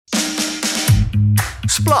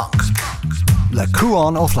Splunk le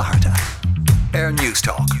Cuan ó Flaharta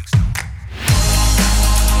Newstalk.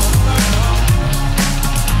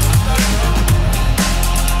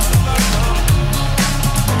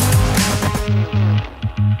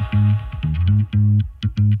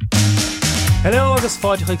 Hello, agus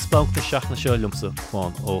fáideach Splunk de seachna seo lumsa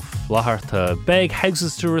Cuan ó Flaharta. Beg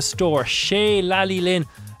houses to restore. Sé Lally Lynn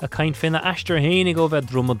a kaint finna Ashtar Hénig ó bheith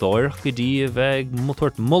drumadóir godí a bheith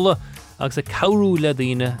mutort mulla agus a cowrú le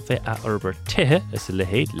daine bheith a urbar tithe is a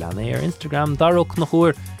lehéid lena Instagram darok nach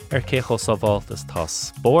chuair cécho sábhaltas tá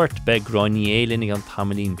sport beg Ronnie Éilenig an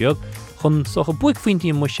Tamalín beag chun soch a buig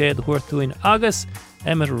faointí mu séad a chuirtúin agus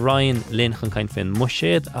Emmet Ryan Lynn chun kaint fin mu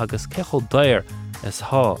séad agus cecho dair is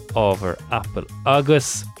há ábhar Apple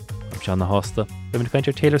agus Sean na hásta bhí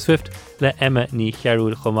kaintir Taylor Swift le Emma ní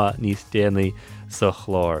chearúil chuma níos déanaí sa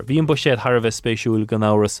chlár. Bhí an buséad Harbheith spéisiúil gan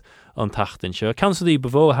áras an tachtain seo. Councilí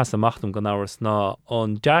bevó has amachtam gan áras ná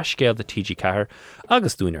an deascéal de TG Cahar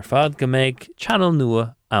agus dúin ar fad go méid channel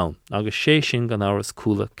nua ann agus sé sin gan áras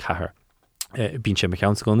coola Cahar. Bín sé me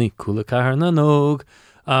council gonaí coola Cahar na nóg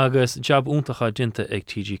agus jab úntacha dinta ag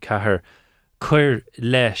TG Cahar chuir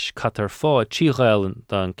leis catar fád tíghailen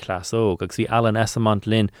dan clas óg agus bhí Alan Essamont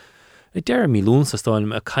Lynn I deir mí lún sa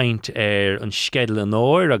stáilm a kaint an skedal an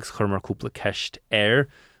áir agus churmar cúpla ceist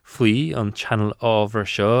faoi an channel ábhar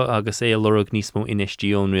seo agus é lorug níos mó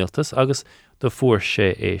inistí ón rialtas agus do fuair sé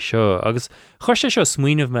é seo agus chuir sé seo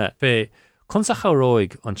smuoineh me bheith Consa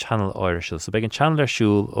chawróig an channel Irish so beg an channel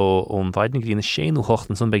siúl ó an bhaidnig lína séanú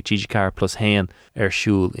hochtan son beg TG Cahar plus hain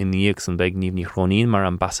siúl in níag san beg níomh ní chronín mar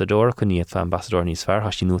ambassador chun níiad fa ambassador níos fear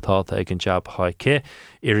hasí nútáilta ag an jab haike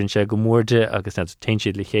irann sé go mórde agus net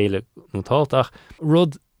teintid le chéile nútáiltach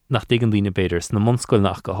rud nach digan lína beidir na monscoil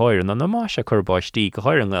nach go háir na má se chur baistí go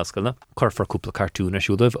háir an ghascailna chur for cúpla cartún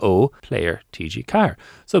siúdamh ó player TG Cahar.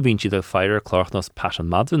 So bín siad a fire cláchnas Passion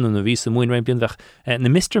Madden na ví sa muin rain bíondach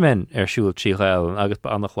na Mr. Men siúil tíghail agus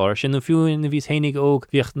ba annach chláir sin na fiúin na vís hénig óg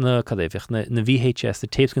bhíocht na cadéhíocht na VHS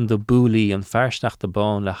na tapescan do búlí an fearsnacht de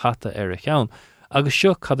bán le hata a cheann. Agus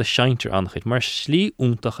seo cad a seintir anchid mar slí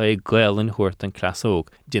úntacha é gailen chuirt an clas óg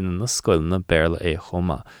dinan na scoilna béla é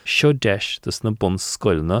chuma. Seo deis dus na bun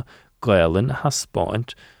scoilna gailen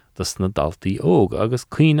haspáint dus na daltaí óg agus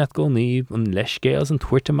cuineat go níb an leiscéals an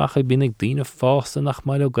tuairteach ag bínig dína fásta nach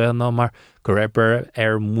maile gail ná mar go raibir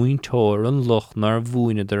muintóir an loch nar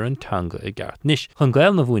bhuaineadar an tanga I gart. Nis, chun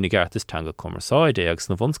gail na bhuaine gart is tanga commerceáid agus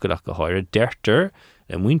na bhunscoilach go háir deirtar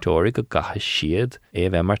muintóir go gatha siad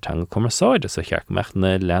bheith mar tanga commerceáide sa chearcmach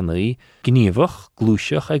na lenaí gníomhach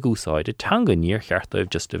glúiseach ag úsáide tanga níor cheartah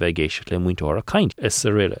just a bheith géisiach le muintóir a caint is sa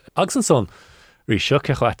riile. Agus an son, rí seo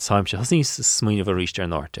ceachhaid saimse, has níos smuoineh a ríiste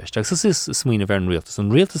an áirteist. Agus is smuoineh ar an rialtas.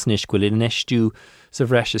 An rialtas níos gofuil in neistú sa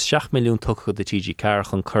bhreis is 6 milliún tucha de TG Cahar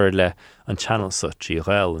chun chur le an channel sa trí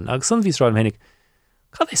ghailin. Agus an bhís ráil menig,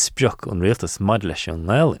 cad é spreach an rialtas mad leis an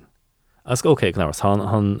ghailin. As go okay, gnáras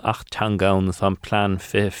han 8 tangáin han plan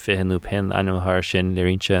fihanú pen anamthir sin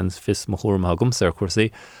leirínse an fis mo chóirm ha gumsa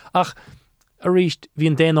cuasaí. Ach, a ríist, hí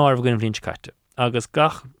an déan árbh gin bhíonn caite. Agus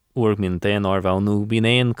gach uair mín déan árbh anú, bhín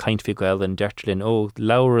éon caint fi gail an deirtlinn ó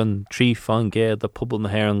lauran trí fan géad a pobl na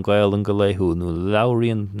hair an gail an goléithú, nó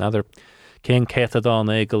lauríon nadidir cén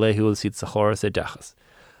cétadána é goléithúil siad sa chóras é dechas.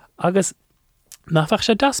 Agus Nachfach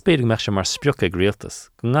sé das beidir meach sé mar spreach ag rialtas.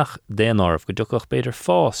 Nach déan árbh go dúchach beidir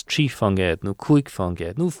fás 3 fangéad, nó 5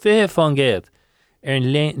 fangéad, nó 5 fangéad an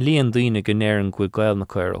líon daoine go néir an gcuid gail na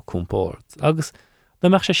chuir ó cúmpórt. Agus na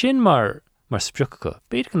meach sé sin mar spreach go,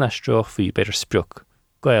 beidir go na stroch faoi beidir spreach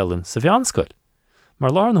gailen sa bheanscoil. Mar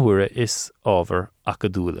lárnhuaire is ábhar ach a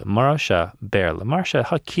dúla, mar se béla, mar se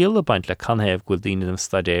ha cíala baint le canhéamh gúil daoine an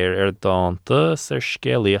stadéir ar dáantas ar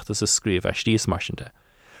scéalaíochtas a scríomh a stíos marsinte.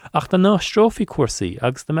 Ach da ná strófií cuasaí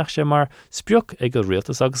agus da meach sé mar spreach ag go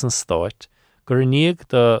rialtas agus an stáit gur níag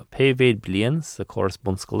de pévéad blian sa choras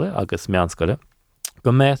bunscoile agus meanscoile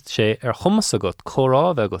go méid sé ar chumas agat chorá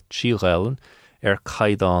bheith go tíghailen ar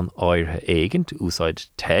caiddán áirthe éigent úsáid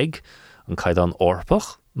teig an caiddán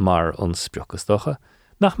orpach mar an spreachas docha.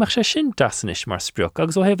 Nach meach sé sin dasanis mar spreach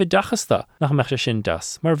agus ó hefh dachasta nach meach sé sin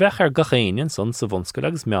das mar bheith ar gachéinean son sa bhunscoil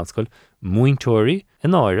agus meanscoil muintóirí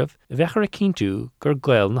in áireamh bheith ar a cínú gur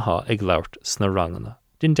gail na há ag labhart sna rangana.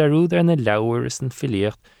 Din darúd ar na leabhar is an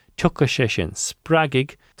filiacht tucha sé sin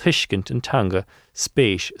spraigig tuiscint an tanga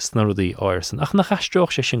spéis sna rudaí áirsan ach nach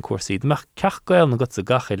astróch sé sin cuasaí meach ceach gail na gut sa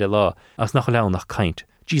gacha le lá as nach leann nach caint.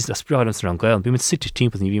 Jesus brádan sa an gail, bhí mit city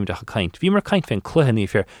timppla ní bhí mar a caint. Bhí mar caint féin cluhanní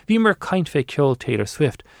fear, bhí mar caint fé ceol Taylor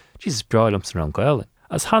Swift. Jesus brádan sa an gail.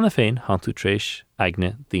 As hana féin han tú tréis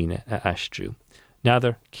agne daoine a aistrú.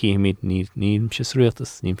 Neadar cíimiid níim se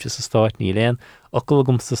rialtas, níim se sa stáit ní léan, ocail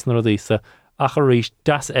gomsas na rodísa ach a rís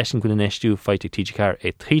das eisiau gwyn yn eistw ffaitig tíide car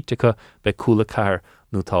trítecha be cúla car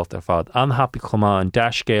nó talt fad. Anhappy chuma an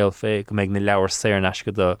dascéil fé go meid na leabhar séir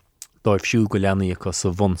neisce do dóibh siú go leanaí acu sa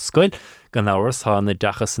bhun scoil gan áras há na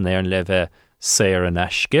dachas san éir le bheith séir an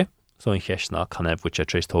eisce. So in cheisna canebh which a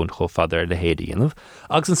tréis tón cho fadar le héad dhéanamh.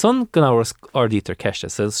 Agus an son gan áras ardítar ceiste.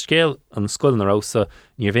 So scéil an scoil na rása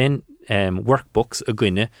níor bhéin workbooks a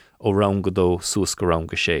gcuine ó rám go dó suas go rám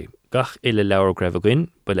go sé. Gach ile leabhar greibh a gcuin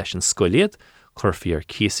ba leis an scoiliad chuirfiar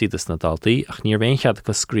císaídas na daltaí ach níor bhéin chead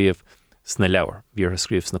go scríomh sna leabhar. Bhíor a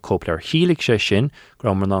scríomh sna cópleir hílig sé sin go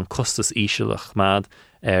raibh mar ná costas ísealach mad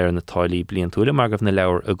na táilí blian túla mar gabh na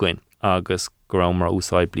leabhar a gcuin agus go raibh mar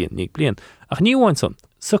úsáid blian nig blian. Ach níomháin son,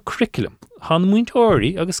 sa curriculum, han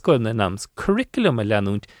muintóirí agus scoilna nams curriculum a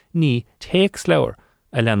leanúint ní takes leabhar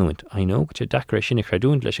a leanúint. I know, go sé dacra sinna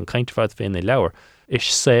creadúint leis an caintfad féin na leabhar. Is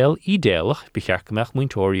saoil idéalach becearcamach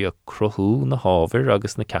muintóirí a cruthú na hábhar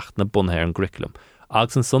agus na cecht na bunthir an curriculum.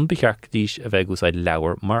 Agus an son becearcadís a bheith úsáid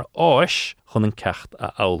leabhar mar áis chun an cecht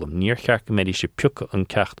a álam. Níor chearca méidí sé piúcha an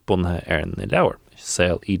cecht bunthe ar na leabhar. Is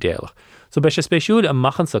saoil idéalach. So be sé spéisiúil a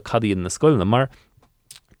machchan sa cadíon na scoilna mar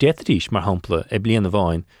déitadís mar hampla blian na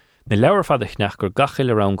bháin, na leabhar fad a chneach gur gachail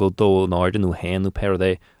arán go dó náirdanú héanú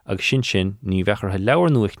péradé agus sin ní bhechar leabhar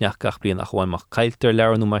nu a chneach gach blian a chuáin mar cailtar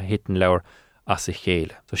leabhar nu mar hitan leabhar as a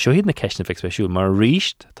chéile. So seo hiad na ceisna fix spéisiúil mar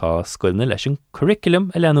ríist tá scoilna leis an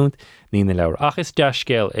curriculum a leanúint ní na leabhar. Ach is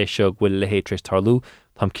deascéil é seo bhfuil le héitréis tarlú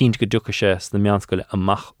tám cínt go dúcha sé sna meánscoile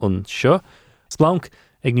amach an seo. Splánc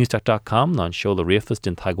ag newstalk.com ná an seo le riamhtas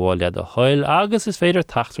den tagháil lead a háil agus is féidir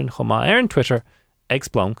tachtrin chumá ar an Twitter ag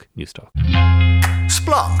Splánc Newstalk.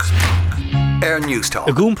 Splánc ar Newstalk.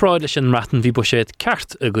 A gúnpráid leis an ratan bhí buiséad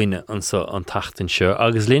ceart a gcuine ansa an tachtain seo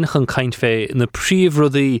agus léanach an caint fé na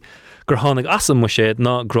príomhrudaí gur tháinig asam muiséad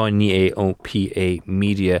ná gráin ní é ó PA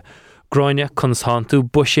Media. Gráine constantú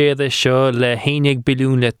buiséad seo le 1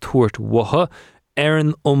 billiún le tuairt watha ar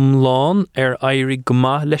an umláin ar éirí go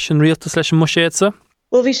maith leis an rialtas leis an muiséad sa?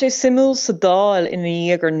 Well, bhí sé simúl sa dáil ina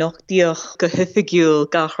dhéagar nachtaíoch go hifigiúil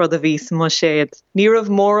gach rud a bhí sa muiséad. Ní raibh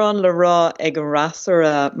mórán le rá ag an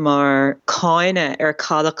rasara mar cáine ar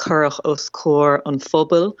cada curach os cór an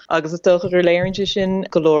phobal. Agus is dócha gur léirinte sin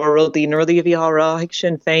go leor rudaí na rudaí a bhí áráigh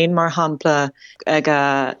sin féin mar hampla ag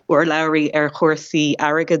uair labhraí ar chóirsaí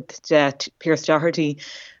airgid de Pierce Doherty.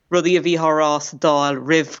 Rudaí a bhí árá sa dáil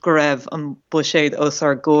ribh go raibh an buiséad os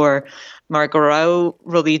ar gcóir. Mar go raibh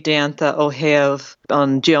rudaí déanta ó thaobh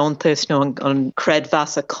an deontas nó an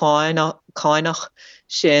credmheas a cáinach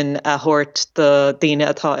sin a thuirt do daine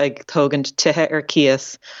atá ag tógant tithe ar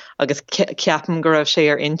cias agus ceapan go raibh sé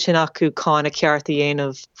ar intin acu cáin a cearta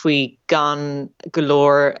dhéanamh faoi gan go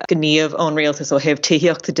leor gníomh ón rialtas ó thaobh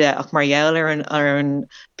tíochta de ach mar dheall ar an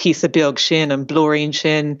píosa beag sin an blóirín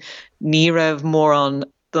sin ní raibh mór an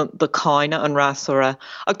the cáine an rasúra.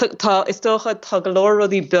 Is dócha tá go leor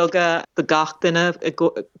rudaí beaga do gach duine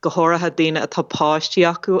go háirithe daine atá páistí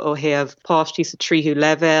acu ó thaobh páistí sa tríthú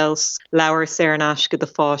levels, leabhar sé an aisce de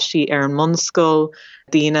fáistí ar an munscoil,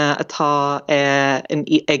 daine atá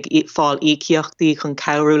ag fáil íceachtaí chun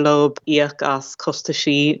cabhrú lob íoc as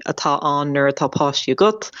costaisí atá an nuair atá páistí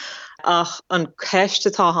agat. Ach an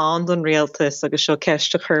ceiste tá an don rialtas agus seo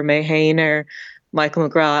ceiste chur mé héanaar Michael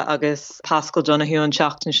McGrath agus Pascal Donahue an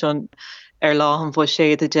seachtain sin ar látham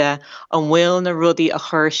bhuiséad de an bhfuil na rudaí a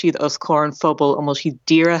chuir siad os cór an phobal an bhfuil siad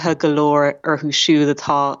dírithe go leor arthú siúd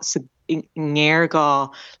atá sa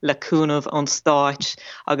ngéirgá le cúnamh an stáit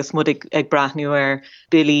agus mud ag brathnú ar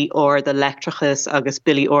Billy or the Lectrachas agus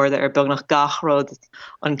Billy or the ar beagnach gachrod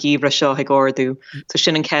an gíomhra seo ag ordú. So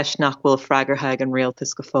sin an ceist nach bhfuil freigartha ag an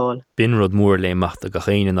rialtas go fáil. Bin rud mór le machta go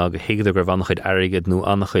chéine agus hiigad gur bhanachid airigid nó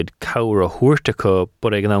annachid cabhar a thuirrtacha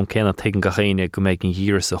bud ag an am céanna tegan go chéine go méid an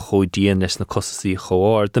dhíras a chóidíon leis na cosaí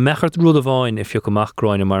choáir. De mechart rud a bháin if fiú go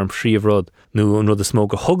machráine mar an príomhrod nó an rud a smó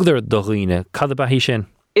go thugdar do dhaoine. Cad a bahí sin?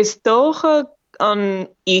 Is dócha an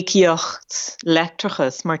íceocht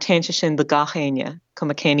Lectrachas mar teinte sin do gachéine cum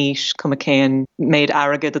a céníis cum a céan méid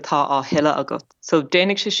airgid atá á hiile agat. So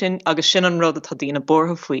déananig sé sin agus sin an rud atá dína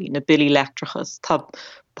bortha faoi na Billy Lectrachas. Tá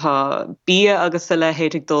bí agus a le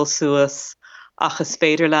héidir dul suas achas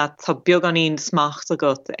féidir le tá beag an íon smacht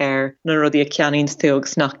agat ar na rudí a ceanín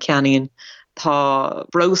steogus nach ceanín. Tá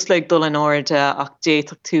brosleg dul in orde ach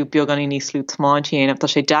déach tú beag an ní slú tmáintíana tá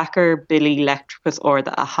sé dechar Billy Lectrachas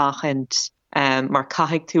orda a hachint mar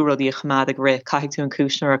caiigh tú rudí a chumad a ri, caiigh tú an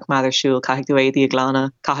cúisnar a chumad ar siúil, caiigh tú éí a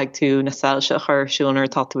glána, caiigh tú na sailse a chur siúlnar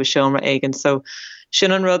tá tú a siomra aigen. So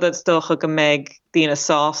Sin an rud stocha go méid dína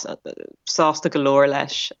sásta golóir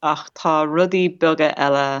leis ach tá rudí beaga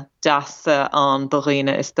eile deasa an doghine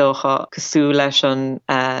is stocha cosú leis an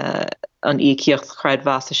íciocht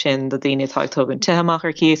chreidhheasa sin do daoine tátógann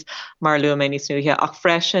tehamachar cíos mar luaim mé níos nuithe ach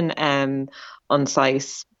freisin an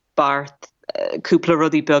sais bart cúpla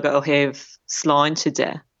rudí beaga ó thaobh sláinte de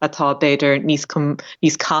atá beidir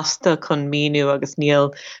níos casta chun míú agus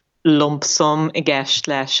níl lump sum I gceist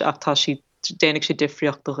leis ach tá si déananig sé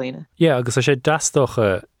difriocht do dhaoine. Yeah, agus sé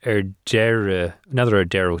dastocha deire nadidir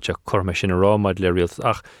deirúte chuma sin rámaid le rialt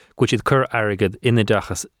ach go siad chur airgad ina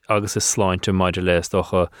dachas agus is sláinte maidir le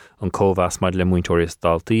stocha an cóhheas maid le muintóiris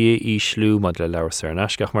daltaí í slú maid le leabhar ar an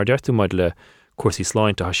ascach mar deirtú maid le cuasaí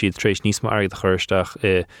sláinte ha siad trééis níos mar airgad chuirteach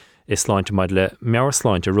is sláinte maid le meabhar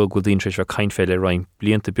sláinte rug go dtíon trééis bheith caiinfé le rain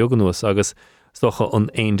blianta beagganúas agus stocha an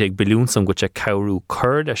 11 bilún san go te cabhrú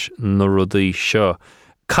chur leis na rudaí seo.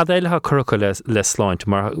 Cad éilethe curcha le sláint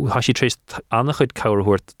mar hasí trééis annach chud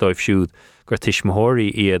cabharthirt dóibh siúd gur tiismóirí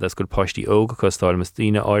iad as gur páistí óga costáil mas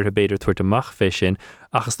tíine áirtha beidir tuairt amach fé sin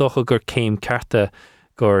achas dócha gur céim certa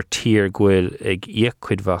gur tír ghfuil ag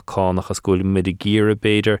íochuidmha cánach as gúil mid gíre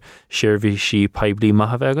beidir sirbhí si peblií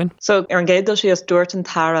maithe So an gédal si as dúirt an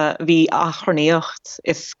tara bhí achrnaíocht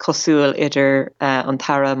is cosúil idir an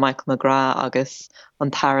tara Michael McGrath agus an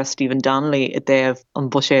tara Stephen Donnelly I déobh an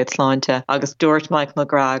buséad sláinte agus dúirt Michael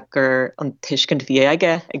McGrath gur an tuiscint bhí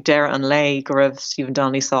aige ag deir an lei go raibh Stephen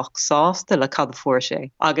Donnelly sásta le cad fuair sé.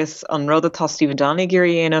 Agus an rud atá Stephen Donnelly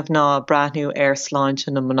gurí aanamh ná brathnú ar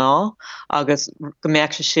sláinte na mná agus go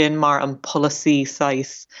mbeadh sé sin mar an policy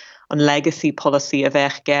size an legacy policy a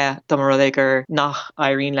bheith ge do mar gur nach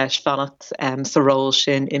airíonn leis fannacht sa ról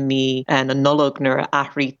sin I mí na nullag nuair a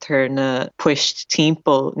athrítar na puist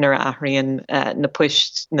timppel nuair a athríonn na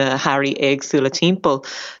puist na Harry éagsúla timppel.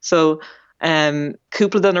 So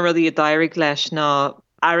cúpla don na rudí a dairig leis ná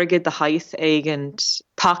airgid de haith éigent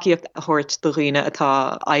takeíocht a thuirt do riine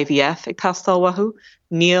atá IVF ag tastal wahu.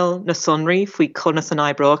 Níl na sunraí faoi conas an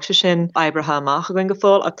eibreach sin eibretha amach a go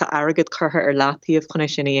fáil ach tá airgid curtha ar leataíomh chuna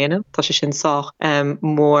sin dhéanamh tá sé sin sách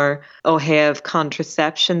mór ó thaobh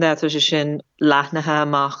contraception de tá sé sin leathnathe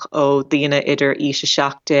amach ó daoine idir íse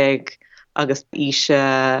 70 agus íse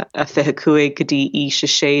a 25 go dtí íse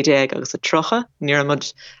 60 agus a trocha. Níor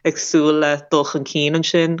muid agsúla dulch an cían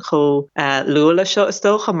sin cho luala seo is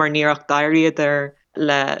dócha mar níorach dairiad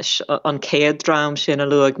leis an céad drám sin a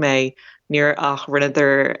luag mé níor ach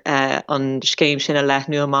rineidir an scéim sin a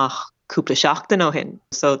lethnú amach cúpla seachtain ó hin.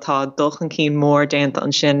 So tá dulch an cín mór déanta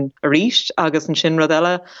an sin a ríist agus an sin rud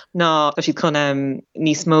eile ná a siad chun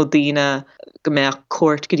níos mó daoine go mbeadh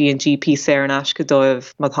cuairt go dtí an GP sé an as go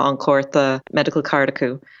dóibh má tá an cuairt a medical card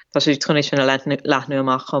acu. Tá sé tuine sin a lethnú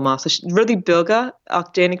amach chomá. Rudí beaga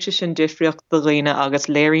ach déananig sé sin difriocht do riine agus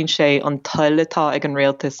léironn sé an tuiletá ag an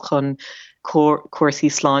réaltas chun cuasaí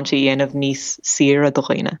sláinte dhéanamh níos sira do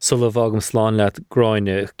riine. So le bhágam sláin leat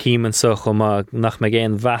gráine címan so chumá nach me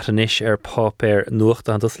géan bheatanis ar pápéir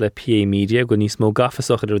nuachta antas le PA Media go níos mó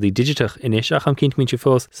gafasocha ar dí digitach inis ach am cinint mín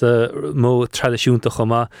fós sa mó tradiisiúnta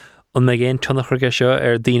chumá an me géan tunnachraige seo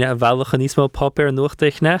ar daoine a bhealach níos mó pápéir nuachta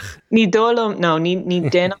ag nech? Ní dólam, no, ní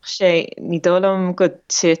dénach sé, ní dólam go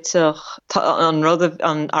titeach an rud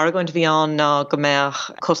an argaint bhí an ná go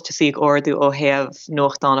mbeadh costasaí ag ordú ó thaobh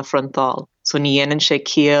nuachta a frontáil. So ní dhéanann sé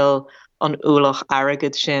cíal an úlach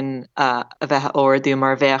airgid sin a bheith ordú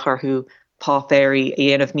mar bheith arthú pápéirí a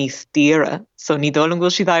dhéanamh níos díire. So ní dólam go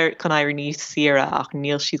siad chun éirí níos síra ach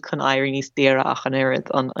níl siad chun éirí níos díire ach an éad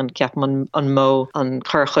an ceap an mó an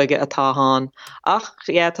churchuige atá háin. Ach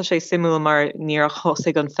tá sé simú mar níor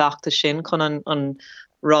thosaigh an feachta sin chun an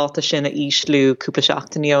ráta sin a íslú cúpla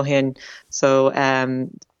seachtaí ó hin. So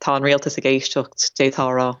tá an réaltas a géisteacht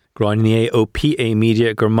détárá. Gráinní ó PA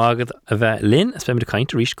Media gur mágad a bheith linn as féimidir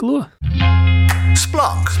caint ríis go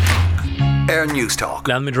Splunk Air News Talk.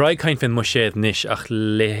 Lean mid ráid caint fin mo séad níis ach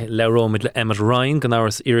lerómid le Emmet Ryan gan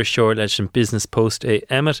áras ire seoir leis an Business Post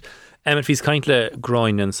Emmet fís caint le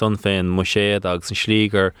gráin an son féin mo séad agus an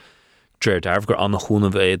slígar dréir darb gur anna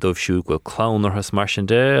chúna bheith dóibh siúd go clownar has mar sin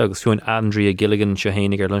de agus fiúin Andrea Gilligan se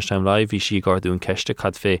hénig ar Lunchtime Live hí si gardún ceiste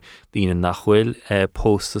cad fé bína nachhfuil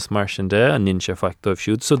postas mar sin de an ninse feic dóibh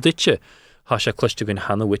siúd. So ditse há sé cluiste gon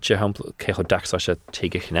hana witse hampla cecho dachsá se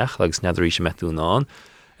teige chinech agus neidirí se metú ná.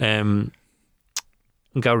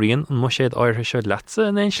 Garíon an mo séad áirthe seo letsa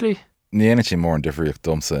in éinslí? Níana sé mór an difriocht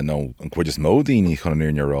domsa nó an cuidir módaoine chun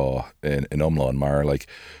an úne rá in omláin mar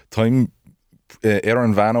time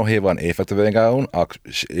an bhean ó héh an éfecht a bheith gáin ach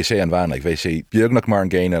is sé an bhean bheith sé beagnach mar an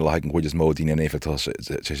ggéine le an cuidir módaoine an éfecht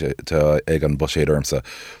ag an buséad ormsa.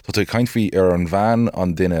 Tá tú caiint fhí ar an bhean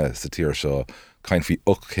an duine sa tíir seo kind fi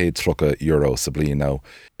 €8 sa blian now.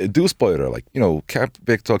 Dús boire, like, you know,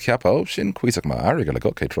 big to cap out, sin cuiach ma airige, like,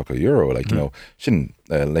 €8, like, you know, sin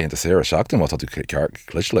leanta séra seachtain, what du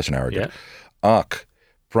clish leis an airige. Ach,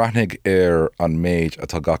 Brahnig an méid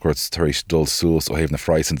atá gacrad taréis dul sús ó héh na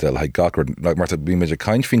freisin del ha gacrad, like, marta bí méid a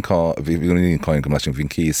caint fin cá, bhí coin gom leis fin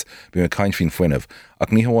cís, bí me caint fin foiineh, ach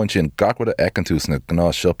ní haáin sin gacrad a ecan tús na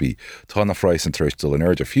gná siopi, tá na freisin taréis dul an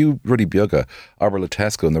airide. Fiú rudí beaga, aber le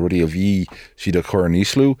Tesco na rudí a bhí siad a chur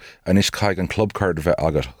níslú, an is caig an clubcard bheith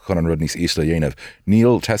agat chun an rud níos ísle dhéanamh.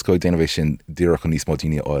 Níl Tesco déanamh sin díreach an níos mó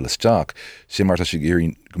daoine áil isteach, sin marta si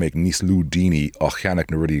géirín go méid níos lú daoine á cheannach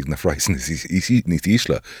na rudí na freisin níos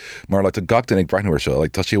ísle. Maar like the gachtain ag breithnúir seo,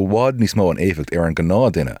 like tá sé bhád níos mó an éifeacht ar an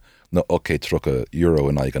gná duine na €8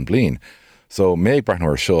 in aig an blian. So mé ag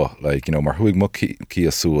breithnúir seo, like, you know, mar thuig mo cí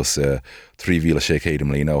a suas 3,600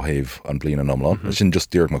 mlín ó héh an blian an omlá. Sin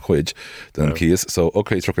just dúirg mo chuid den cías. So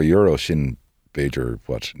 €8 sin beidir,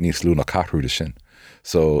 what, níos lú na cathrúide sin.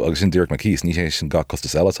 So agus sin dúirg ma cís, ní sé sin ga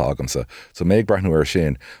costas eile tágamsa. So mé ag breithnúir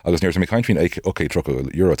sin, agus níir mé caint fin €8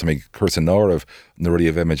 tá mé chur san náramh na rudí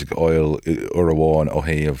a bheith méid oil ar a bháin ó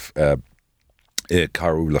héh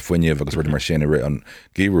carú le foiineh agus rudí mar sin an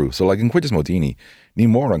gíhrú. So like an cuid is mó daoine, ní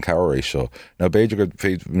mór an cabhar éis seo. Now beidir go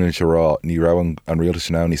féad se rá ní rá an rialtas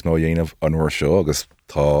sin ná níos mó dhéanamh an uair seo agus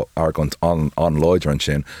tá argant an láidir an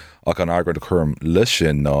sin ach an argad a chum leis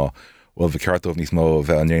sin ná well, bhí ceartmh níos mó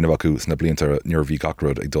bheith an dhéanamh acu sna blianta níor bhí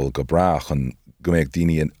gacrad ag dul go brach an go méid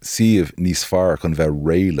daoine siomh níos fearr chun bheith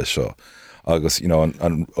réile seo. Agus, you know,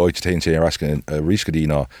 an oid tain sé arasca ríscadí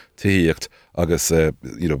ná tííocht agus,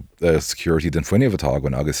 you know, security den foiineh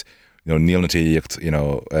atágan agus, you know, níl na tííocht, you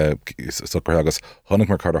know, sucr agus tháinig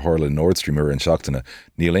mar Carter Harlan Nord Stream ar an seachtainna,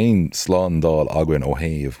 níl éon slán dál aguain ó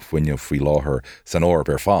héh foiineh faoi láthair san orb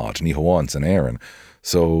ar fád, ní hamháin san éireann.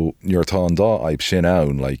 So níor tá an dá aib sin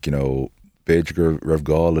ann, like, you know, beidir gur raibh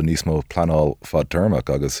gáil a níos mó planál fad termach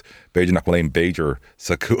agus beidir nach bhfuil éon beidir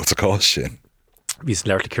sa cá sin. Vís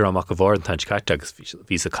leirla cure amach go bhór an taint caiite agus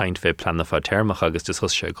vís a caint fé planna fad termach agus dus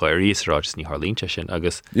thus sé gaiiríos ráis ní Harlínte sin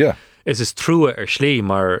agus is trúa ar slí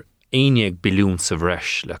mar aine bilún sa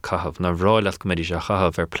bhreis le cahabh na bhráileat go méidir a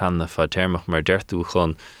chahabh ar planna fad termach mar deirtú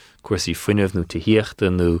chun cuasaí foiineh nó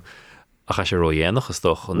tííochta nó a cha sé róhéanach is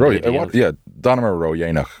doch. Dána mar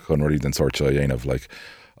róhéanach chun ruí den sorte dhéanamh, like,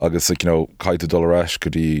 agus, like, you know, caiite dul reis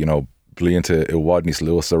go dtí, you know, blianta I bhád níos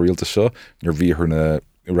luas a rialta seo, níor bhíthar na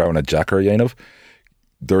rana Jackar dhéanamh.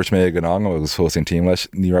 Dúirt mé an angam agus fós an tíim leis,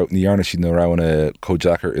 ní arna si na rana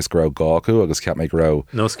co-Jackar is go rá gácu agus ceap méid rá.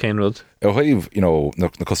 Nós céin rud? Ó héh, you know, na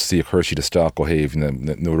costaí a chuirsí de staach go héh, na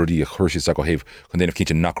rudí a chuirsí staach go héh, chun déanamh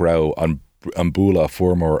cinnte nach rá an búla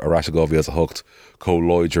formór a ráise gábhí as a thucht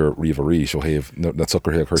co-loidir riomh a ríis ó héh na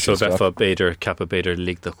sucrthe a chuirsí. So bheitfa beidir cappa beidir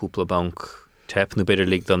lig de cúpla bank tep nó beidir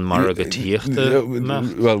lig don mar a go tíochta?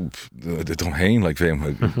 Well, don hain, like, bhéim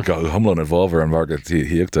hamlan a bhábhar an mar go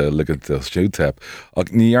tíochta ligad a stú tep. Ag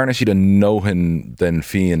ní arna siad a nóhan den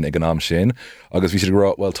fion ag an am sin, agus bhí siad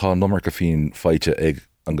rá, well, tá numar go fion feite ag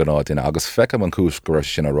an gná duine, agus feiceam an cúis go raibh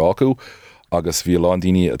sin a rácu, agus bhí lán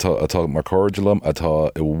daoine atá mar cordialam atá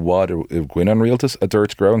I bhád I gcuin an rialtas a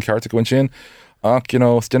dúirt grá an cearta goin sin. Ach, you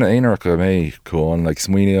know, stinna éonach go mé chun, like,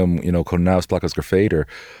 smuoineam, you know, chun nábsplachas gur féidir,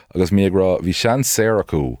 agus mé rá bhí sean séra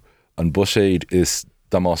acu an buséid is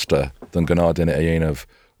damáiste don gná duine a dhéanamh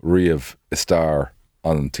riamh I star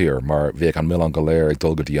an tír, mar bhíag an mil an goléir ag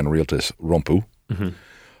dulgadtí an rialtas rompú.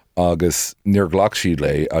 Agus níor ghlach siad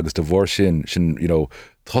le, agus de bhór sin, you know,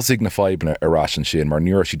 thosaigh na feibna arás an sin, mar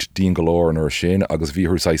níor siad dín golóir an uair sin, agus bhí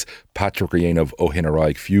thuáis Patrick a dhéanamh ó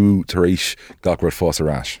hinnaráig fiú tar éis gacrad fós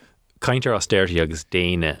arás. Caintear austerity agus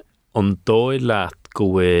déine an dóil leat go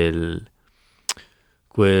bhfuil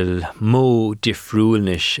mó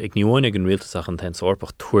difriúilnis ag níomhain an rialtasach an ten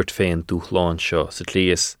orpach tuairt féin dúchláin seo sa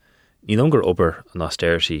tlíos ní longur obair an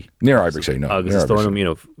austerity. Níor aibrig sé, no. Agus is dónam, you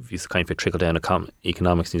know, vís caint fé trickle down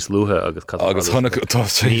economics níos lúthe agus tháinig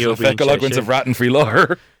feicil aghainn sa bhreatain faoi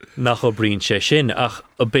láthair. Nach ó bríonn sé sin ach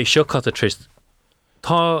a bé seo cat a trist.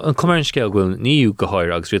 Tá an cumarin scéal bhfuil níú go háir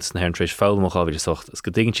agus rialtas na hén tréis fáilmach ábhaidir socht as go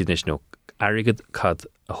dtéann siad níos nó airgad cad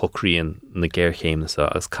a thuchríonn na ggéirchéimnasa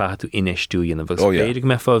agus caithú inistúíon agus féidir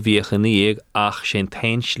me fá bhíocha níag ach sin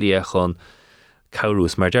tain slíochán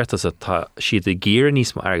cabhrús mar deirtas atá siad a géar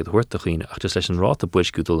níos má airgad thuirtachlín ach just leis an ráta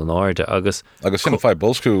buisciú dul an áirde agus sin fáid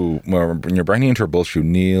bolsciú mar níor breithníontar bolsciú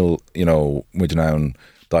níl, you know, muid an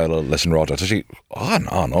daile leis an ráta. Tá sí an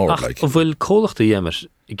áir Ach, bhfuil cólachta dhéimar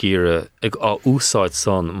gíre ag á úsáid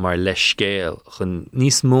son mar leis scéal chun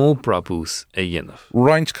níos mó brabús a dhéanamh.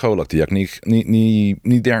 Roint cólachtaí ach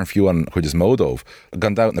ní dearan fiú an chuid is módómh.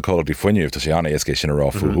 Gan dat na cólachtaí foiinniuh tá sé anna éascé sin ará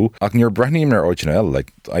fuú. Ach níor brethníim ar áitin eile,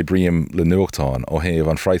 like bríam le nuachtáin ó héamh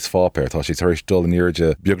an phráis fápéir tá sé tar éis dul an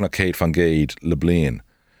iirde beag na céad fan géad le bliain.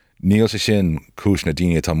 Níl sé sin cúis na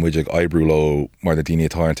daine tá muideag ebrúló mar na daine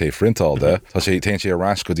atá an taobh frintáil de. Tá sé tein sé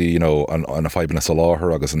arás go dtí an feiban na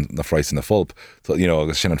saláthair agus na phráis na fulp.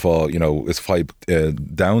 Agus sin an fá is feib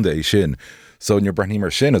down é sin. So in your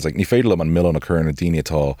brehnímar sin is like ní féidir am an million occur na daine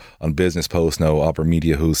atá an Business Post nó Upper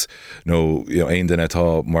Media House nó ein duine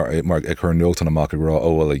atá mar occur nuachtain amach rá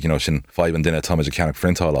óhfuil sin feib an duine tá muidir ceannach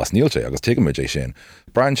frintáil as níl sé agus tuigim muid sin.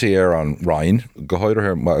 Bran sé ar an Ryan go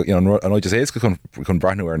háidir an oid is éasca chun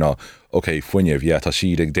brathnú ar ná okay, foiineh, tá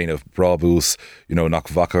siad ag déanamh brabús, nach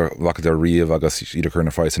vaca ar riamh agus iad chur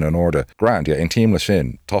na phráis in an orda. Grand, in tíim le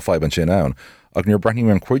sin, tá feib an sin ann. Ag níor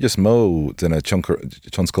brethnímar an chuid is mó duna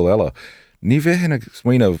tionscoil eile. Ní bheith ag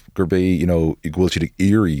smaoineh gur bé i gúil siad ag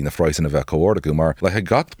irí na phráisanna bheith comhorda go mar le he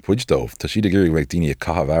gach puiddómh tá siad ag irí bheith daine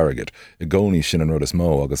cathbh airgid I gcónaí sin an rud is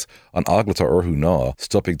mó agus an aglatá orthú ná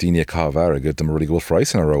stop ag daine cathbh airgid do mar rudí gúil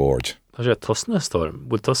phráisanna róord. Tá sé tosna storm.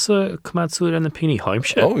 Bhfuil tusa cumad an na píní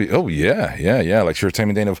haimse? Oh yeah. Like sure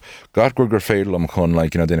time déanamh gur féidir am chun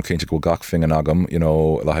déanamh céinte go gach fin an agam,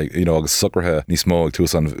 agus sucrthe níos mó ag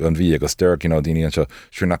tús an bhí agus deirc daine anseo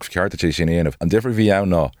siúr nach ceartta sé sin éanamh. An difriú bhí ann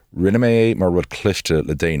ná rinne mé mar rud cliste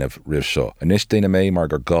le déanamh rih seo. Anis déine mé mar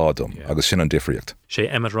gur gádum agus sin an difriocht.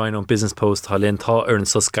 Sé Emmett Ryan on Business Post tá linn tá ar an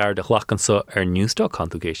suscar de chlachansa ar Newstalk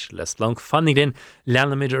contugéis les lang fannig din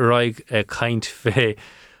leanamid raig caint fé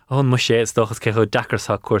an mu sé stochas cecho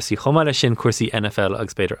dacharsa cuasaí chomá le sin cuasaí NFL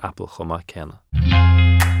agus beidir Apple chomá cena.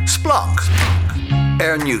 Splunk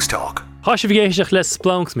ar Newstalk. Tá sé bhgéisteach les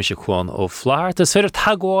Splunks mi se chuáin ó phláir is féidir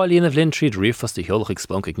tagháil íana bhlinn tríd riomhas de heolach ag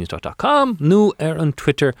Splunk ag newstalk.com nó ar an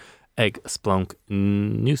Twitter ag Splunk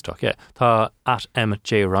Newstalk. Tá at Emmett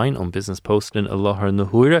J. Ryan on Business Post in a láthair na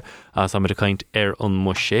huaire as am a caint ar an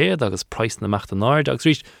mu séad agus price na meachta náir agus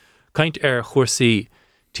ríist caint ar chuasaí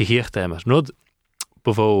tíhíochta Emmett. Nud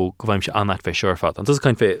before go bhaim se annach bheith seorfad. An dus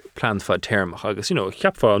caint bheith plan fad termach agus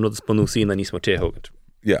cheapfá nud is bonúsí na níos mó téthógad.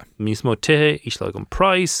 Yeah. Níos mó téthe is like an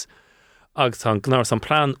price agus tá gnar san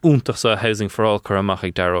plan úntaach sa Housing for All chur amach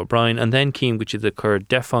ag Darragh O'Brien and then came which is the chur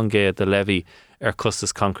defangé the levy ar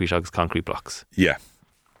costas concrete agus concrete blocks. Yeah.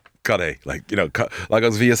 Got like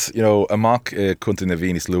as vías amach chunta na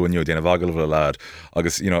bhí níos luúinú déanana bhagal bhfuil lad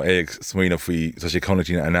agus ag smaoineh faoi tá sé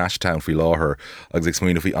connaí an Ashtown faoi láthair agus ag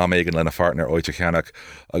smaoineh faoi améigean lena fartnar oite cheannach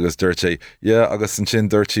agus dúirt sé agus an sin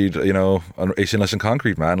dúirt siad é sin leis an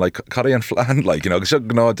concrete man cad é an phlean agus seo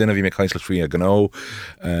gná duine bhí mé caiint le trí a gó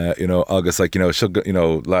agus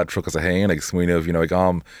seo lad truchas a héin ag smaoineh ag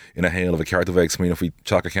am ina héal a ceart a bheith smaoineh faoi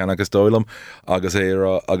teach a cheannach agus dóilm agus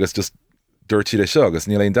é agus just dirty le seo agus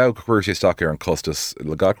níl éon dá chuir sé staach ar an costas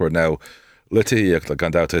le gachród ná letííocht le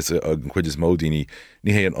gan dáta an chuid is módaoine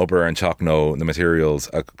ní hé an obair an teach nó na materials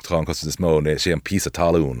a tá an costas is mó né sé an pí a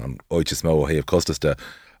talún an oid is mó a héobh costaste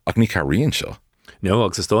ach ní caríonn seo. No,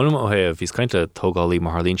 agus is dónam ó héobh hís cainte tógálaí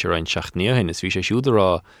mar Harlín se rain seachtníohin is bhí sé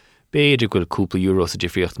siúdarrá beidir go cúpla euro sa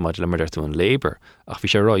difriocht maid le mar tú an Labour ach bhí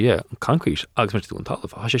sé rá an concrete agus mar tú an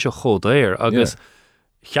talamh a sé seo chódéir agus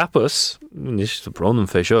Chiapas, níos sa brónum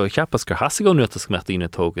fé seo, chiapas gur hasig ó nutas meachtaína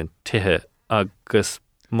tógan tithe agus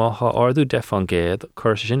mátha ardú defangéad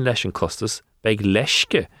chuir sin leis an costas beag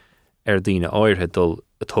leisce ar daoine áirthe dul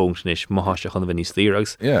a tógnis maithaiste chuna bheith níos lír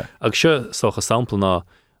agus seo socha sampla ná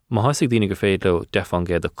maithaigh daoine gur féad le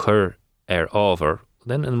defangéad a chur ar ábhar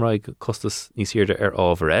den an raig costas níos irde ar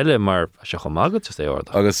ábhar eile mar se chumagad just é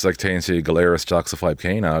orda. Agus ag téann sé goléras teach sa 5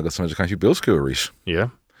 céine agus muidir caint bilscú arís.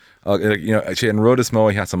 sé an rud is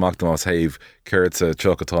mó he amachtam as haimh ceirt sa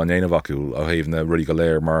tuchatá néanamh acu a haimh na rudí go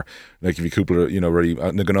léir mar bhí cúpla rudí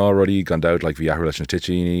na gná rudí gan dat bhí ahar leis na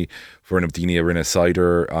titíní fuair na daine a rinne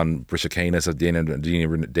cider an brise céine a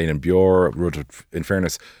déanaan beor rud in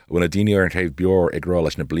fairness bhfuil na daine ar an taobh beor ag rá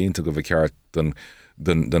leis na blianta go bh ceart den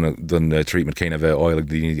treatment céine bheith áil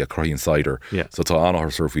daine a croíonn cider. So tá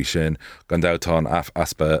anthir surfaí sin gan dat tá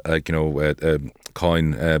aspa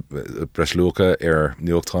cáin breslúcha ar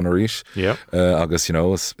nuachtáin arís agus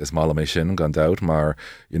is mála mé sin gan dat mar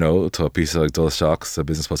tá pí ag dul seach sa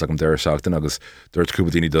Business Post agam deir seachtain agus dúirt cúpa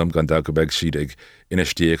daoine dom gan dat go beag siad ag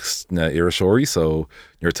inistíoch na iiriseoirí so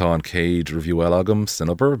níor tá an céad review eile agam san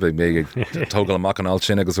upper beag mé tógal amach an áil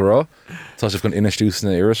sin agus rá tá sih gon inistús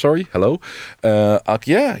na iiriseoirí hello ach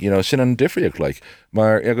sin an difriocht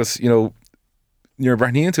mar agus níor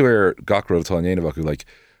brethníonn tú ar gachróh tá an dhéanamh acu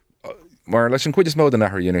mar leis an cuid is mód an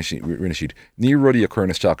nachir rinne siad, ní rudí a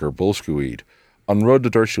churnasteach ar bolscúid, an rud a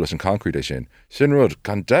dúirú leis an concrete sin rud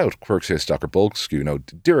gan doubt chuirg sé isteach ar bolscú, nó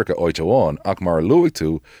dúracha oit amháin, ach mar luigh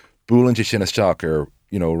tú, búlann sé sin isteach ar,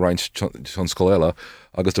 roinnt chun scoile,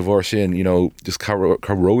 agus de bhór sin, just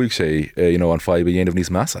carróigh sé, an fáib a dhéanamh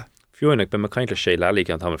níos massa. Fiúinnig be caiintle sé lalaí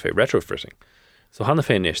an tá fé retrofitting. So hanna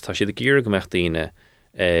fénis, tá siad a gír go meach daoine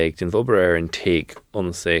ag den bhobar an teig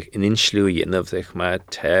ionsaigh in inslúí inmhsaigh me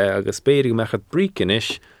te agus beidir go mechad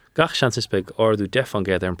brícinis gach sean is beag ardú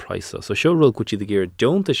defangéad ar an praisa. So seo rud go siad a gír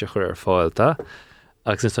dúnta se chur ar fáilta,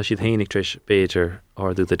 agus tá siad hénig tris beidir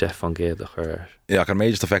ardú de defangéad a chur. Ja, kan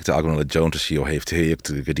méid effecte agan le Jones si ó héh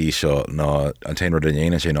téíocht go dtí seo ná an tein rud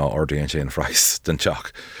dhéine sé ná ordaíon sé an freiis den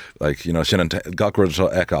teach. Sin gacrd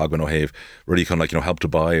seo echa agan ó héh rudí chun help to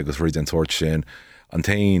buy agus rid an tuairt sin. An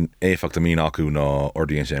tain éfach mí acu ná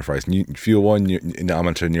ordaíon sé an freiis. Fiúháin in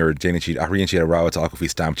amanta níor déine siad athíonn siad a ráhat acu fhí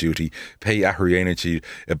stamp duty, pe athíonn siad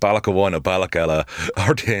I bailach amháin a bailach eile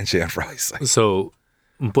ordaíonn sé an freiis. So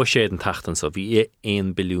bu séad an tatan so bhí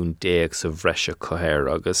 1 billiún déag sa bhreise cohéir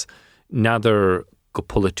agus nadidir go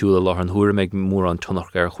pulatúla lá an thuair meid mór an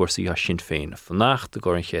tunnach ar chuirsaí a sin féin. Fannacht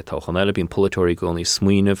go an ché táchan eile bíon pulatóirí gcónaí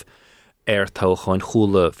smuoineh tácháin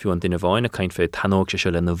chúla fiú an duine bháin a caiint fé tanóg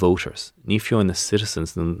se le na voters. Ní fiúin na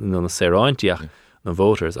citizens na séráintíach na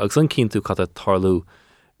voters. Agus an cinn tú cat a tarlú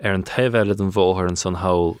an taobhheile an bhóthir an san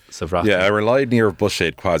hail sa bhreacht. Yeah, I relied near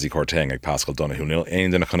Bushade quasi corteng ag Pascal Donahue.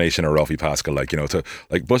 Ein in a connection or Ruffy Pascal,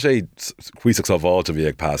 Bushade cuiseach sa bháilte bhí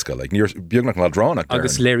ag Pascal, near beagnach mal dránach.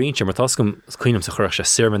 Agus léiríonn mar tascam cuiinem sa chuireach sé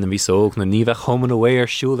sirman na mísóg na ní bheith choman away ar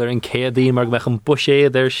siúil ar an céadaí mar bheith an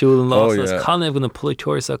Bushade ar siúil an lás. Canibh gan na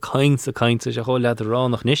polúir sa cainte se chó lead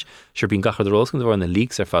ránach níis, sure bín gachar dróscan de bhar na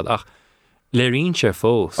leaks ar fad ach léiríonn sé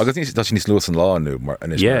fós. Agus ní slús an lá nú mar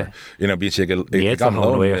inis. Yeah. Bí sé gam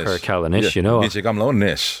lón ar callanis, Bí sé gam lón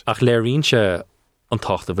níis. Ach léiríonn sé an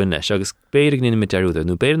tácht a bhuinis, agus béidir gníine mit deúda,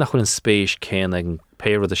 nó béidir nach chuil an spéis cén ag an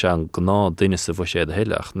péirad se an gná duine sa bhu sé a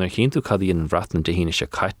heileach, nar chin tú cadí an bhreatan de híine se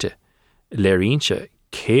caite. Léiríonn sé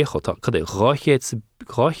céchotá, cad é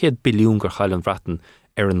 200 billiún gur chail an bhreatan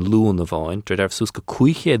ar an lún a bháin, dre derf sús go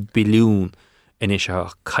 200 billiún in is se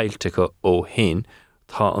cailte go ó hin,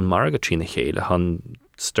 tá an marga trína chéile, han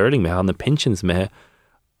sterling me, han na pensions me,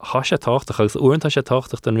 há sé táchtach, agus uintá sé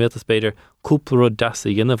táchtach den réaltas beidir cúplaró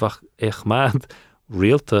deasa dhéanamhach ag mad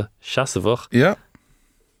réalta seasamhach. Yeah.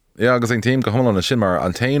 Yeah, agus ein team go homlan na sin mar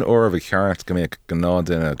an tain or bhí ceart go méid go ná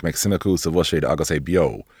duine go méid simachú sa bhuiséid agus é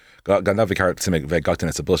bio. Gan na bhí ceart simig bheith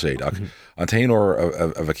gatainna sa bhuiséid ach an tain or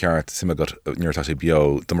a bheith ceart simig níortá sé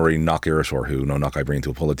bio do marí nach iiriseoirthú nó nach bríonn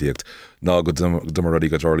tú políocht ná go do mar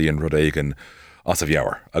rudí go dtorlaíonn rud éigen as a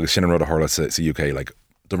bheabhar, agus sin an rud a tharla sa UK,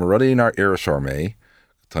 do mar rudí nar iiriseoir mé,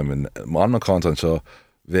 tá man na content seo,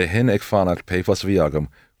 bheith hin ag fannacht péfas bhí agam,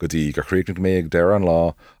 go dtí gur chríicnú mé ag deir an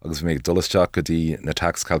lá, agus méid dulasteach go dtí na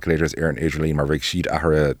tax calculators ar an éidirlí mar bheith siad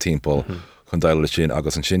ahar a timppel chun daile sin,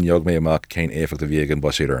 agus an sin jog mé amach cén éfacht a bhí an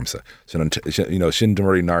Bushade armsa. Sin do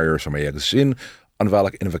marí nar iiriseoir mé, agus sin an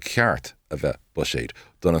bhealach ina bheith ceart a bheith Bushade.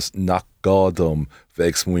 Donas nach gádum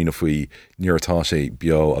bheith smuoine faoi níortá sé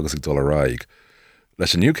bio agus ag dul raig.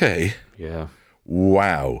 Leis an UK, Yeah.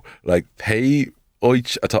 wow, pay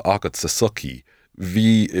oich atá agat sa suki,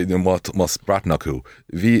 hí mas bratna acu,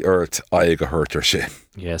 hí aig a hurtar sin.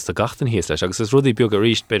 Yes, tá gachtain híos leis, agus is rudí beag a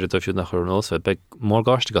ríist beidir do fiú nach chur an ósfa, beag mór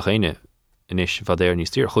gáiste go chéine inis fadéir níos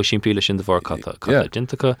tír, chuis sin píle sin de bhar cata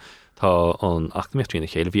dintacha, tá an 8 trína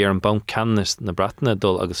chéile, bhí ar an ban canis na bratna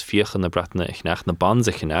dul agus fiochan na bratna ichnach na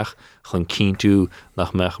bansa chinach, chun cíntú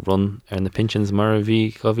nach meach run ar na pensions mar a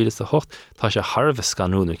bhí go bhílas a hocht, tá sé Harbh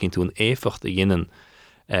scanún ar cíntú an éfacht a dhéanaan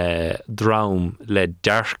drám le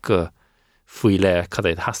dearca faoi le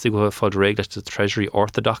cadéid hasú go fád réig leis de Treasury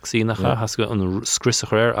Orthodoxy nach has go an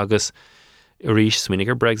scrisach réir agus ríis smuoinnig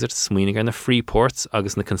ar Brexit, smuoinnig ar na free ports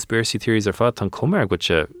agus na conspiracy theories ar fad tan cumar go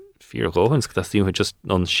se fear góhans go tastíú just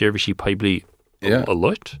an seirbhísí peibli a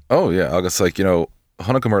lut. Oh yeah, agus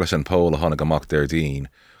hána go mar leis an pól a hána amach déir dín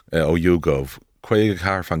ó YouGov, chuig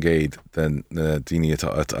car fan géad den na daine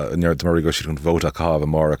neir marí go si chun bhóta cáh a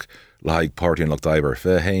marach le haig party an le d'Iber,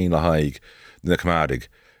 fé hain le haig na Camadig.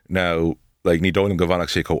 Now, ní dólan go bhanach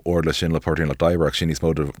sé có orla sin le party an le d'Iber ach sin níos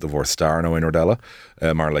mód de bhór star nó in ordella,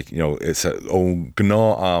 mar it's ó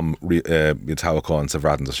gná am táhaáin sa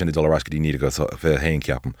bhreadan so sinna dul ras go dtí níad go fé hain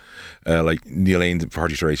ceapam. Níl aon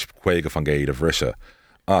party éis chuig fan géad a bhrise.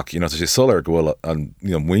 Ach, tá sé sular go bhfuil an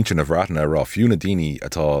muintean a bhreatain a rá fiúna daoine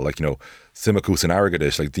atá simachú san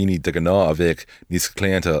airgadis, daoine de gná a bheith níos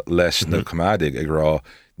cléanta leis na Camadig ag rá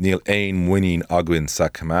níl aon muoín aguain sa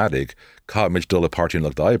Camadig cá mid dul a party an le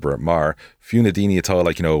d'Iber, mar fiúna daoine atá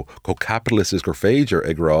có capitalist is gur féidir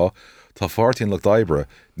ag rá tá fartíín le daibre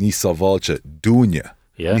níos sábháilte dúne.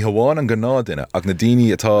 Yeah. Ní hamháin an gná duine ach na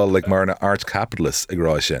daoine atá le mar na art capitalist ag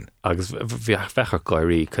rá sin. Agus bhecha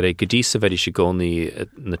gaiirí chu é go dtí sa bheith se gcónaí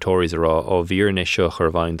na Tories ará ó bhíorne seo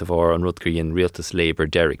chur bhain de bhar an rud gur dhéon Rialtas Labour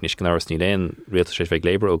Derek níos gnáras ní léon Rialtas Réis bheith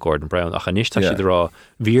Labour ó Gordon Brown ach aníos tá siad rá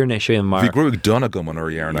bhíorne seo mar Bhí grúig donna go an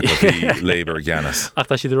orhearna go bhí Labour Gannis. ach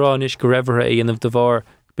tá siad rá níos go raibhre é anamh de bhar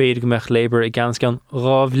beidir go meach Labour i gans gan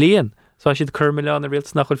rábh líon. So siad chur millián a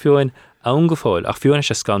Rialtas nach chuil fiúin ann go fáil ach fiúin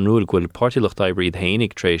se scanrúil ghfuil Páirtíocht Daibre iad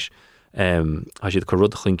hénig tréis a siad chu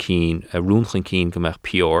rud chun cín rún chun cín go meach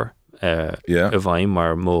pior a bhaim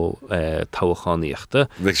mar mó táchaíochta.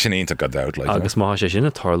 Bheith sin éanta go dat agus má sé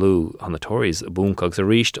sinna tarlú an na Tories a bún agus a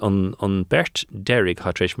ríist an Bert Derrick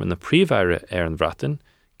hatrééis mar na príomhheire ar an bhreatain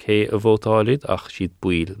cé a bhótáid ach siad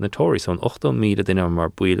buil na Tories an 8 míle duine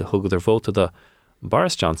mar buil thugad ar bhóta de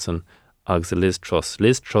Boris Johnson agus a Liz Truss.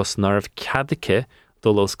 Liz Truss narmh cadacha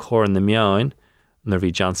dulós cór na meáin nar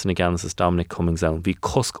bhí Johnson a ganas as Dominic Cummings an. Bhí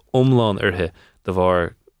cosc omláin orthe de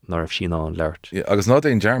bhar narmh sin an leirt. Yeah, agus ná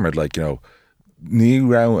éon dearmid, like, you know, ní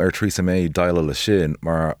ra ar Theresa May daile le sin,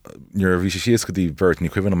 mar nuair bhí sé sios go dtí bhirt ní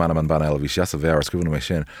cuihanna man ban eile bhí sé a bheith ar scuihanna mé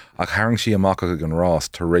sin, ach tharang si amach an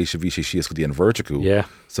rás tar rééis bhí sé sios go dtí an bhirt acu. Yeah.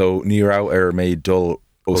 So ní ra ar méid dul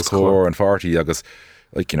os cór an fartaí agus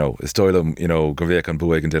like, you know, is stoilm, you know, go bhéh an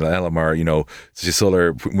buig an duine eile mar, you know, sé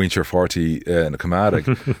solar winter 40 na Comadig.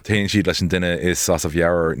 Téann siad leis an duine is sas of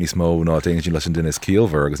Yarra níos mó ná téann siad leis an duine is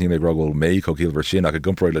Kielver, agus ní méid ragil méid có Kielver sin ach a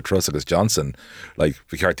gumproid le Truss agus Johnson, like,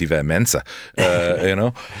 bhí ceartí bheith mensa, you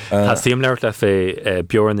know. Has tíam leirt le fé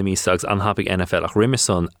beor na mísa agus anhapig NFL ach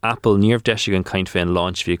rimeson Apple níomh deise an caint féin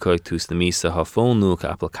launch bhí coig tús na mísa ha fón nuach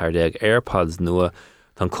Apple cardeag AirPods nua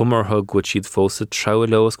Tá cumar thug go siad fósa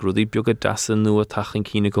trabhleos grúdaí beaga dasan nua tachan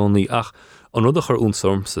cína gcónaí ach an rud a chur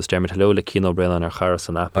únsorm sa steirmid heló le cíná brelan ar charas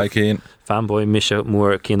an Apple. Fanboy mise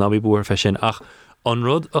mór cínábí búir fe sin ach an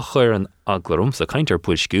rud a chur an aglarum sa caintear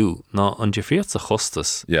puisciú ná an difriad sa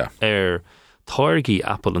chostas ar táirgí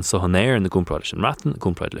Apple an sohanéir na gúmpráid sin ratan,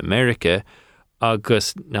 gúmpráid le America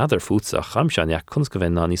agus nádar fútsa cham sean ag chuns go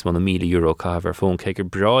bheith ná níos man €1,000,000 cabhar fón cégur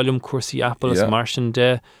breáilm cuasaí Apple is mar sin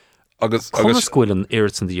de agus scoilen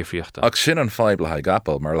éirt san dífriochta. Ach sin an feib le haig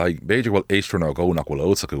Apple, mar like, beidir bhfuil éistrená go nach bhfuil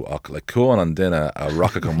ósaú ach le cuan an duine a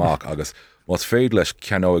racha goach agus was féad leis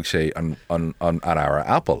ceanóigh sé an ára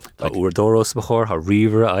Apple. Tá uair dóros bechór, ha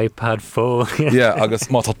river, iPad, phone. Yeah, agus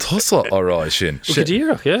má tá tusa árá sin.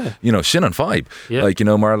 Díirech, yeah. You know, sin an feib. Yeah. Like, you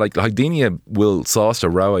know, mar like daine bhfuil sásta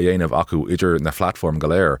rá a dhéanamh acu idir na platform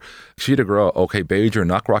galéir. Siad a grá, okay, beidir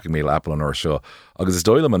nach racking mé Apple an or seo. Agus is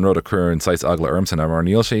dóile an rud a chur an sais agla ormsan a mar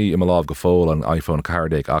níl sé im láh go fóil an iPhone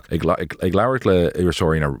cardéig ach ag leabhart le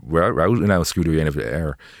iiriseoirí na rá ina scúdú dhéanamh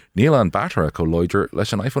air. Níl an batara có loidir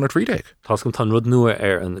leis an iPhone a 3 Tás gom tan rud nua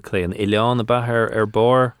ar an cléan Ileán a bathair ar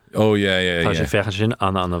bar. Oh, yeah. Tá sé fecha sin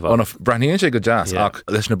anna bhá. Anna braithníonn sé go jazz ach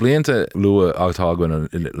leis na blianta lua agtágain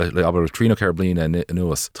le aber trína ceir bliana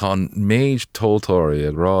nuas. Tá méid tóiltóirí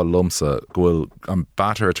ag rá lumsa gohfuil an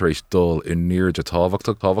batar tar éis dul in níor de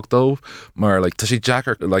táhachtdómh mar like, tá sé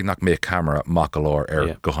Jackar like, nach mé camera mac galár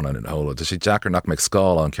ar gohanna in hóla. Tá sé Jackar nach méid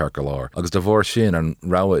scáil an cear galár. Agus de bhór sin an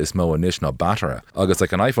ráha is mó níos ná batara. Agus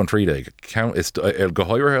like, an iPhone 3 count is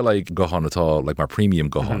gohairthe like, gohannatá like, mar premium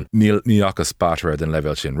gohan. Ní achas batara den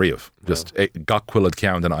level sin riamh. Just gach cuillad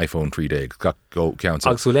count an iPhone 3 gach go count.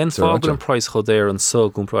 Agus bhfuil fágal an price chodéir an so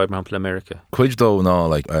gúmpráid mar hampla America. Cuid dó ná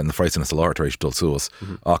like, na freisin is láir éis dul suas.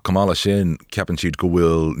 Ach Kamala sin ceapan siad go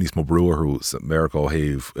bhfuil níos mó breúirthús America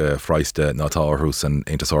héh freiste nátáirthús an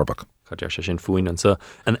Aontas Orbach. Cadéir sé sin fuin an so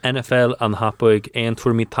an NFL an hapaig éon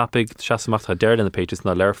tuairmí tapig seasamach tá deir in the pages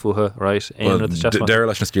na leirfuthe right deir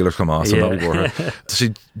leis na Steelers comás Tá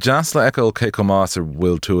si jazz le eil cé comás ar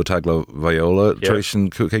bhfuil tú a tag le Viola sin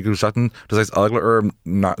céú seatan Tá éis agla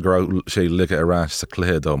gur sé licha arás sa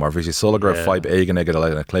cléad dó mar bhí sé sola gur 5 éigen ag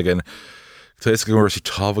le na cléigean. Tuis go sí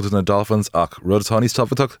tábhacht na Dolphins ach rudatá níos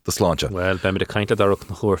tábhaach de sláinte. Well, ben mit a cainte darach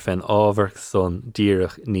na chóir féin ábhar son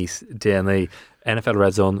díirech níos DNA. NFL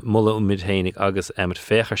Red Zone mulla midhénig agus emmet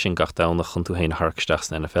féchar sin gach dánach chun tú héin harcsteach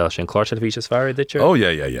na NFL sin cláir ví is fear dit. Oh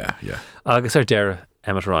yeah. Agus ar deire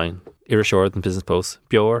Emmet Ryan Iiriseoir an Business Post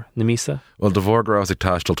beor na mísa. Well, de bhórgrás ag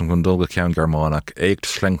taistillt an chun dulga ceann Garmánach éag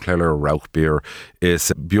slengcléir rauchbír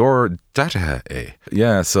is beor datathe é.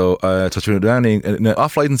 Yeah, so tá tú daning na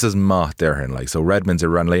off-licenses má derhin like so Redmonds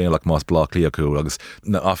ran léon like más blá lí acu agus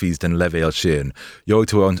na offies den levéil sin. Joig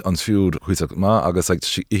tú an fiúd chuiach má agus like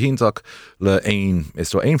híntaach le is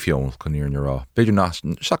tó ein fiol chun níor rá. Beidir ná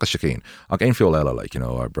seacha sicín ach ein fiol eile like, you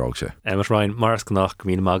know, ar brog se. Emmet Ryan Mars nach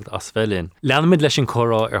mí magd as felin. Leanmid leis an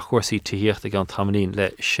chorá ar chósaí tííocht ag an tamlín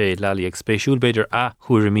le sé lelí ag spéisiúil beidir a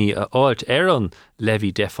chuirimí a áilt an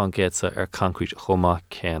levy defan gésa concrete chomá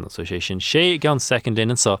céan. So sé gan second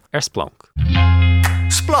in sa Splunk.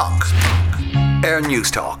 Splunk. Air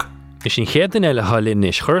News Talk. Is sin chéan eile hálinn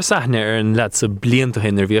is chuirsaithne an leat sa blianta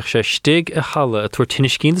hin bhíoh sé stig a challe a tuair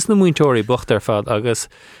tiniscínas na muintóirí bocht fad agus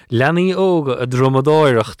leanaí óga a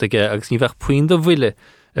dromadáireacht aige agus ní bheith puin do bhuiile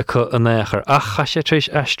a chu an éair ach cha sé tríéis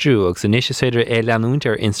astrú agus in is féidir leanúint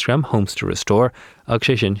ar Instagram Homes to Restore agus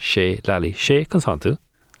sé lelí sé consantu.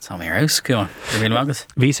 Tá mé aus go bhí agus.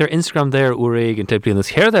 Vís ar Instagram déir uaig an teblion is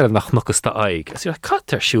chéir nach nuchas tá aig. Is cat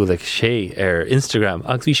siúla sé ar Instagram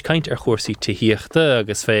agus bhís caint ar chóirsaí tííochta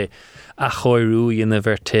agus fé a choirú dhéana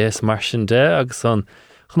bhar téas mar sin de agus an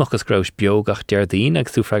chnochas grous beogach deardín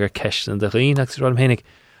agus tú freigar ceistan de rion agus rám hénig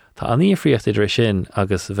tá aní fríocht idir sin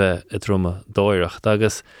agus bheith i droma dóireacht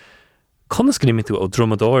agus conas gníimi tú ó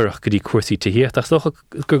dromadóireach go dtí cuasaí tííocht ach socha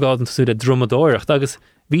gur gádan tú de dromadóireacht agus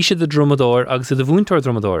bhí sé de dromadóir agus a bhúntóir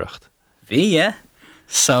dromadóireacht. Bhí, yeah.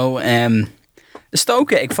 So,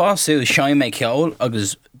 stócha ag fáú seim mé ceol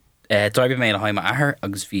agus Darby mé a haim ahar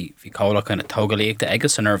agus bhí cála chuna tógaléachta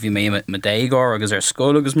agus an bhí mé déigár agus ar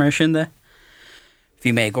scóil agus mar sin de.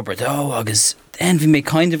 Bhí mé go bredó agus then bhí mé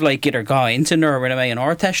kind of like idir gá intanar rinne mé an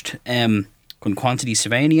árteist chun quantity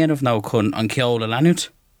surveillance nó chun an ceol a leanút.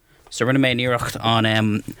 So rinne mé níireacht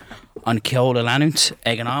an ceol a leanút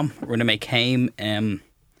ag an am rinne mé céim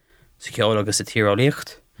sa ceol agus a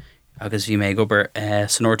tírálaíocht agus bhí mé gobar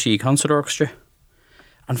san ortaí concert orchestra.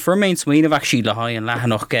 An firmain sween of actually le haid an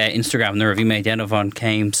lehanach Instagram nuair bhí mé déanamh an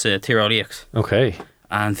céim sa tírálaíocht. Okay.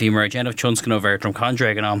 And bhí mar déanamh tionscan over drumcondra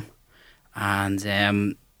ag an am. And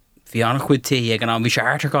bhí annach chuid tithí ag an am. Bhí sé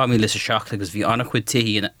artar gá mí lis a seach agus bhí annach chuid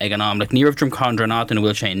tithí ag an am. Like níor drumcondra ná in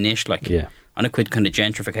bhfuil sé níis like. Yeah. Annach chuid kind of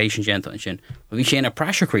gentrification gent an sin. But bhí sé in a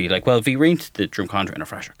pressure cree like well bhí rint the drumcondra in a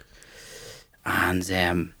pressure. And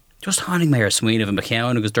just hánig mé ar smuoineh an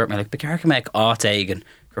bachéan agus dúirt mé like becercha mé ag áit éigen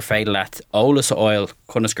gur féidir leat ólas oil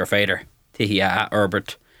chunas gur féidir tithí a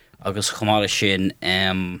Herbert agus chomála sin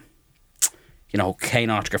you know cé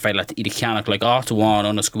áit gur féidir leat iad ceannach like átaháin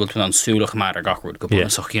an scoúil tún an súlach mar ar gachúd go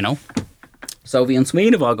bunasach you know. So bhí an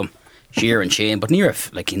smuoineh agam siar an sin, but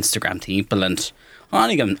níor like Instagram timpeall and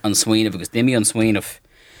hánig an smuoineh agus dimí an smuoineh.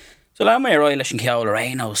 So le mé roiil leis an ceol ar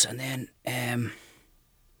aonos and then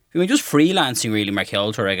bhí mé just freelancing really mar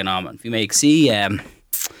ceoltar ag an am. Bhí mé ag sí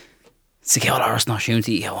sa ceol áras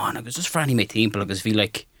náisiúntaí amháin agus just franní mé timpeall agus bhí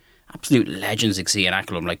like absolute legends ag sí an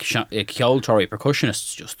aclum like ceoltóirí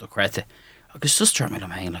percussionists just do crete agus just dúirt mé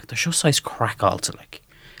am hain like tá seo sais crackáilte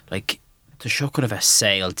like tá seo chun a bheith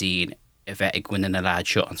saoil dín a bheith ag gcuine na láid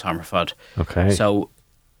seo an tamar fad. Okay. So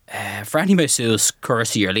franní mé sús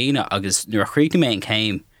cuasaí ar lína agus nuair a chríochna mé an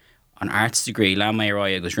céim an arts degree le mé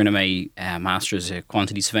roi agus rinne mé masters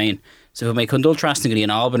quantity surveying. So mé chun dul trasna go an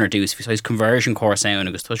Alban ar dús bhí sais conversion course ann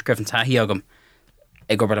agus tuis greibh an taithí agam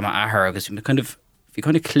ag go am ahar agus bhí kind of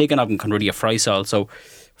clickan agam chun rudí a freisáil. So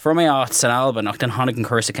for mé áit san Alban ach den hánig an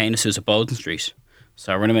chuirsa céine sús a Bowden Street.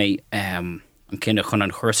 So rinne mé an cinenne chun an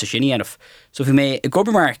chuirsa sinní anmh. So bhí mé ag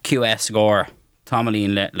gobar mar QS gáir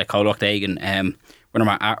tamalín le cálacht aigen rinne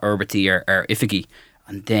mar a Urbatí ar Ifigi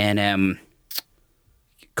and then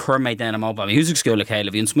chur méid den am Alba music school le chéile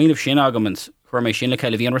bhí an smuoineh sin agam and chur méid sin le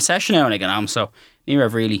chéile bhí an recession ann ag an am so ní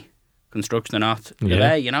raibh really construction an áit le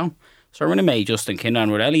bheith you know. So rinne méid just an cinenne an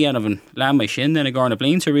rud eile anmh an le méid sin den a gána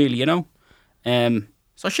blianta really you know.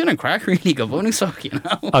 So sin an crack really go bhúnasach you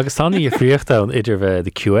know. Agus tána i fríochtta an idir bheith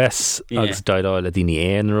de QS agus daidáil le daoine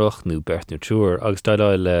éonrach nó Bert nó Túr agus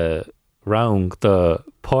daidáil le rang de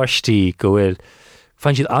páistí go bhfuil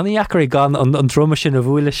fan siad aníachar gan an droma sin a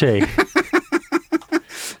bhuaile sé.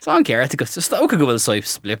 So an ceart agus just tócha go bhfuil soip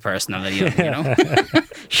split personality you know.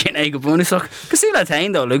 Sin é go bhúnasach. Cos sí le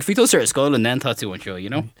tain dó, like, bhí tú ar scóil an then tá tú an seo, you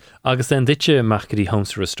know. Agus den ditse meach go dtí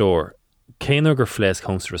Homes to Restore. Céanar gur phléas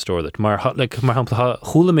Homes to Restore that mar hampla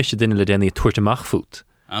chúla mis duine le déanaí tuairt amach fút.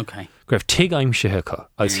 Okay. Greibh tig aimsethe chu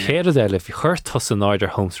agus chéad eile bhí chuir tos an áidir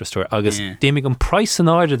Homes to Restore agus déimi an price an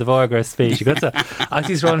áidir de bhar gur spéisi gota.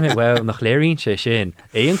 Agus rán mé well nach léiríonn sé sin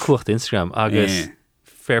é an cuacht Instagram agus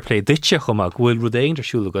fairplay ditse chumach bhfuil rud éon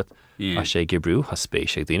tarsúla go a sé gibrú ha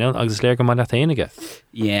spéisi daine agus léir go mai le tainige.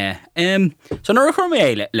 Yeah. So nuair a chur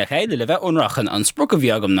mé le chéile le bheith únrachan an spruc a bhí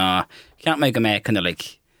agam ná ceap mé go mé chuna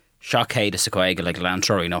like seachéide sa coige le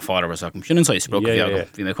landtroí nó followers agam sin sa spruc a bhí agam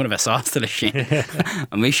bhí mé chuna bheith sásta le sin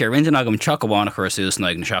an bhí sé rintan agam teach amháin a chur sús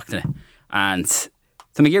ná ag na seachtaine and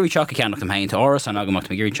tá mé géirí teach a ceannach am hain tá áras an agamach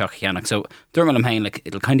tá mé géirí teach a ceannach so dúir am hain like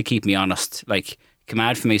it'll kind of keep me honest like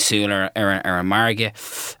cumad for mé súla ar an marge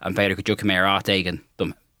an beidir go dúcha mé ar áit aigen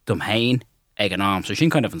dum hain ag an am so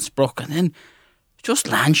sin kind of an spruc and then just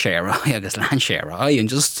Lancashire agus Lancashire and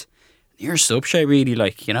just near subshay really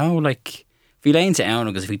like, you know, like fi lein to own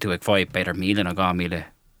agus vi do like 5 better meal and a ga meal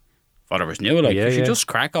whatever's new like you just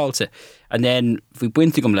crack also. And then if we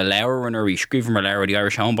went to come le Laura and we scrive from Laura the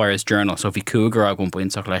Irish Home Buyers Journal, so if we cougar I won't win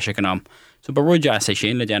so clash econom. So but Roger say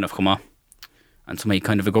Shane le den of come on. And so my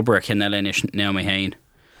kind of a go break in now my hain.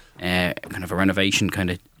 Kind of a renovation kind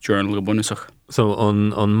of journal go bunusach. So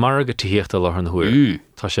on marga tíocht a láthar na huair.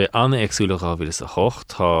 Tá sé anna agsúlacha bhí is a hocht,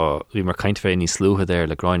 tá bhí mar caint fé ní slútha there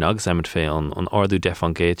le groin agus emmet fé an ardú def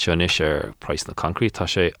an gate seo is price na concrete, tá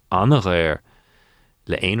sé anna réir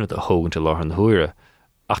le éonrad a hógan til láthar na huaire.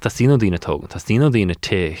 Ach tá sína dína tógan, tá sína dína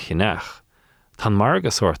té chinach. Tá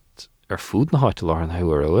marga sort fúd na háit til láthar na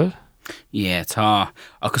huair óil? Yeah, tá.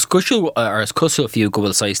 Agus cúisiil ar is cúisiil fiú go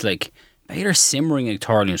bhfuil sais like beidir simmering ag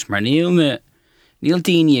tarliúns mar níl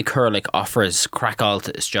daoine a chur like offers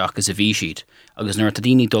crackáilta is deach as a bhí siad agus nuair tá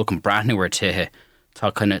daoine dul an brathnúir tithe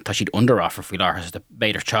tá siad under offer faoi láthar so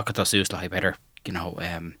beidir teachcha sús le beidir, you know,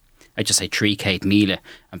 I just say 300 míle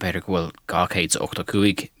an beidir gohfuil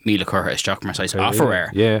 885 míle chutha is deach mar sais offer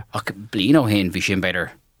air. Yeah. Ach blino hen bhí sin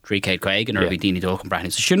beidir 300 an or bhí daoine dul an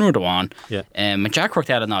brathnúir so sin ruair doháin. Man Jack rocht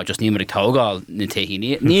eile ná just níomar ag tógáil na tihí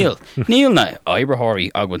níl na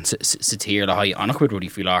Iberthirí aghain sa tír le haid annach chuid rudí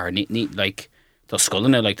faoi láthair like tá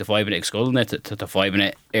scoilne like the 5 ag scoilne tá 5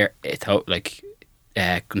 like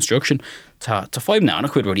construction tá 5 na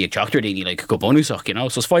annach chuid rudí ag teachtar daoine like go bonúsach, you know,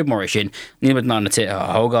 so 5 more sin níl ná na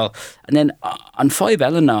tógáil. And then an 5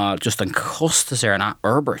 eile ná just an costas ar an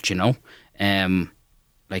Herbert, you know,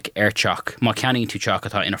 like airchach má ceannaíonn tú teach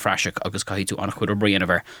atá ina freiseach agus caithfidh tú annach chuid ó brian a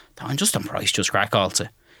bhar tá an just an price just crackáilte.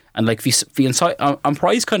 And like hí an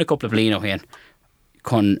price kind of couple of blian ó hain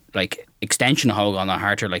chun like extension a hógáil na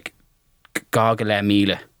hartar like gaga le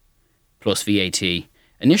míle plus VAT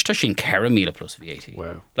and is tá sin 4 míle plus VAT.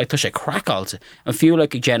 Wow. Like tá sé crackáilte and feel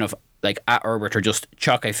like a gen of like at Herbert or just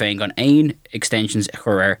chuck I féin gan ein extensions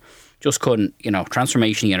chur just couldn't, you know,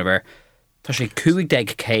 transformation you know tá sé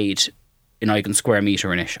 200 in eigen square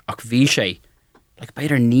meter in ish ach bhí sé like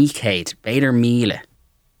beidir 900 míle,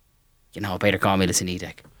 you know, beidir 5 míle sin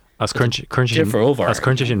nídeg As crunch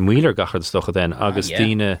sin wheeler gachard stocha then agus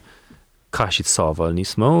dína caiisiid sábhail ní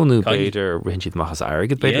smónú beidir rihinsiad machchas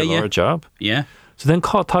airgid beidir lá job. Yeah. So then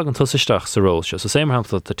cá tagan tusisteach sa rós seo. So sé mar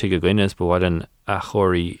hampla tá tuige gaiines bhhain a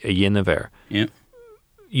choirí a dhéanamh air. Yeah.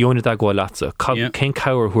 Jónad a gháil latsa. Cén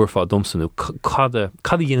cabhar thuairfá domsanú cad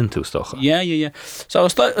dhéanaan tú stocha? Yeah. So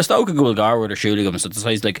is tóg a gúil garhar siúlagam so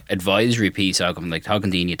it's like advisory piece agam like tagan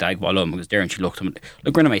daoine dagháilm agus déireann si luchtm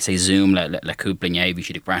le grinne mé sé Zoom le cúplané bhí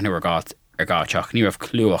siad ag breithnú ar gáteach ní rah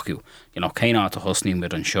clú acu, you know, cén áit a hosníí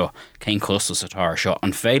mid an seo cén costas atá seo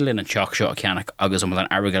an félinn an teach seo a ceannach agus an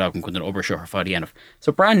airgad agam chun an obair seo ar fád dhéanamh.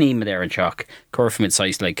 So braní mid ar an teach curfmid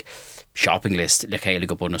sais like shopping list le chéile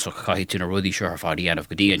go buna so caithfidh tú na rudí seo ar fád dhéanamh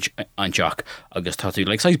go dtí an teach agus tá tú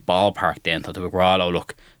like sais ballpark den tá tú bhrá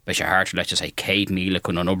look bei sé hart let's just say 100 míle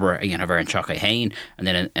chun an obair a dhéanamh ar an teach a hain and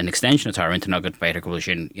then an extension atá rinta agad beidir go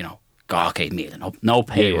sin, you know, 800 míle no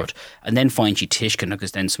pay rud and then find she tishkin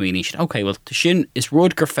agus then sweeney she okay well the shin is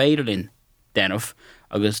rud gur féidirlinn denmh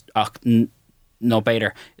agus ach no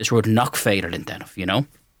better is rud nach féidirlinn denmh, you know.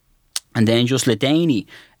 And then just le déine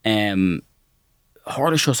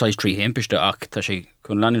harder seo sais 3 himpiiste ach tá sé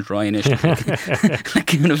chun lenin Ryan is like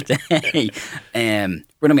kind of day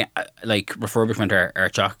rinne me like refurbishment ar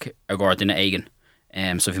teach a gá duine aigen.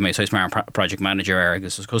 So if you may size mar project manager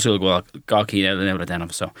agus is cosúil gohfuil gací eile nebra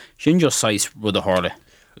denmh so sin just size rud a hála.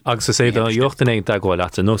 Agus sa sé dheochtain ag dagháil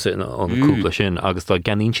leat nósa an cúpla sin agus tá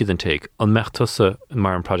ganín siad an take an mechttusa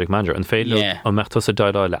mar an project manager an féile an mechttusa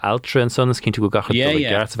dáile le altra an sonas cinn tú go gachar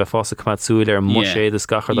geart bheith fása cumáid ar mu sé is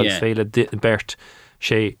gachar agus féile bert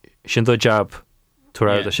sé sin do job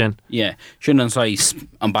túrá a sin. Yeah, sin an size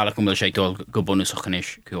an bailach go sé dul go bunúsach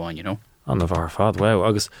is cuáin, you know. An na bhar fad, wow.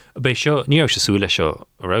 Agus bei seo, ní se súla seo,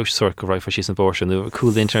 arás sort go raibh sí an bór sin,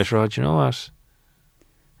 cool internet rád, you know what?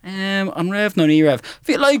 An raibh nó ní raibh.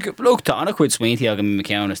 Fí like, look, tá annach chuid smaointí agam me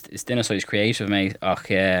ceann is duine sois creative mé, ach,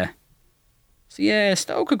 so yeah,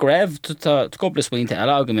 stoke a greibh, tá cúpla smaointe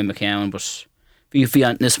eile agam me ceann, but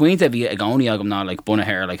Bhí na smaointe bhí ag gánaí agam ná like buna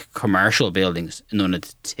hair like commercial buildings in the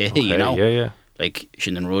tithe, you know? Yeah. Like,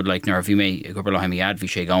 sin an road, like, nar bhí mé ag gobar le haimi ad, bhí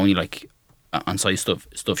sé gánaí, like, an size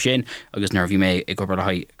stuff sin agus nar bhí mé ag gobar le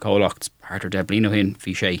haid cálacht hartar de blino hin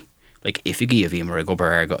bhí sé like ifigi a bhí mar ag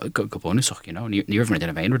gobar go bonusach, you know, ní bhí den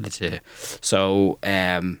a bhéin rud so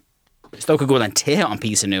sto go go an tithe an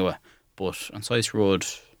písa nua but an size road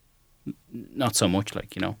not so much,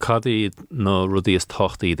 like, you know. Cadí nó rudí is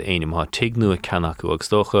tochtaí de aim ha tignú a ceannachú agus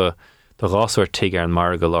dócha the rásúir tiige an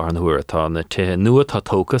marga lá an thuair tá na tithe nua tá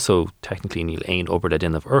tóca so technically níl aon obair le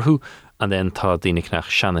déanamh orthú and then tá daoine nach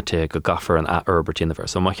seanna tithe go gafar an a obair déanamh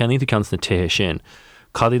so má cheanní cans na tithe sin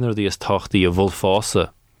cadínar dí is tochtaí a bhfuil fása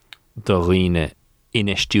do riine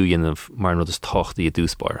inistú dhéanamh mar nó is tochtaí a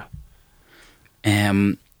dúspáire.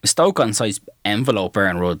 Stoke an size envelope ar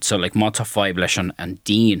an rud so like má tá 5 leis an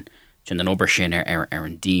dín sin an obair sin ar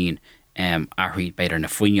an dín ahríd beidir na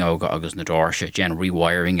fuineoga agus na dáirse gen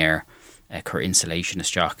rewiring ar chur insulation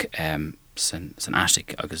isteach san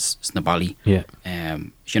attic agus sna ballí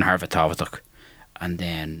sin Harbh táhaach and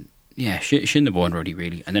then sin na bhin rudí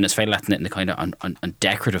really and then it's féile letain in the kind of an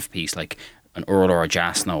decorative piece like an url or a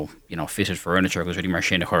jazz no fitted furniture agus rudí mar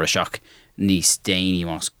sin a chur isteach níos déanaí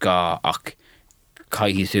más gá ach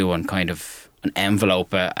caithí tú an kind of an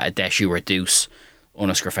envelope a deisiú ar dús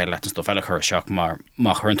onas gur féile leat an stuff eile chur isteach mar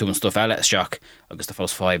churn tú an stuff eile isteach agus the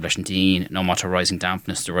fós 5 leis an dín nó má rising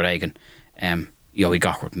dampness de rud aigen i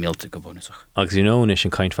gachhart milte go bunach. Agus is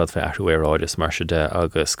an kaint fad fé ahrúéráidir mar se de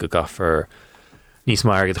agus go gafar níos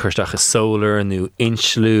mar agad chuirteach is solar nó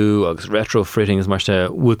inslú agus retrofitting is mar se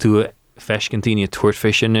tú fescintíine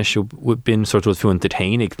tuairtfishin is bin sort of fiún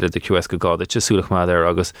detainig le de QS go gád te súlach má there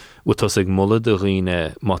agus tosig mulle do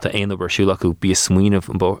riine mata aobar siúlaú bí smuoineh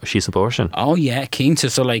sí sa bórsin. Oh yeah, cínta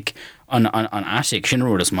so like an attic sin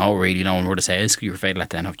rud is má really an rud is you're féile le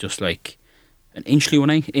den of just like an inslú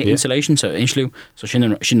an insulation so inslú so sin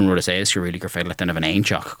rud is you're really gur féile le den of an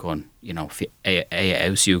einseach gon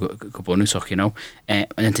ausú go bunúsach and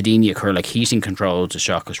then tadíine chur like heating control to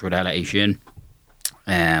shock as rud eile é sin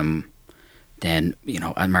then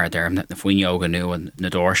an mar derm na fuineoga nu and na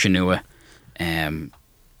dáirse nua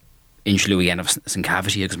inslú dhéanamh san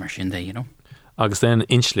cavity agus mar sin de agus then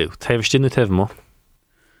inslú taobh mo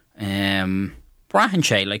brahan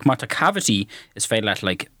sé like mar cavity is féile le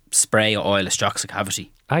like spray of oil isteach sa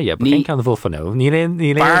cavity but cén can bhfuil fan nó ní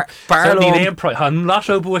han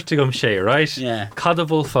lá buiste gom sé right cad a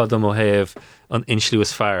bhfuil fad am ó héamh an inslú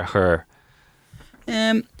is fearr chur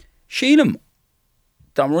sílam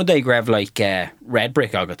dám rud é greibh like red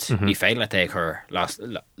brick agat ní féile é chur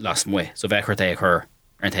las mu so bheith chuir é chur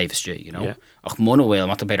ar an taobhiste ach mna bhfuil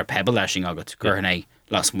mat beidir pebble leising agat gur é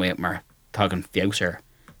las mu mar tag an fiosir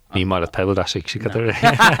ní mar a pebble leising si cadar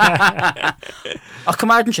ach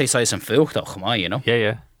cumáidan sé sais an fucht ach chumá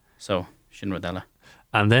so sin rud eile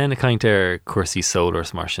and then a kind cuasaí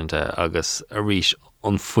solars mar sinnta agus a rís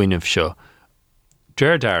an fuiineh seo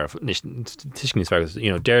Deir tuiscin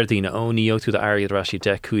níos deir daoine óní tú a airad raisi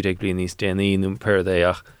de chuúdeag blion níos déanaí nó per é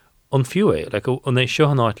ach an fiú é le an é seo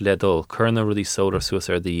anáit ledul chuna rudí solar suas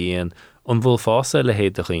ar de dhéon an bhfuil fása le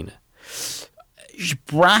héad do chuoine.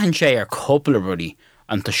 Brahan sé ar coppla rudí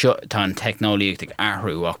an tá an technoliaach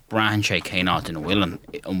ahrú ach brahan sé céáit in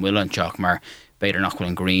bhfuil teach mar beidir nach bhfuil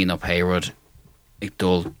an green ó péirud ag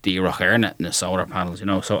dul díreach airne na solar panels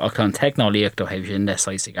so ach tá an technoliaach do hebh sin de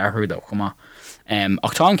saisig ahrú do chumá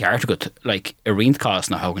ach tá an ceart go like a rincás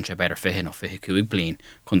na hagann sé beidir fihin ó fihi cuaig blian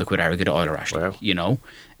chun de chuid agad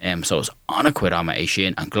áile so is anna chuid ama é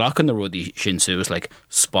sin an ghlachan na rudí sin suas like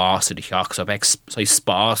spás a teach so bheith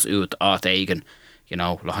spás út áit éigen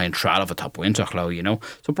le haon trealamh a taphaintach le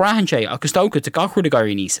so brahan sé agus tócha a gachhuiir a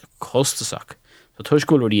gairí níos costasach so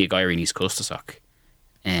tuisgúil rudí a gairí níos costasach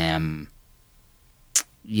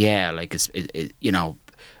like it's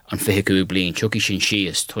an fiú blion chuki sin si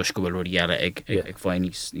is tuis go bhfuil rudí eile ag bhain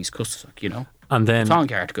níos costasach and then tá an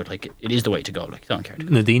ceart go like it is the way to go like tá an ceart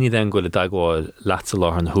na daoine then goil a dagháil leat a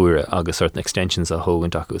láth an thuaire agus certain extensions a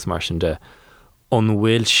thugann agus mar sin de an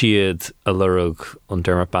bhfuil siad a lurug an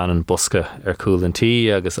Dermot Bannon busca ar coolantíí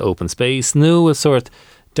agus open space nó a sort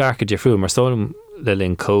darcha defriú mar sóm le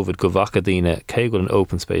linn COVID go bhacha daoine cé go an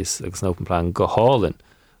open space agus an open plan go hálinn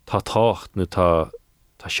tá tácht nó tá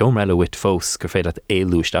seom eile wit fós gur féad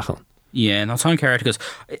éúisteachchan. Ná tá ceart agus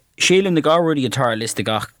sílim na gáhúirí atá list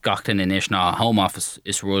gatain inis ná home office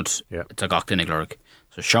is rud tá gatain ag lurug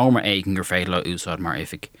so seomar éigen gur féad le úsáid mar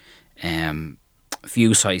ifig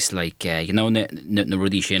fiúsáis like na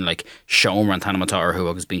rudí sin like seomar an tanamatá arthú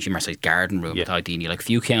agus bín sin mar sa garden room tá daoine like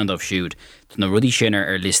fiú cean dómh siúd na rudí sin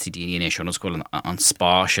ar listí daoine inis an scoil an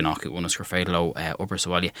spá sin acu bhnas gur féad le obair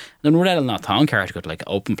sáile na rud eile ná tá ceart go like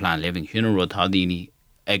open plan living sin rud tá daoine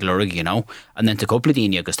ag lurug and then tá coppla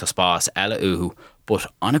daoine agus tá spás eile uhu but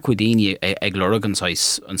anna chuid daoine ag lurug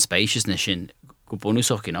an spaciousness sin go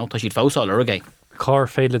bunúsach tá siad fásáil lurug é Cá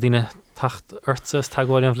féile daoine tacht urtsas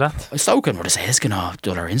tagháil an bhleat? Stoken rud is éascin á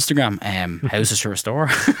dul ar Instagram houses to restore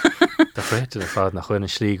Tá fréidir ar fád nach chuin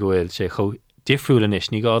slí gohfuil sé cho difriúla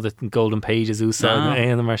inis ní gád an golden pages úsáid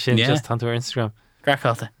éana mar sin just tanú ar Instagram.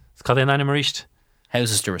 Gracháilta. Cad é aine mar ríist?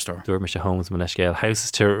 Houses to Restore. Dúir me se homes me leis scéil.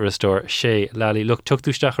 Houses to Restore sé lálí. Look,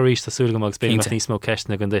 tuchtúisteach a ríis tásúla go mag spéile Cínte. níos mó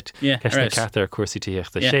ceistena gan dit. Yeah, Ceistena right. catar cuasaí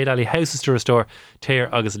tíochta. Yeah. Sé lálí Houses to Restore téir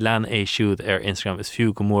agus lean é siúd ar Instagram is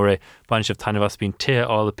fiú go mór é bain sibh tainmh as bín té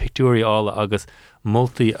ála pictúí ála agus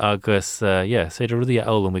multi agus séidir rudí a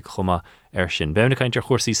ála mí chuma ar sin. Bemna caintear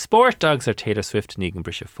chósaí sport agus ar Taylor Swift ní an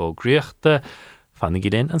brise fógríochta fannig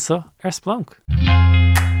in an so ar Splunk.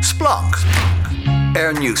 Splunk.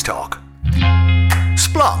 Air News Talk.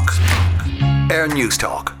 Splunk. Air News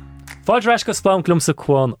Talk. Fáid reis go Splunk lumsa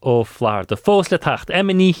cuán ó Flár. De fós le tacht.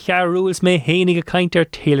 Ní chearúils mé hénig a caintear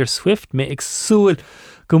Taylor Swift mé ag súil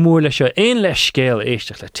go mór leis seo éon leis scéal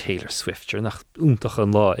éisteach le Taylor Swift nach úntaach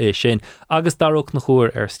an lá é sin. Agus daróch na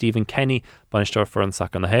chóir ar Stephen Kenny banisteir for an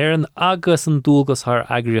sac an na hhéireann agus an dúlgus th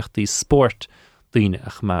agriochtaí sport daoine a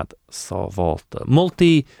chmad sábháilta.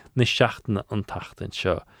 Multi na seachtainna an tachtain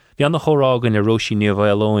seo. Bhí an na chórágan le Roisin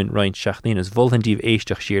Níomhaileoin roiint seachtaín is bhulthandíomh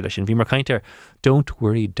éisteach siar leis sin. Bhí mar caintear Don't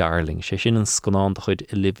Worry Darling. Sé sin an scanán de chuid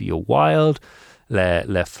Olivia Wilde,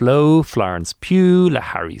 le Flo, Florence Pugh, le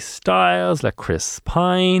Harry Styles, le Chris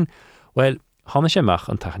Pine. Well, hána sé meach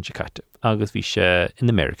an tachan se caite. Agus bhí sé in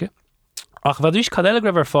America. Ach bhd rís cadéile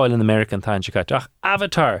raibh ar fáil in America an tachan se caite. Ach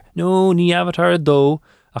Avatar. No, ní Avatar dó.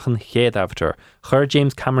 Ach an chéad Avatar. Chur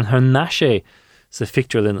James Cameron her nasé sa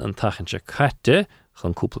fictúlinn an tachan se caite.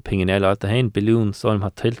 Chun cúpla pingin eile a hain bilún sáim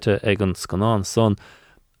hat tilte ag an scanán son.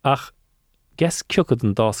 Ach ges ciocad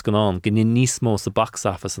an dá scanán gine níos mó sa box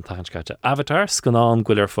office an tachan se caite. Avatar scanán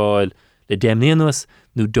gwyl ar fáil le déimníanúas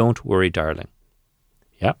nó Don't Worry Darling.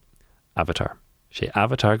 Ja, Avatar. Sé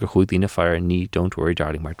Avatar go chuid dína fear ní Don't Worry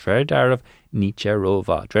Darling mar dréir darmh ní sé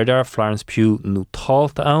rómha. Dréir darmh Florence Pugh nó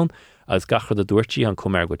táilta ann as gachar a dúirtí an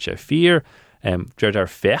cumar go sé fír. Dréir darmh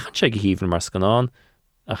fechan sé go híomhann mar scanán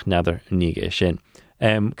ach neidir ní é sin.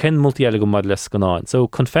 Ken multi-eile go mad le scanán. So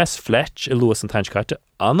Confess Fletch i luas an taincaite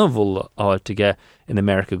anna bhul áilte in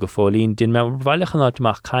America go fólín din me bhailech an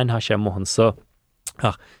áitimach cainha sé mohan so.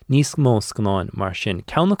 Ach, níos mó scanán mar sin.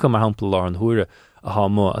 Ceanna go mar hampla lá an thuaire a há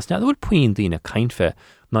mó. As neadúil puoin dína cainfe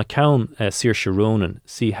ná ceann Saoirse Ronan,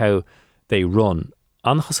 see how they run.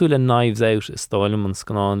 Anchasú le Knives Out is stáilm an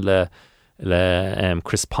scanán le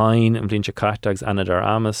Chris Pine an bblin se caite agus Anna de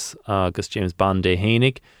Armas agus James Bond é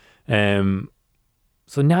hénig.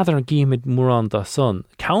 So neadar an gíimid mór an da son.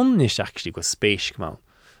 Ceann is actually go spéis go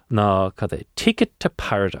ná cad é Ticket to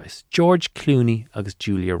Paradise, George Clooney agus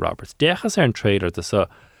Julia Roberts. Dechas ar an trailer de so.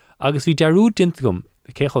 Agus bhí dearú dint gom,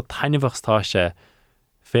 cécho tainmhachstá sé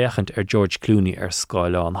féchant ar George Clooney ar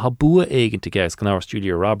Skyline. Ha bua éigeanta gas gan áras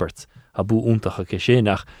Julia Roberts. Ha bu úntacha ché sin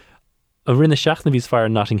ach a rinne seachna vís fear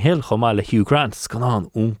Notting Hill chomá le Hugh Grant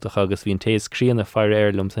scanán úntacha agus bhín tééis críanna fear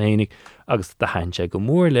airlumm sa hénig agus de hainse go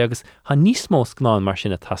mór le agus ha níos mó scanán mar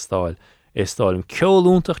sinna tastáil is stáilm ceol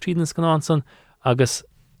úntach tríd an scanán son agus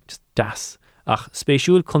just das. Ach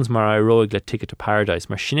spéisiúil chuns mar aróig le Ticket to Paradise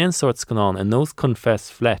mar sin sort scanán and those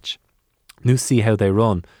Confess Fletch nu see how they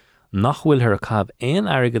run nach bhfuil ar a cab éon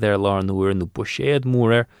airgad ar lá nuair nó buséad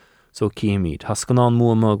mór so cíimiid. Has scanán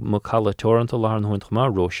mo calla torrent lá an huint chumá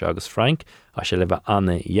Roche agus Frank a sé le bheith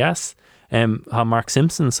Anna Yes. Ha Mark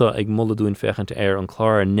Simpson so ag mulla dúin fechant ar an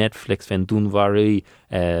chlár Netflix fen dúnmharí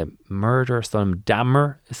Murder stalm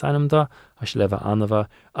Dammer is anam da a sé le bheith Anna bheith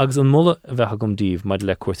agus an mulla bheith gom díomh maid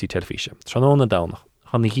le cuasaí telefíse. Tróna dánach.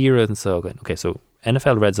 Han na híre an sogan. Okay, so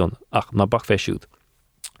NFL Red Zone ach na bach feisiúd.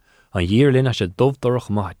 An dhír linn a sé dubhdorach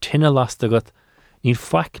má tinne lastagat ní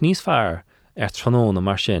faic níos fearr ar tróna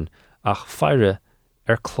mar sin ach feire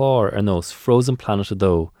ar chlár ar nós Frozen Planet a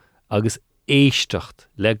dó agus éisteacht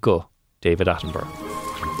le go David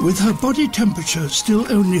Attenborough. With her body temperature still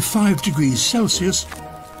only 5 degrees Celsius,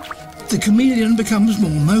 the chameleon becomes more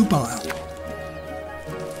mobile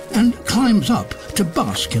and climbs up to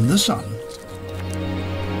bask in the sun.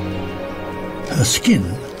 Her skin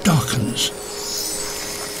darkens,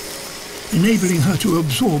 enabling her to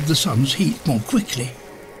absorb the sun's heat more quickly.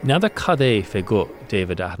 Nada cadé fe go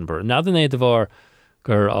David Attenborough. Nada né de bhar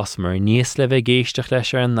gur osmar níos le bheith géisteach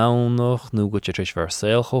leis ar an nánach nó go tris bhar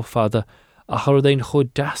saoil cho fada a chur daon cho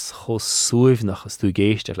das cho suúimhnach as tú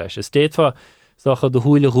géisteach leis. Is déadfa sacha do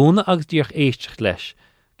thuúile rúna agus díoch éisteach leis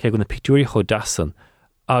cé go na pictúí cho dasan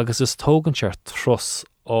agus is tógann sé tros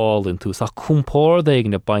all in tús ach cúmpór éigen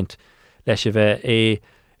na baint leis a bheith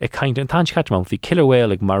é caint an tan catmán hí killer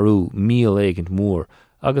whale ag marú míl éigent mór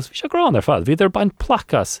agus bhí sé grán ar fad. Bhí ar baint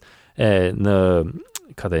placas na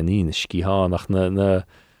cad é ní na scíhánach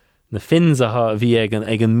na fins a bhí ag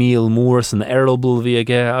an míl mór san airobal bhí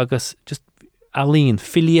aige agus just alíonn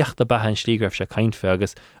filiocht a bathan slígraf sé caintfe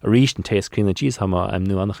agus a ríist an tééis crína díos hama am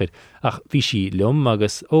nu annachid ach bhí sí lum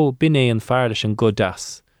agus bin é an fear leis an go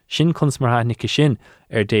das sin cons mar hanig sin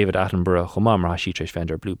David Attenborough chomá mar sí treéis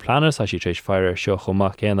fender Blue Planet a sí treéis fear seo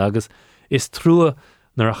chomá céan agus is trua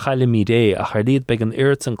nar a chaile mí dé a charlíad beag an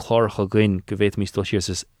irt an chlárcha goin go bhéit mí stal sios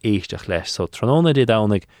is éisteach leis. So tróna dé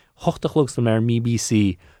dánig hochtachlugs do mar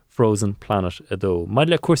BBC Frozen Planet a dó. Maid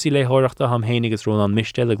le cuasaí léthireachta ham hénig is rón an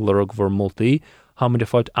mistéile glorog vor multaí, ham de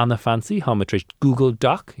fáid Anna Fancy, ham treéis Google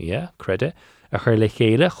Doc, credit, a chuir le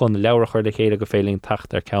chéile chun leabhar chuir le chéile go féling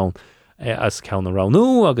tacht ar ceann as ceann a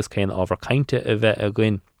ránú agus céan ábhar cainte a bheith a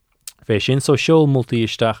gcuin. Fé sin so seo multaí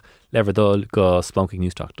isteach leverdal go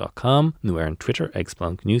splunkingNewstalk.com nu ar an Twitter ag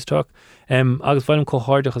Splunk Newstalk. Agus bhaim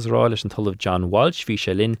cóthardach as rá leis an talamh John Walsh, bhí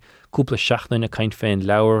sé linn cúpla seachnain a caint féin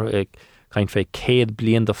leabhar ag caint fé céad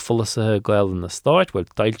blian de fulasathe gail in the start, well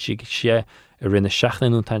dailtí sé a rinne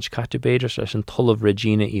seachnain ún taint catibéidir leis an talamh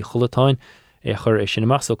Regina í chulatáin chur é sin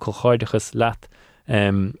amach so cóthardachas leat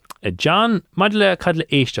John maid le cad le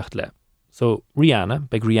éisteacht le. So Rihanna,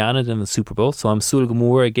 beg Rihanna in the Super Bowl, so I'm súla go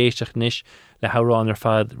mór a géisteach níis le hárán ar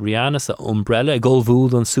fad Rihanna sa umbrella, a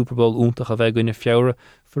golbhúd an Super Bowl úntach a bheith goine fiabhra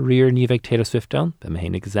for riar ní bheith Taylor Swift down. Be me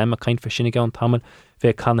hénig zem a caint fa sinnig an tamil,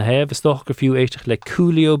 bheith can hef, is doch go fiú éisteach le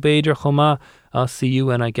Coolio Beidir chomá, I'll see you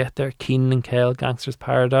when I get there, Keenan and Kel, Gangster's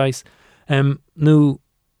Paradise. Nu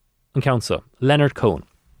an council, Leonard Cohen.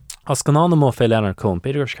 As gan an mó fé Leonard Cohen,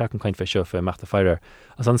 beidir scacan caint fa seo fé machta feirar,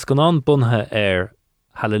 as an gan an bunthe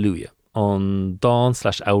Hallelujah. An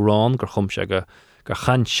dán/árán gur chumse gur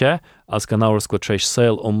chanse as gan áras go treéis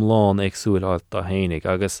saoil omláin ag súil á hénig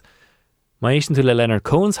agus má éisian tú le Leonard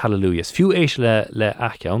Cohen's Hallelujah fiú éis le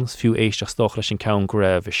acheann fiú éisteach stoch leis an ceann go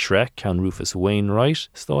raibh Shrek ceann Rufus Wainwright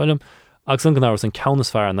stáilm agus an gan áras an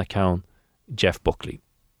ceannas fear na ceann Jeff Buckley.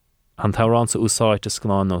 An tárán sa úsáid is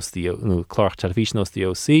gan nó Clark Television nó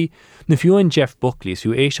DOC na fiú an Jeff Buckley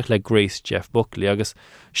fiú éisteach le Grace Jeff Buckley agus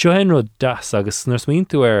seo hen rud das agus nar smíonn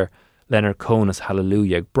tú Leonard Cohen's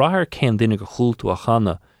Hallelujah ag brathir cén duine go chúltú a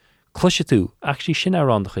chana cluise tú actually sin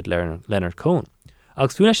arán chud Leonard Cohen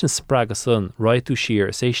agus tú leis an sppraag a son ráid tú siar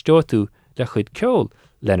is é stó tú le chud ceol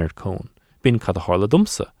Leonard Cohen bin cad a hála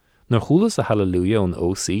dumsa nar chúlas a Hallelujah an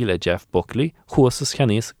OC le Jeff Buckley chuas is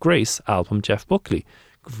cheanníos Grace album Jeff Buckley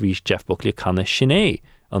go bhrí Jeff Buckley canna sinné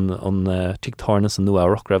an tictarnas an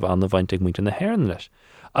nuairach raibh an na bhaint ag muinte na haireann leis.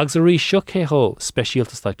 Agus a rí seo céthó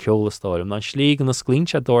speisialtas tá ceola stáilm ná slí an na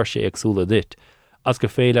sclínse dóir sé agsúla dit as go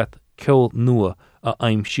féile ceol nua a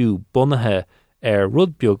aimimsú bunathe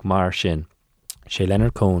rud beag mar sin sé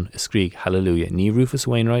Leonard Cohen is scríg Hallelujah ní Rufus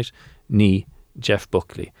Wainwright ní Jeff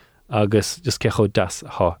Buckley agus just cecho das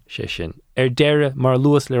há sé sin. Deire mar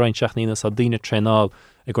luas le rain seachnína sa dína trenáil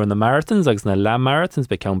ag gur na marathons agus na le marathons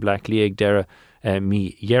be ceann Black Lee ag deire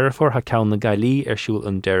mí dhearafór ha ceann na gailí siúil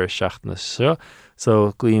an deire seachna seo.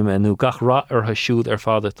 So guim nu gach rá ha siúd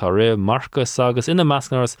fáda tá ré Marcus agus ina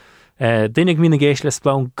mascnaras dunig mí na géis le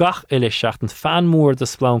splán gach ile seachtan fan mór de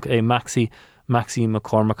splánk Maxi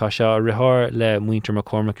McCormack a seo rithar le muinter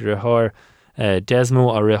McCormack rithar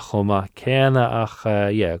Desmo a richoma céna ach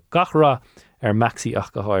gach rá Maxi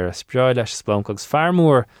ach go háir spreid leis splánk agus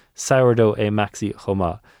fearmór sourdough Maxi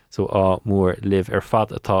chomá so á mór live fad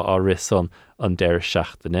atá á rison an deir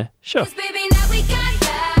seachtainine seo.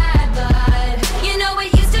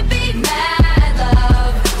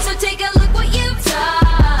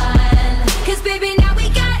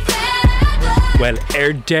 Well,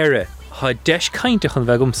 deire, ha deis caintach an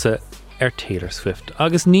bhegumsa Taylor Swift.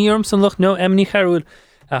 Agus níorm san luch nó emní charúil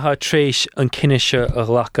a ha tréis an cineise a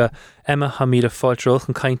ghlacha Emma ha míle fáiltroch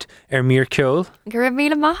an caint mír ceol. Gur raibh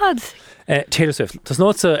míle maithad. Taylor Swift. Tás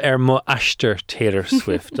nóta mo aistear Taylor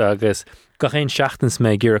Swift agus gachéin seachtans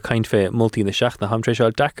me gur a caint fé multí na seachna ham tréis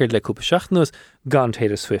áil dacard le cúpa seachnas gan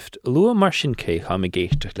Taylor Swift. Lua mar sin cé ha me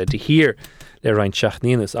géisteach le hir le rain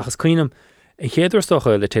seachnínas agus cuiinam chéidir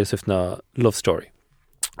stocha le Taylor Swift na Love Story.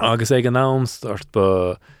 Agus ag an náms ort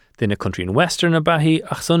ba duine country and western a bahí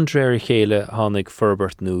ach son dréir chéile hánig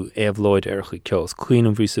Ferbert nó Lloyd chuig ceos.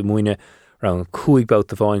 Cuiinm bhrí sa muoine ran cúig bout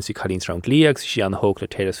de bhain sí cadín rang líag sí an hóg le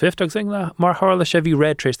Taylor Swift agus le mar hála sé bhí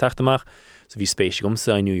red trééis taachtamach so bhí spéisi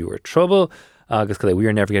gomsa I knew you were trouble agus go we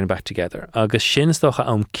are never getting back together. Agus sin stocha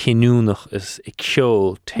am cinúnach is I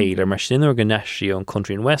ceol Taylor mar sin ar gneisí an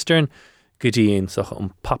country and western Gudíon socha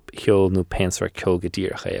an pop cheol nó pensar ceol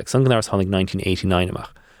godíach ag. San gan áras tháinig 1989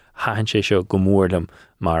 amach. Hahan sé seo go mórdam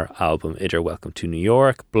mar album idir Welcome to New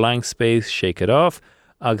York, Blank Space, Shake It Off,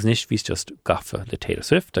 agus nis vís just gafa le Taylor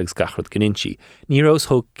Swift agus gachrod gninchi. Ní rós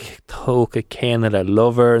tóca céna le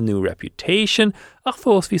Lover, New Reputation, ach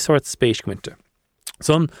fós ví sort spéis gwinte.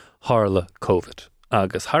 Son hála COVID,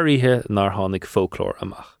 agus harithe nar hánig folklór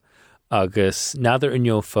amach. Agus nadidir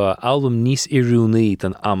inneofa album níos irúnaí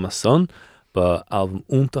den Amazon, ba album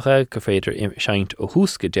úntacha go féidir seint ó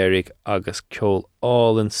húsca Derek agus ceol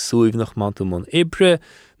álan suúibhnach manú mún ibre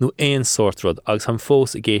nó éon sort rud agus ham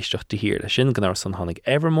fós a géisteach de hir sin gan san tháinig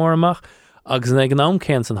Evermore amach agus ag an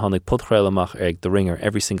amcéan san tháinig putchréil amach ag The Ringer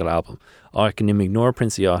every single album. Ar gan nimig Nora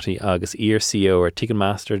Princiati agus CEO ar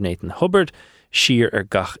Ticketmaster Nathan Hubbard siar ar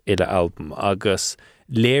gach ile album agus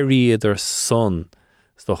léiríidir son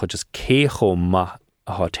stocha just cécho ma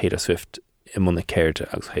a Taylor Swift I muna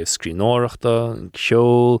céirte agus heh scríóireachta, an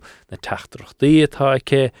ceol, na teachtarachtaí atá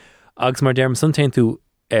aice, agus mar derm san tain tú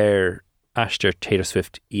aistear Taylor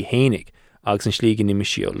Swift I hénig, agus an slí nimimi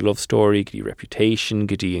sí ó Love Story, go dtí Reputation,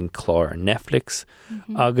 go dtí an chlár Netflix,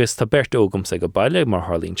 agus tá bert ógam sa go baile mar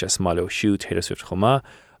Harlín se smáile ó siú Taylor Swift chomá,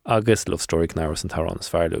 agus Love Story gnáras an tarrán is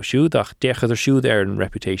fearle ó siúd, ach déchad ar siúd an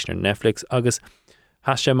Reputation ar Netflix, agus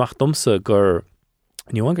has sé amach domsa gur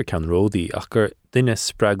níwangur cean ródaí ach gur duine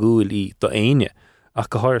spragúil I do aine ach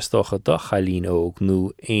go háirstocha do chalín óg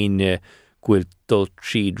nó aine gúil dul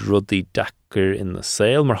tríd rudaí dachar in na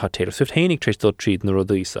saoil mar ha Taylor Swift hénig tríd dul tríd na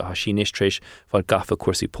rudaí sa ha sí níos tríd fáil gafa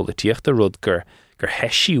cuasaí polítíochta rud gur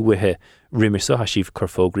heisí withe rimir sa ha síh chur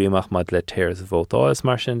fógraíamach mad le téir a bhótáis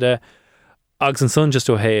mar sin de agus an son just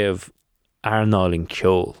ó héamh airnáling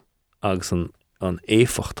ceol agus an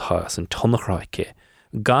éfachtá an tonnachráice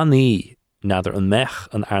gan í nadidir an mech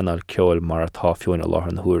an airnáil ceol mar atá fiúin a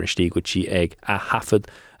láthar na huair an stí go tí ag a hafad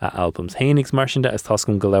a albums hénigs mar sin de is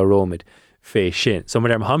tascom go le rómid fé sin. So mar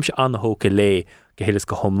derm ham se an hóca lé go hélas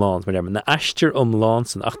go homláns mar derm na aistear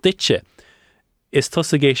omlánsan ach ditse is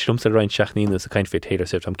tos a géisiom sa rein seachníú a kaint fé Taylor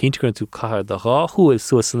Swift am cinnte gon tú cahar de ráthúil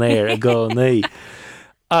suas an éir a go naí.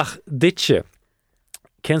 Ach ditse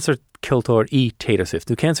censor kiltóir I Taylor Swift.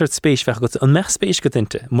 Nú censort spéis fech got an mech spéis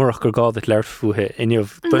gotinte morach gur gád leir fuhe inniuh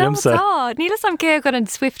doimsa. No, nílas am cé gon an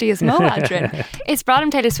Swiftie is mó adrin. Is bradam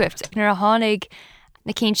Taylor Swift nar a hánig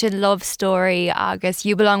na cín sin Love Story agus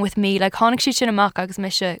You Belong With Me, like hánig si sin amach agus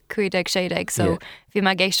mis se cuideag séideag, so bhí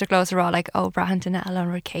me géiste glós rá like brahantain eile an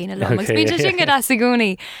ru céine lom agus bhí sin go as a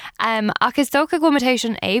gúnaí. Agus dócha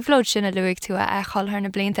gomutation éhlóid sin a luigh tú a eáil ar na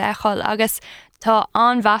blianta eáil agus tá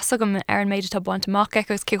an bheasa gom ar an méidir tá buint amach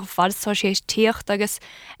agus cí go fad tá sé tíocht agus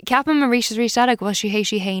ceapan mar ríis ag bhil si hééis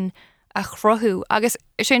si hain a chrothú agus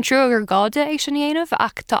sé an trú gur gáde ag sin dhéanamh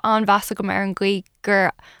ach tá an bheasa gom ar an gcuí gur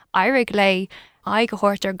airig le ag go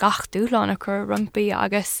háirt ar gach dúláán a chur rumpaí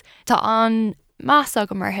agus tá an massa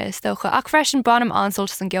go mar his dócha ach freisin banam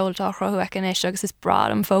ansoltas an geoltá chrothú ag an is agus is brad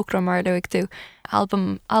an fócra mar luigh tú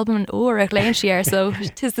album an uair ag léon siar so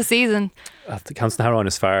tis the season. Cans na Harán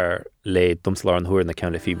is fear le dumslar an huair na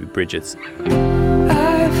cean le Phoebe Bridgers.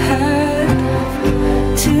 I've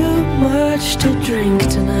had too much to drink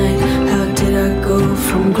tonight. How did I go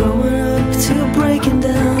from growing up to breaking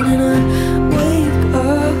down and I wake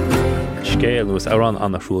up? Scéal nuas árán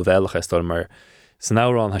an nach rúil bhealach istáil mar san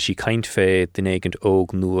árán ha sí caint fé den éigent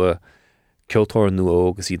óg nua ceoltóir nua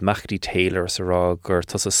ógus iad Machdy Taylor sa rá gur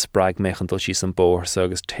tas a sppraag mechan dul sí san bór sa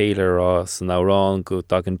agus Taylor rá san árán go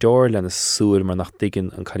dag an dóir lena súil mar nach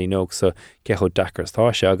diggin an caninóg sa cecho dachars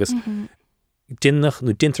tá se agus dinnach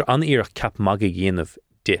nó dintar an íireach cap mag dhéanamh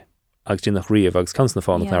di agus dinnach riamh agus cans na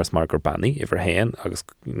fána náras mar gur bannaí ifar héin agus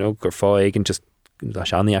gur fá éigen just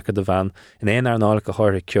seaníacha do bhean in éon ar nála go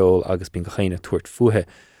háir ceol agus bín go chéine tuairt fuhe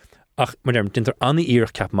ach mar derm dintar an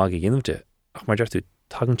íireach cap mag dhéanamh di ach mar deirtú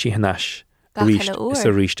tagan tí hanáis is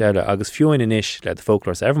a ríist eile agus fiúin inis le the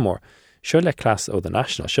Folklores Evermore seo le clas ó the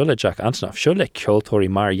National seo le Jack Antonoff seo le ceoltóirí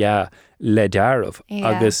mar le dearmh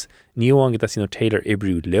agus níomhhain go sí Taylor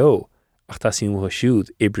ibriú leo ach tá sí nuha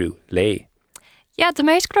siúd ibriú lé. Ja, tá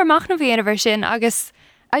méid clármach na bhíana bhar sin agus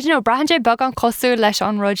brahan sé bag an cosú leis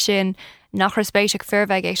an rud sin nach spéisiach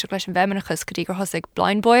fearbheith éisteach leis an bheminachas go dtí gur thosaigh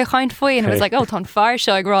blind boy a chaint faoi and it was like tá fear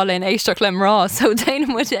seo ag rálinn éisteach lim rá so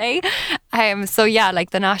déanam mu é. So yeah,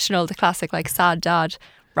 like the National, the classic like sad dad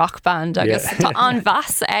rock band agus tá an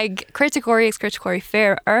bheas ag criticóirí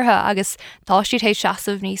fear ortha agus tá siad hééis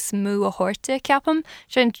seasamh níos smú a thuirte ceapam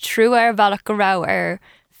sin trú ar bhealach go rá ar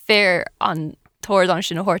fear an tóir an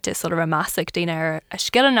sin a thuirte so a measach daine ar a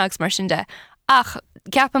skillan agus mar sin de ach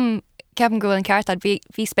ceapam gohfuil an ceart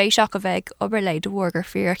bhí spéisiach a bheith obair le dúgur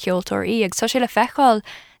fear ceoltóirí ag so sé le feicáil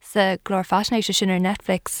sa glór fashinéis sin ar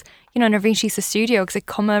Netflix nar bhíonn sí sa studio agus ag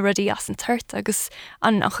cuma rudí as an tuirt agus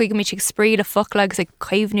an chuig míid ag spríd a focail agus ag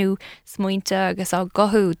caomhnú smuointe agus á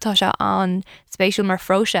gothú tá se an spéisiúil mar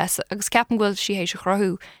fróise agus ceapan ghfuil si hééis a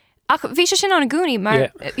chrothú. Ach bhí se sin an gúnaí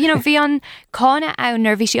mar bhí an cáine ann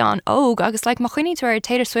nar bhí si an óg agus le mar chuoine tú ar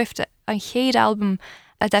Taylor Swift an chéad album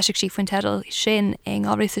a deisiigh sí faoin tedal sin ag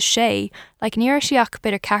ábhrí sa sé, like níor siach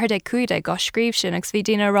beidir 40 go scríb sin agus bhí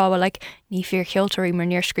duine rá like ní fear cheoltarí mar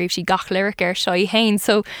níor scríb sí gach lyric ar seo I hain,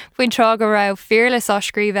 so faoin trá go rah fearless á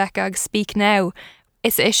scríb agus speak now.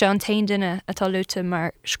 Is se an tain duine atá lute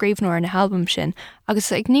mar scríbnúir na album sin,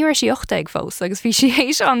 agus ag níir sí 8 ag fós, agus bhí si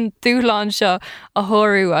hééis an dúláán seo a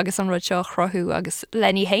thorú agus an rud seo chrothú agus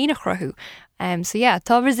lení héine chrothú. So yeah,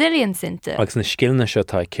 tá resilience inte. Agus na skillna seo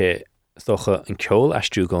tá ce stocha an ceol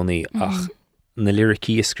eistú gcónaí ach na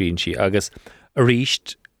lyricí a scrín si agus a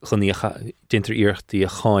ríist chuníocha dintar iirechtaí a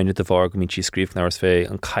cháine de bhar go mín si scríb náras fé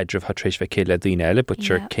an caiddrih ha trééis bheith cé le daoine eile, but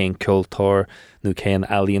sure cén ceoltóir nó cén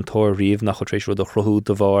alíontóir riomh nach chu trééis rud a chrothú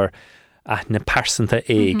de bhar a na persanta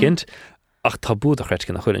éigent ach tá búd a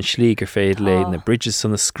chreitcin nach chuil an slí gur féad le na bridges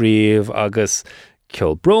san na scríb agus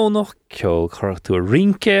ceol brónach, ceol chorachtú a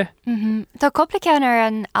rinke. Tá coppla ceann ar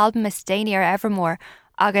an album is déine ar Evermore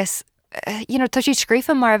agus tá siad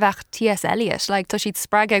scrífa mar bheith T.S. Eliot, like tá siad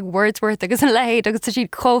sppraag ag Wordsworth agus an leid agus tá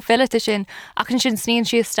siad co-fillite sin ach an sin sníonn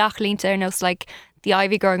si staach línta ar nos like the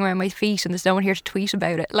ivy growing around my feet and there's no one here to tweet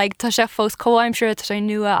about it. Like tá sé fós co-aimsere tá sé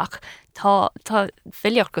nua ach tá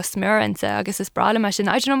filioch go smuranta agus is brala me sin.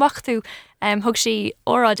 I don't know tú thug si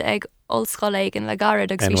órad ag olscoil éigen le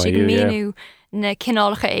garad agus bhí si go míú na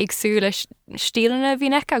cinálacha agsúla stílanna bhí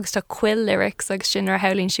neic agus tá quill lyrics agus sin ar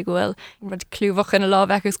helín si gohfuil rud clúbhach in a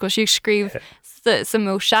lábh agus go si scríb sa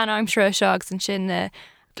mó seanáimsere seo agus an sin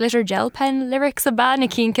glitter gel pen lyrics a bad na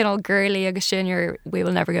cín cinál girly agus sin your we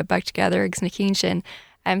will never get back together agus na cín sin.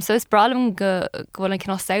 So is bralam go bhfuil an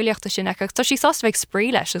cinál saoíochta sin agus tá sí sásta bheith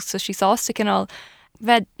sprí leis so sí sásta cinál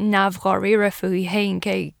bheith nabhráíra faoi hain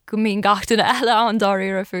cé go mín gachtainna eile an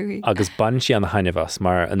dáíra faoi. Agus ban si an haineh as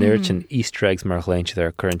mar an éirt sin Easter eggs mar chléintse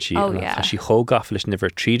ar currentí a si chógaf leis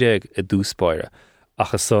nifir tríide a dúspáire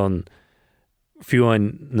achas son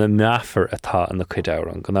fiúin na meafar atá an na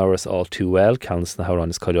cuidáran go náras all too well ceannas na hárán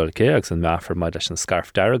is coideolacé agus an meafar maid leis an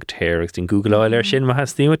scarf darag téir agus den Google áil ar sin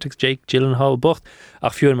has tíimid ag Jake Gyllenhaal bocht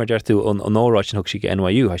ach fiúin mar deirtú an óráid sin thug si go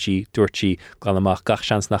NYU ha si dúirtí gan amach gach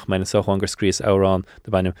seans nach mena sochhain gur scríos árán de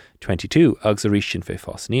bainm 22 agus a rí sin fé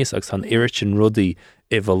fás níos agus an iirit sin rudaí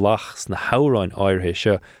I bhlachs na háráin áirthe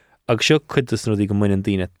seo agus seo chuidas rudí go muin an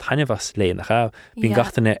daine tainehas léon nach cha bín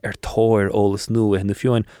gatainine ar tóir ólas nua na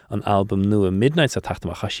fiúin an album nua Midnight a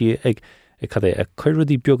taachtamach si ag cad é a chuir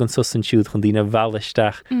rudí beag an susan siúd chun daine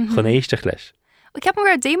bheileisteach chun éisteach leis. Ceap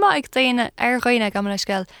mar déma ag daine ar roiine go le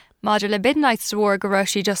scail Maidir le Midnight's War go raibh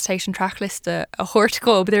si just éis an trackliste a chuirt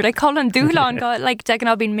go, but they're like Colin Dúlan go like degan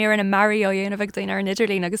á bín mé an Mario dhéanamh ag daine ar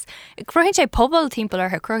Nidirlín agus crohinn sé pobl timppla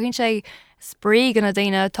artha crohinn sé sprí gan a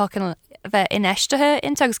daine tácin bheith inéistethe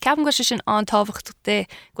inte agus ceapan go sin antáhacht de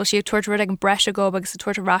go si tuairt rud ag an breise go agus a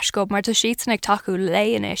tuairt a ras go mar tá siad san ag taú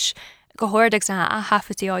léanis go thuir ag san a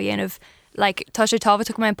hafatí á dhéanamh like tá sé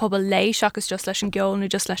táhaach me an pobl léis agus just leis an geol nó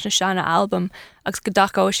just leis na seanna album agus go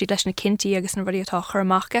dachá si leis na cinntií agus na rudí atá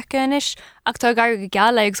churmach inis ach tá gar go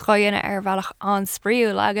geala agus choíine ar bhealach an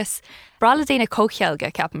spríú agus brala daine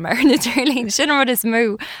cóchealga ceapan mar na Nidirlín sin rud is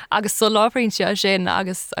mú agus so lábríonn seo sin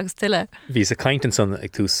agus tuile. Bhí a caiintan san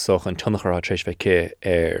ag tú soch an tunnachrá trééis bheith cé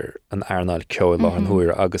ar an airnáil ceil lá an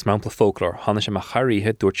thuair agus mampla folklór hána sem a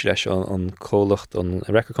charíthe dúirt leis an cólacht an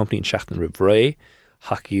record company in seachtain ri bhré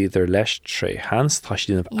haci idir leis tré hans tá si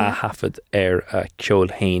dúnmh a hafad ar a ceol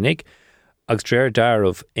hénig agus dréir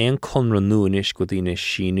darmh éon conra nuanis go dtíine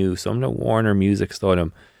sinú so am le Warner Music stáilm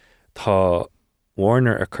tá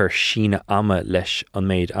Warner a chur sína ama leis an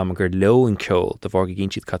méid am gur leo an ceol de bhar go ginn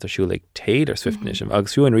siad catarsú le Taylor Swift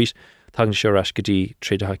agus fiú an rís tagann seo ras go dtí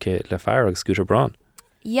tríidecha le fear agus Scooter Braun.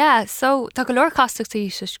 Yeah, so tá go leor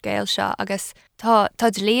chasteachtaí sa scéil seo agus tá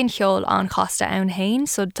léon cheol an chasta ann hain,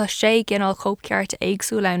 so tá sé ginál chópceart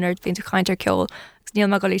éagsú leonard bhín tú chaintear ceol agus níl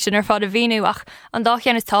me go lí sin ar fád a bhíú ach an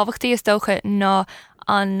dáchéan is tábhachtaí is dócha ná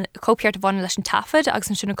an cópceart a bhaine leis an tafad agus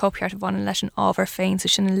an sinna cópceart a bhaine leis an ábhar féin so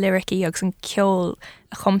sin lyricí agus an ceol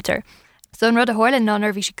a chumtar. So an rud a thuirla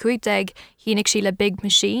nánar bhí sé 15 hínig sí le Big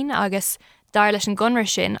Machine agus dar leis an gunra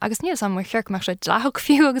sin agus níos an mar cheirc mar se dlach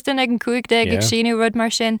fiú agus den ag an 15 ag sinú rud mar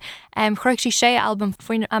sin chuirc sí sé album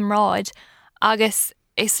faoin amráid agus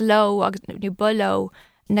is lo agus nu buló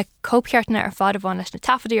na cópceartna ar fád bháin leis na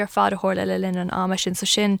tafadaí ar fád a thuirla le linn an ama sin so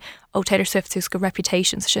sin ó Taylor Swift tús go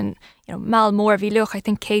Reputation so sin mal mór bhí luch I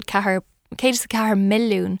think céad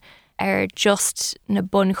milliún ar just na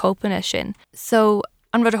bun chópanna sin. So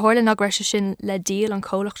an rud a thuirla naghreise sin le díal an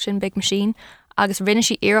cólacht sin Big Machine agus rinne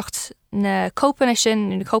sí iirecht na cópanna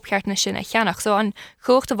sin na cópceartna sin a cheannach so an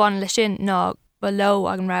chuachta bhain le sin ná ba lo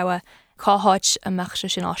ag an ráha cáthait a meach sé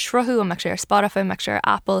sin á sruthú a meach sé ar Spotify meach sé ar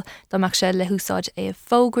Apple dá meach sé le húsáid é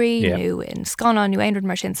fógraí nó in Scana nó aonrad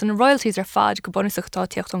mar sin san na royalties ar fad go bunasach tá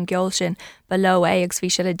tíocht an geol sin below agus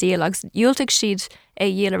bhí se le díal agus dúilteigh siad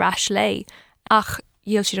é dhéal arás lei ach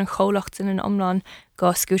dhéal siad an cholacht in an omláin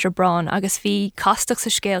go Scooter Braun agus bhí castach sa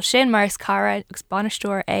scéal sin mar is cara agus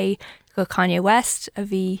banisteoir é go Kanye West a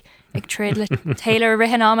bhí ag tréad le Taylor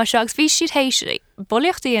rihan ama se agus bhí siad hééis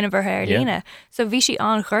bolíochtaí ina bhar lína so bhí si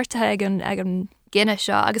an chuirtathe ag an gine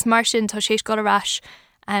seo agus mar sin tá sééis go arás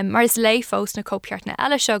mar is lei fós na cópeart na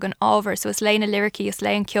eile seo an ábhar so is léna lyricí is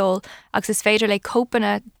lei an ceol agus is féidir le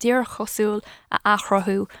cópanna dír chosúil a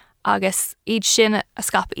achrathú agus iad sin a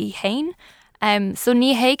scap í hain so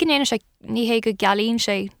ní hé go galín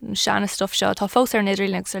sé seanna stuff seo tá fós ar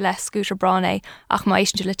nidrilingus ar le Scooter Braun é ach má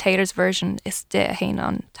éisiú le Taylor's version is de a hain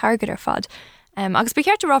an Target ar fad agus be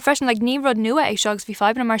ceart rá freisin le ní rud nua ag seo agus bhí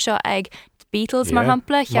feibna mar seo ag Beatles mar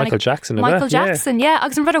hampla Michael Jackson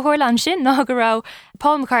agus an rud a thuirlan sin ná go rá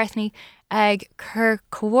Paul McCartney ag chur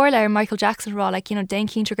comhór le Michael Jackson rá like, den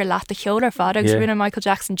cíntar gur leat a cheolar fad agus rinne Michael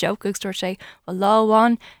Jackson joke agus dúir sé well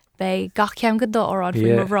láháin bei gach ceam go dó árad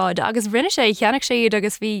fao marrád agus rinne sé cheannach sé iad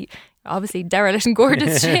agus bhí obviously deire leis an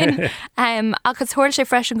gcóirdas sin agus thuir sé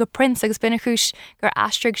freisin go Prince agus bina chúis gur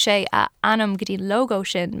astraigh sé a anam go dtí logo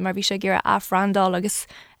sin mar bhí sé gur a Frandal agus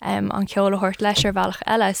an ceola thuirt leis ar bhealach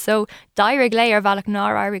eile so dairigh lé ar bhealach ná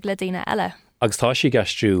airigh le daine eile agus tá si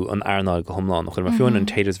gasstrú an airnáil go thomláin chuir mar fiúin an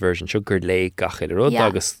Taylor's version seo gur le gachail rud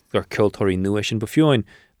agus gur ceoltóirí nua sin ba fiúin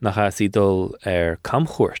nach chaí dul ar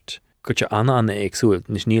camchuirt Gurte anna agsúil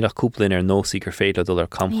nis nílach cúplainn ar nóí gur féad dul ar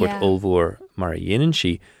camchuirt olmhór mar a dhéanaan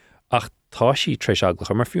si ach tá si treis aglach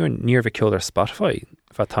mar fiúin níor bheith ceol ar Spotify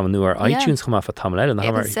fa tam nu ar iTunes chumá fa tam leile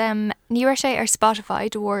níor sé ar Spotify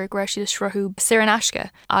do bhór gur si sruthú sir an asca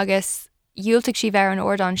agus dúilteigh si bhar an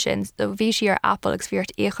ordan sin do bhí si ar Apple agus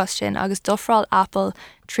bhíart échas sin agus dofráil Apple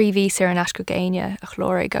 3V sir an asca gaine a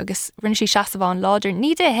chlóraigh agus rinne si seaamháin láidir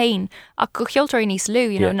ní é hain ach go cheoltóirí níos lú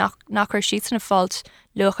nach chuir siad sanna fáilt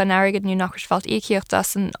luach an airigid nú nach chuir fáilt ícíocht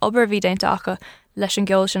as an obair bhí déanta acha leis an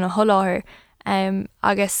geol sin a tholáthir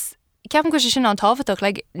agus ceapan go sin an táhaach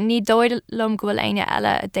le ní dóid lom gohfuil aine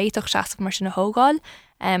eile a déitoch seaamh mar sin na hógáil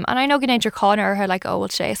and I know gan idir cána ar like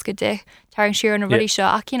óhfuil sé is go de tar an siar an rudí seo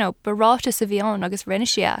ach baráta sa bhíán agus rinne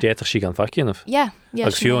si déach si gan facianmh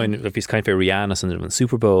agus fiúin le bhís caiin fé Rihanna san an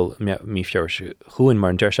Super Bowl mí fiar chuin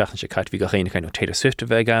mar an deirseachchan se caiit bhí go chéine chuin Taylor Swift a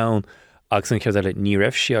bheith ann agus an ceir le ní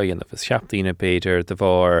raibh si dhéanamh is seachtaína beidir de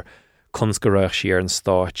bhar comes go raibh si ar an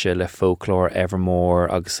státe le folklore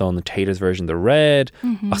Evermore agus son the Taylor's version the Red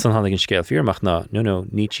ach san hána gin scéal fiarmach ná no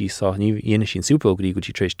ní sá ní dhéana sin Super Bowl go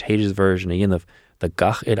dtí trééis Taylor's version a dhéanamh the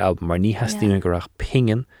gach it album mar ní hastíine go raach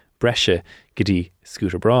pingin breise gotí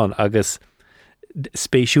Scooter Braun agus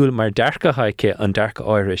spéisiúil mar dearcha haice an dearcha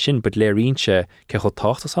áire sin bud léirínse ce chu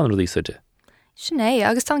táchtas an rúlíide. Sinné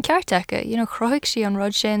agus tá ceartecha, chroigh si an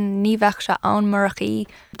rud sin ní bheith se an marachí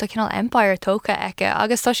do cinál Empire tócha aice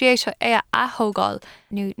agus tá sé é athógáil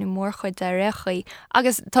nó mór chuid de réchaí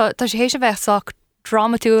agus tá sé hééis bheith soach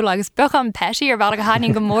dramatúil agus becha an peisi ar bhela go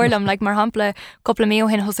haing go mórlam le mar hapla coppla méo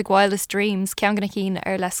hin thosaigh Wildest Dreams cean gona cín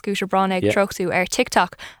ar le Scooter Braun ag trochtú ar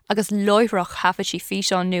TikTok agus loibhrach hafa si fi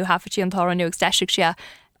an nu hafa si an tára nu ag deisiigh si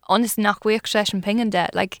anas nachhuioch sé an pingin de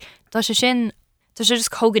tá sé sin tá sé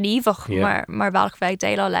just cógan íomhach mar bhealach bheith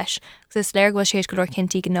déile leis gus is léirhil sééis go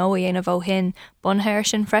cinntíí go nó dhéana bh hin bunthir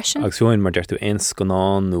sin freisin. Agus súin mar deirtú ein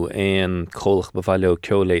scanán nó ein cólach ba bhaile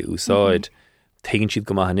ceolala úsáid tegann siad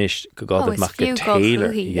go maithis go gád amach go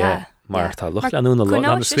Taylor mar tá lucht leanúna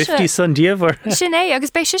an Swiftie san díomhar. Sin é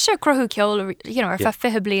agus bei si crothú ceol ar fe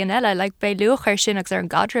fithe blion eile le bei luchar sin agus ar an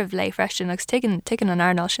gadrah lei freisin agus tuigeann an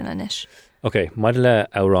airnáil sin inis. Ok, mar le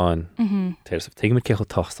áráin teigh mit cecho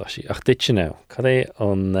táchtá sí ach dit sin ná cad é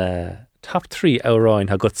an top 3 áráin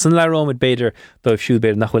ha got san leráid beidir do siúd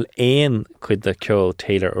beidir nachhfuil éon chuid de ceol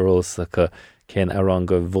Taylor Earls a cén árán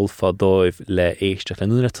go bhulfa dóibh le éisteach le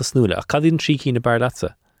nuúna tá snúla a cadín trí cí na bar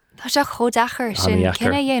lesa. Tá se chodachar sin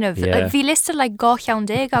cinna dhéanamh bhí liste le gá chean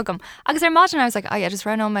dé agam agus ar máidir I was like just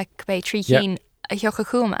ran on me bé trí cín a thiocha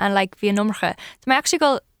chum and like bhí numcha. Tá me actually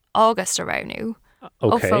go August a raibhnú.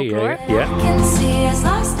 Okay, yeah. I can see us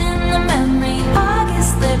lost in the memory.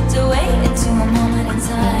 August slipped away into a moment in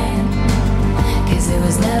time. 'Cause it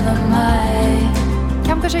was never mine.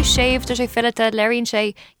 Ceam go sé séomh do sé fillite leiríonn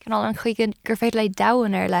sé cinál an chuigin gur féad le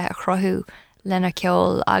dahan ar le a chrothú lena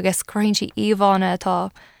ceol agus croinn si íomhána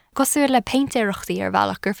atá Cosúir le peintéireachtaí ar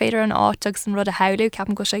bhealach gur féidir an áit agus an rud a heú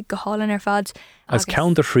ceapan go sé go hálan ar fad. As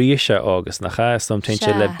count a fríise agus nach cha som teinte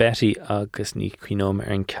Se. le Betty agus ní cuinom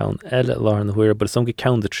ar an count eile lá an huiir, but som go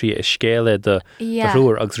count a trí is scéile de Yeah.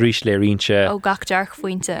 ruúr agus rís le rínse ó gach dearch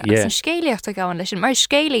faointe. Yeah. Agus an scéalaocht a gáin leis mar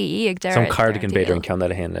scéalaí ag deir. some cardigan beidir an count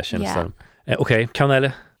eile hen leis sin. Yeah. so. Okay, count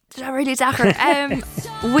eile. Did I really dachar?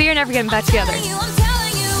 We're never getting back together. I'm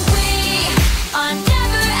telling you, we are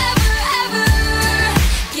never, ever, ever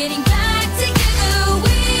getting back together.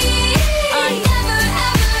 We are never,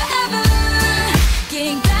 ever, ever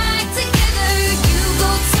getting back together. You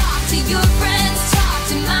go talk to your friends, talk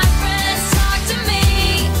to my friends, talk to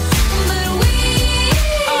me. But we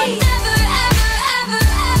are never, ever, ever,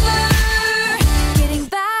 ever getting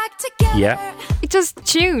back together. Yeah. It's just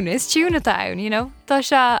tune, it's tune at down, you know. Tá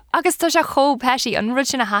se agus tá se cho petty an rud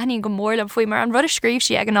sin a haní go mór le faoi mar an rud a scríb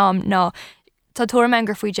si ag an ná ná tá tuairmen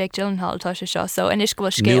gur faoi Jake Gyllenhaal tá se seo so inis go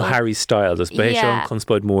bhfuil Neil scéal. Harry style, dus béis Yeah. an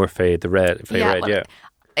conspóid mór fé the red, yeah.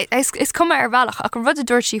 It's come ar bhealach ach an rud a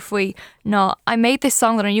dúirt si faoi no, I made this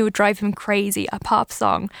song that I knew would drive him crazy, a pop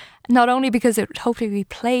song. Not only because it would hopefully be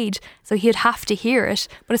played, so he'd have to hear it,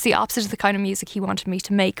 but it's the opposite of the kind of music he wanted me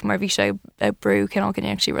to make. Mar bhí sé brew cin ágan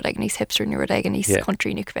actually rud ag níos hipster nu rud ag an níos Yeah.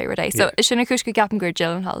 country nu fé rud. So sinna cúis go gapan gur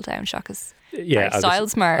Gyllenhaal down seachas. Yeah, Very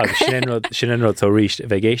styles mar. sin rud so ríist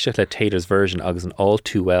bheith géisteach le Taylor's version agus an all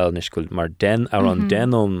too well niscoil mar den ar an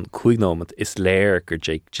denom cuignómat is léir gur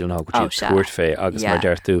Jake Gyllenhaal go Oh, tíad sure. tuairt fé agus mar Yeah.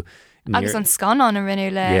 deirtú Agus an scanán a rinú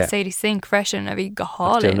le Yeah. Sadie Sink freisin a bhí go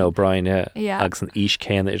Dylan hálinn. O'Brien, Yeah. agus an Ish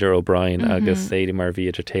Ken idir O'Brien agus Sadie mar bhí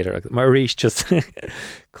idir Taylor agus mar ríist just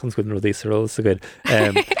comes good rudí so so good.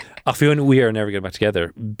 Ach fiúin we are never get back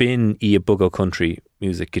together. Bin í a bugo country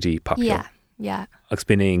music gotí pop. Yeah, yeah. Agus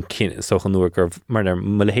bin éon cin sochan nuair gur mar na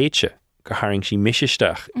mulahéitse gur haring sí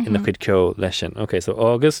misisteach in the chud ceo leis sin. Okay, so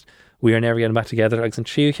August, we are never getting back together agus an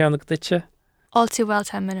tríú ceann go ditse. All too well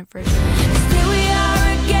 10-minute version. Here we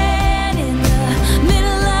are again in the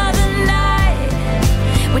middle of the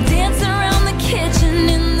night. We're dancing around the kitchen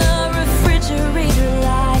in the refrigerator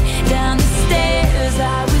light. Down the stairs,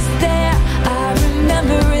 I was there. I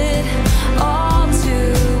remember it all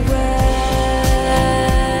too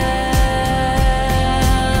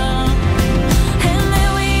well. And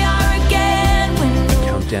there we are again when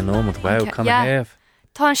Ceann den ómad, wow, can I Yeah. have?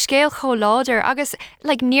 Tá an scéal cho láidir agus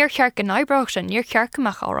like, níor chearc an eibreach sin, níor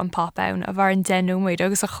cearcamach á an pop ann a bhar an denúméid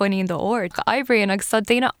agus a chuiníon do ord. Go eibríon agus tá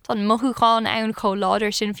daine tá mothúáin ann cho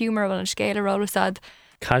láidir sin fiúmar bhfuil an scéal a rólasad.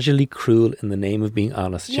 Casually cruel in the name of being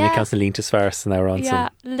honest. Sinna Yeah. ceann línta sfar san áran Yeah,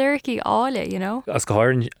 lyricí ála, you know? As go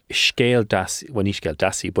háir an scéal dasi, well ní scéal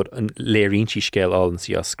dasi, but an léirínti scéal all an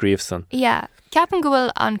sí as scríomh san. Yeah. Ceapan go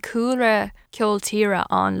bhfuil an coolra ceol tíre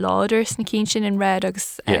an láidir sna cín sin in red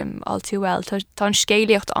agus Yeah. all too well. Tá an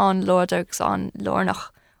scéalaocht an láidir agus an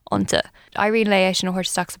lórnach ionta. Irene lei sin óthir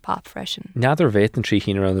staach sa pop freisin. Neadar bhéit an trí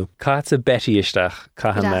chin ranú. Cáit a Betty isteach,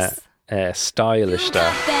 cáhan Yes. style isteach.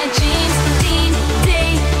 that dreams, lean,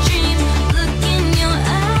 daydream, look in your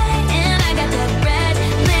eye, and I got that red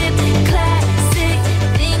lip classic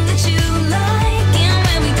thing that you like. And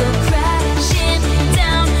when we go crashing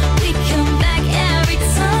down, we come back every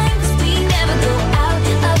time. 'Cause we never go out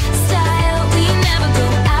of style. We never go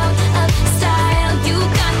out of style. You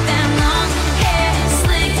got that long hair,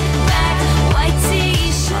 slicked back, white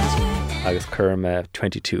t-shirt. Agus chum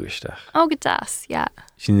 22 isteach. Oh, go das, yeah.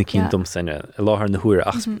 Sin na cín Yeah. dum sanne, a láthar na huair.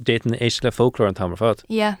 Ach, déitan éiste le folklór an tamar fad.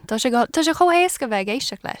 Yeah, tá sé chohéas go bheith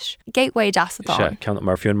éisteach leis. Gateway das Se, atá. ceann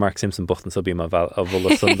mar fiún Mark Simpson bochtan so bí a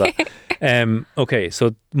bhla sunda. Okay,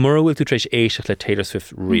 so mar bhfuil tú treéis éisteach le Taylor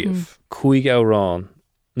Swift riamh. Cúig árán,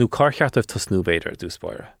 nó carcheartah tusnú beidir dús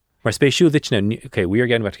spáire. Mar spéisiú ditna, okay, we are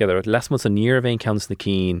getting back together. Les mu a níor bhéin ceannas na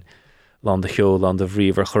cín, land a cheol, land a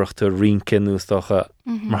bhríomhar chuirta rincin nús docha,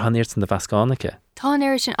 mar hanéirt san na bhascánacha. Tá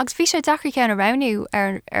an sin agus bhí sé dachar cean a ranú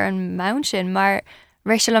ar an mount sin, mar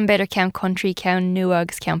réisiil an beidir cean country cean nu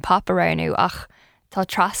agus cean pop a ranú ach tá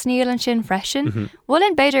trasníil an sin freisin. Bhfuil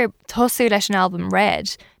an beidir tosú leis an album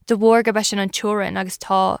Red, de bhór go bheith sin an tuarin agus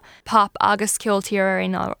tá pop agus ceoltíar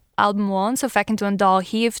in album 1, so fecinn tú an dá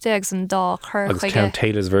híomhte agus an dá chur Agus ceann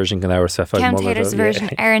Taylor's version gan áhar sa Ceann Taylor's version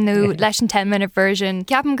ar nó leis an 10-minute version.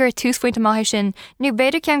 Ceapan gur túsfuint amach sin, nu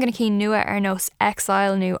beidir cean gona cí nua ar nós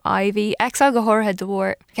Exile nó Ivy. Exile go hórtha do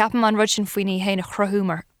bhór. Ceapan an rud sin faoine héna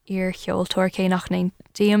chrothúmar ar cheol tuair cé nach naon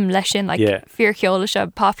díam leis sin, like Yeah. fear cheol se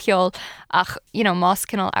pop cheol ach, you know, más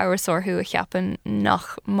cinál áhasórthú a cheapan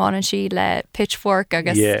nach mánan si le pitchfork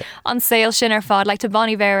agus Yeah. an saoil sin ar fad, like tá Bon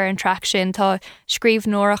Iver an track sin tá scríomh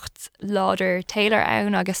nóracht láidir Taylor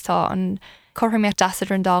ann agus tá an choirmíocht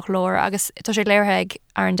dasad an dag lór agus tá sé léirthe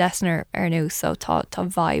ar an desnar ar nó so tá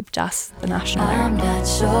vibe das the national. I'm not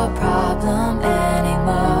your problem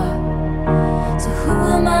anymore. So who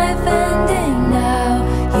am I offending now?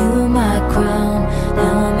 You were my crown.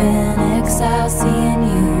 Now I'm in exile, seeing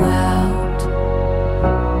you out.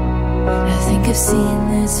 I think I've seen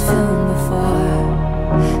this film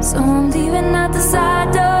before. So I'm leaving out the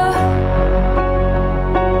side door.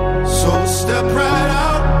 So step right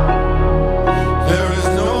out. There is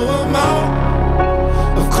no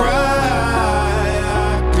amount of cry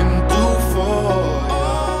I can do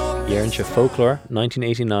for you. Yearan se Folklore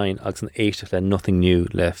 1989 agus an éisteach le Nothing New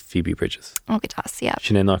le Phoebe Bridges. Okay, das, yeah.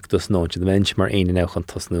 Sin é nach dus nóid, de mense mar aine neu chun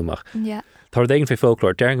tosnúach. Yeah. Tá dégin fé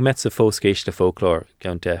Folklore, derang met sa fóscéis le Folklore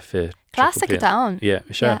gan de fi. Classic down. Yeah,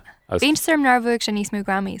 sure. Bín sem nervúg sin níos mú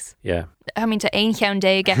Grammys. Yeah. I mean, tá ein cheann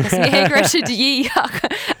dé gechas mé se dí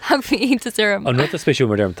ag bhí ínta sem. An rud a spéisiú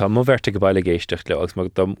mar derm, tá mó verte go baile géisteach le, agus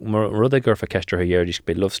mar rud a gur fa ceistir a dhéir dís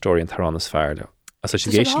be love story an Tharán is fear le. As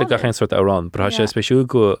sé géiste le gachan sort árán, bra sé spéisiú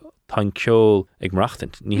go tá ceol ag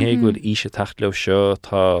mrachtant. Ní hé goil ise tacht le seo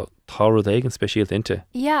tá rud éigen spéisialt inte.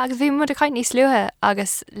 Ja, agus bhí mu a caiint níos luúthe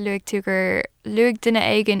agus luigh tú gur luigh duine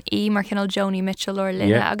aigen mar cinnal Joni Mitchell or Linna.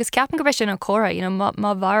 Yeah. Agus ceapan go bheith sin an chora,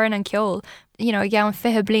 má bharan an ceol. Ag an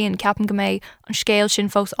fithe blion ceapan go méid an scéal sin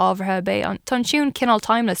fós ábharthe bé. Tá siún cinnal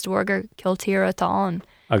timeless dúgur ceol tíra tá an.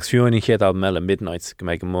 Agus fiúin í chéad meile Midnights go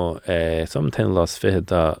méid go mó som ten las fithe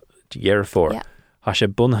da dhéar fór. Yeah. Tá sé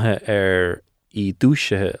bunthe ar í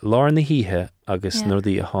dúisithe lár na híthe agus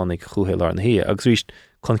nuirdaí a tháinig chuúthe lár na híthe. Agus ríist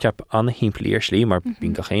chun ceap anna himplaí ar slí mar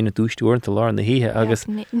bín go chéine dúistúir an lár na híthe agus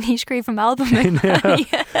ní scríb am album.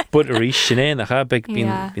 bud a ríist sinné nach beag bín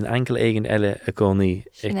ancail éigen eile a gcónaí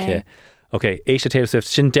ice. Ok, éiste Taylor Swift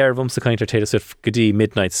sin derbhom sa caintear Taylor Swift go dtí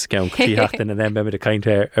Midnights ceann tíachtain a then beimid a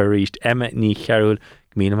caintear a ríist Emma ní chearúil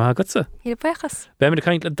mína má gotsa. Hí buchas. Beimid a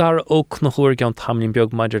caint le dar óg na chuir gan tamlín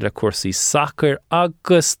beag maidir le cuasaí soccer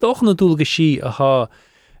agus doch na dúla go sí athá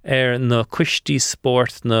ar na cuistí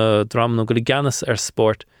sport na drama nó go ganas ar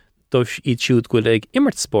sport dóibh iad siúd goil ag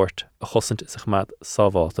immert sport a chosint is a chmad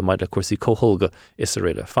sábháil a maid le cuasaí cóthulga is a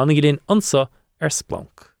riile. Fannig i dén ansa ar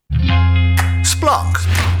Splunk. Splunk.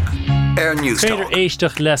 Air Newstalk. Féidir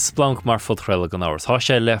éisteach le Splunk mar fudchreile gan áras. Tá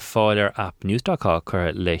sé le fáil ar app Newstalk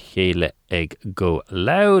chur le chéile ag go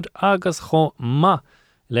loud agus chó ma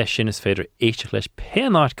leis sin is féidir éisteach leis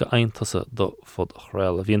péanáid go aintasa do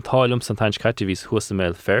fudchreile. Bhí an táilm san tains caite vís thuasa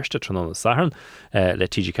méil ferste tróna saharn le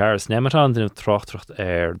TG Caras nematán den trochtrucht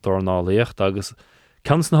ar dornálaíocht agus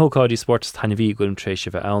cans na hócádí sports taine bhí goilm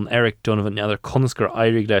tréise bheith ann Eric Donovan neadar conasgur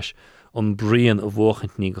airig leis an bríon a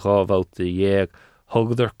bhchant ní grábháta dhéag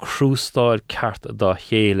thugadidir cruústáil ceart dá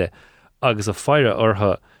chéile agus a feire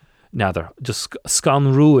ortha neadar just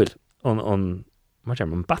scan rúil an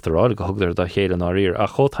batarráid go thugadidir dá chéile ná riir a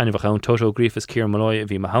chotáinine bh ann Toto Griffiths Ciaran Molloy a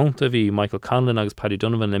bhí Mahanta bhí Michael Conlon agus Paddy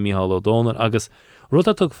Donovan le Micheál O'Donnell agus rud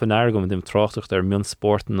a tug fan airgum dim tráchtacht ar mion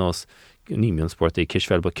sportan os ní mion sportaí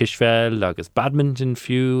kisfeil ba kisfeil agus badminton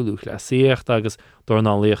fiú lúch le síocht agus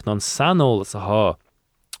dornálaíocht an sanolalas a há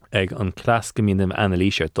ag an clás go mínim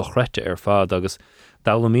Annalíse dochrete ar fád agus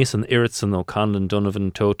dála mís an Iritson ó Conlon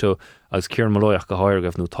Donovan Toto agus Ciaran Molloy go háir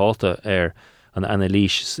gabh nó táta ar an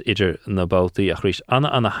Annalís idir na bátaí a chrís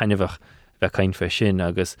anna hainebhah bheith caint fé sin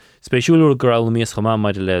agus spéisiúlú gur ála míos chomá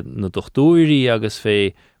maidir le na dochtúirí agus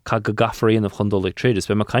fé ca go gafaríon of chundólaigh tréidir.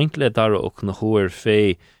 Be mar caint le dara ó na chuir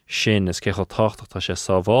fé sin is cecho táchtach tá sé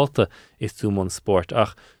sábháilta is túmón sport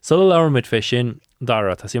ach sulla leabharmid fé sin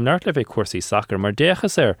dara tá sim neart le bheith cuasaí soccer mar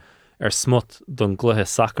déchas ar smut don gluthe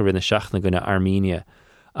soccer ina seachna gona Armenia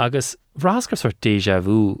agus bhráscar sort déjà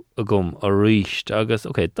vu a gom a ríist agus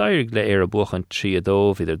dairg le ar a buchan trí a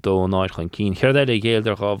dómh idir dó náid chun cín cheir é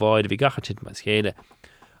géaldar gá bháid a bhí gachatid mas chéile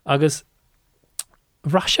agus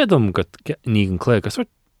bhraisiadm go ní an clé agus sort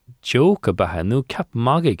joke a bethe nó cap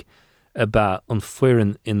magig a bheith an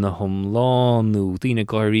fuireann ina thomláán nó dtíine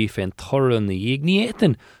gaiirí féin toran na dhéag ní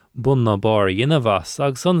étain bun na bar a dhéanamhas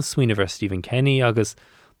agus an smuoine bhar Stephen Kenny agus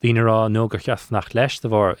dtíine rá nó gur cheaf nach leis de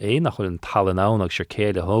bhar nach chuil an talan ann agus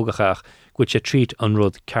céile thógachaach go sé tríd an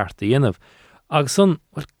rud ceart a dhéanamh agus an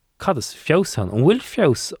cad is fiosán an bhfuil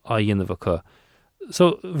fios a dhéanamh acu.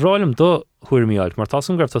 So bhráilm do chuirmíáil mar tá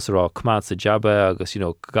an greibh rá cumad sa jabbe agus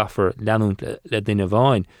gafar leanún le duine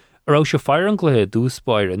bháin ará se fear an gluthe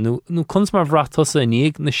dúspáir nó chuns mar bhrátosa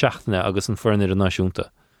níag na seachtaine agus an foirnir a náisiúnta.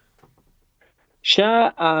 Se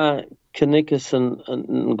cynnigus an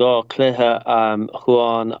gá cluthe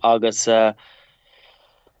chuáin agus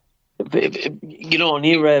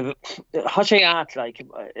ní raibh há sé at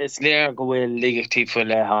is léir go bhfuil ligachtí fu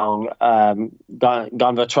le hang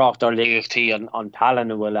gan bheith trocht ar ligachtí an talan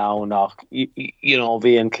bhfuil ann ach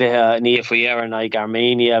bhí an cluthe ní faoi éan ag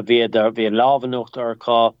Arménia bhí lábhannacht ar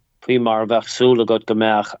cá faoi mar bheith súla go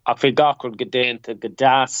meach ach bhí gacrad go déanta go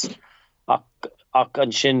das ach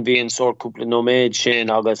an sin bhí an sór cúpla nóméid sin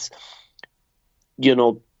agus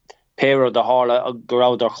péire de hála a go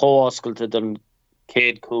raibh ar chóscailte den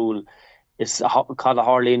céad cúl is cad a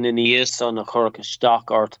hálín in níos an a chur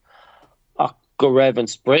staart ach go raibh an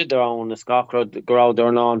spread ann is gacrad go raibh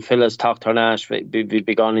ar ná filas tachttarnáis bhí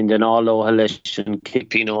began in den álótha leis an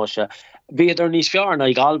cipíóise. Bhí ar níos fearna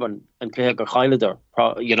ag Alban an cléthe gur chaileidir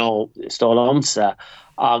stáil amsa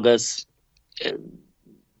agus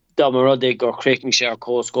dá mar rudaigh gur chréicnig sé ar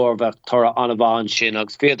cóscóir bheith tora anna bhain sin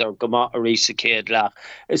agus féidir go maith a rís a céad leach.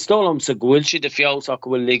 Is stáil amsa go bhfuil siad a fios ach go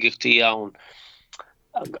bhfuil ligachtí ann.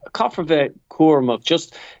 Caithfar bheith cuairmach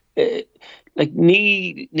just níl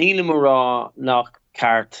marrá nach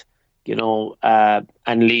ceart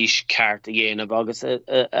an líis ceart a dhéanamh agus a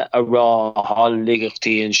rá há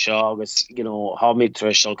ligachtí an seo agus há míid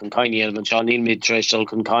treisiil chun caiine an seo níl míid treisiil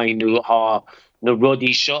chun caiinú há na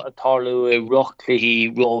rudí seo atáú i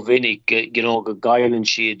rochtlaí rómhinnig go gaiileann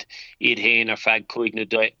siad iad héin ar feadh chuig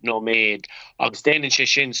nó méid agus déanann sé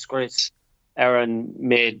sin scris ar an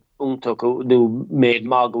méid úntaach nó méid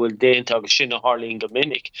má go bhfuil déanta agus sin a Harlín go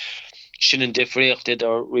minic sin an difríocht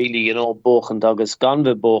ar really bóchant agus gan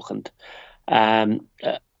bheith bóchant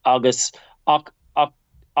agus ach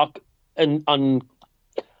an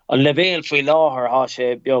levéal faoi láthair há sé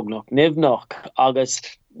beagnach nimhnach agus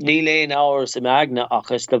níl éon áir sa magna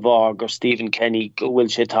achas de bhar gur Stephen Kenny go bhfuil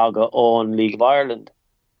sé tagtha ón League of Ireland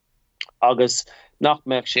agus nach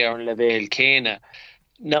meach sé ar an levéal céine.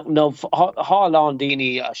 No, há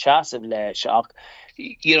daoine a seasamh leis ach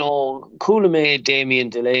coolla mé Damien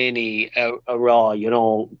Delaney a rá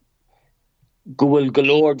go bhfuil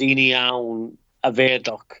golóir daoine ann a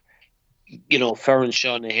bhéadach fearann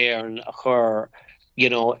seo na hÉireann a chur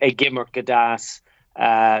ag gimmert go dáas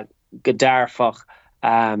go dearfach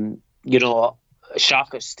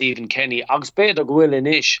seachas Stephen Kenny agus beidir go bhfuil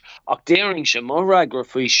inis ach déiring sé mar ragra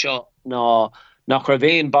faoi seo nach raibh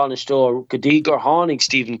éon banistóir go dtí gur tháinig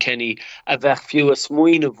Stephen Kenny a bheith fiú a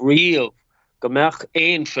smuoinemh riamh go meach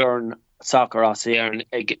éon fearn soccer as éireann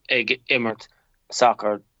ag immert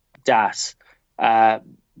soccer das.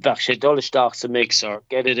 Bheith sé dolisteach sa mixer,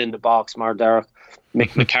 get it in the box mar dearach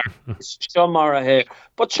Mick McCarthy. Seo mar a hé,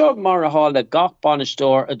 but seo mar a hála gach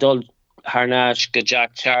banistóir a dul Harnash go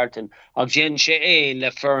Jack Charlton ag gin sé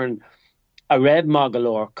le fearn a raibh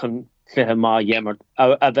magalóir chun cluthe má dhéimert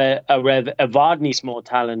a raibh a bhd níos mó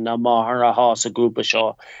talan na máthar a hás a grúpa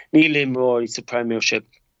seo. Níl imróir sa Premiership.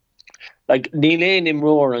 Níl éon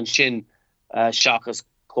imróir an sin seachas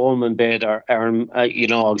Coleman beidir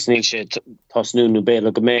agus níl sé tosnúnú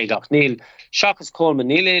béile go méid ach níl seachas Coleman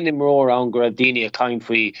níl éon imróir an go raibh daoine a cain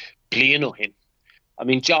faoi bliain ó hin. I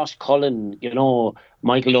mean, Josh Cullen,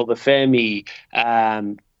 Michael Obafemi,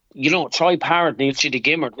 Troy Parrott, Neil Chidi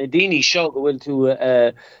Gimmert, Nadini Shog will to,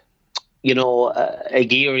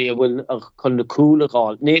 Agiria will con the cool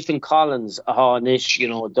Nathan Collins, Nish,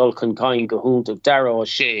 Dulcan Kine, Gahunt of Darrow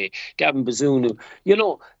O'Shea, Gavin Bazunu,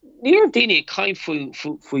 near Dini kind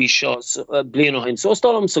fui shots, Blino Hin, so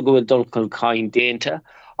Stolum so go with Dulcan Kine Denta,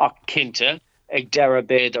 or Kinta, Eg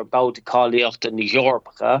Darabed or Bout to Collie after New York,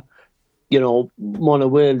 Mona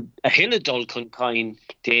will a hilladol con kind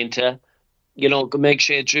dainta, go make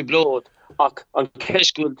sé driblod ach an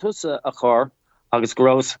keshgul tusa a chor agus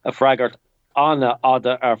gross a fraggart anna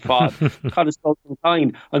ada ar fad cadol con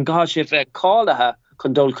kind an gosh if a callaha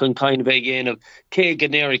condol con kind ve gain of ke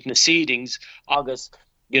generic na seedings agus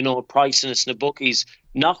prices na bookies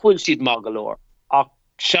nachhul sid magalor ach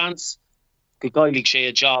chance go gailig sé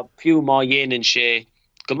a job few ma yen in sé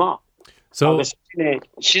gama. So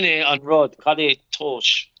sinné an rud cad é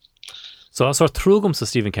tóis. So as trúgum sa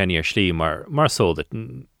Stephen Kenny ar slí mar sódat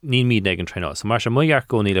ní míad ag an trená. So mar se muar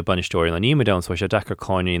go níle banistóir na níime da so se dechar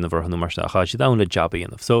cáine na bharhanú mar a cha si da le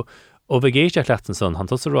jobíanamh. So ó bh géisteach letan son han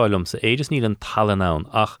tos a ráilm sa éidir níl an talan ann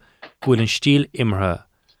ach bhfuil an stíl imre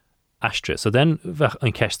astre. So den bheith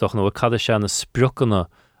an ceisteach nó cad se na sprucanna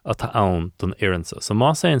atá ann don iansa. So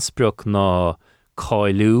má sé an spruc ná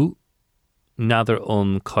cáilú Nather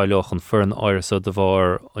on Kailoch an fern áirsa de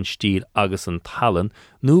bhar an stíl agus an talan,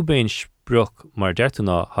 nó béin spruch mar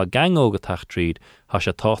deirtúna ha gang óga tachtríd ha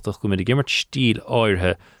se táchtach go mid gimmert stíl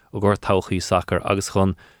áirthe ó gur tauchaí sacr agus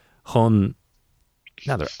chun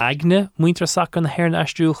Nather agne muintre sacr na hern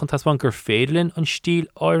astrúch an tasban gur féidirlinn an stíl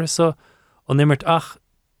áirsa an immert ach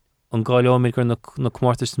an gáileáid gur na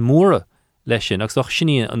cumartas móra leis sin, agus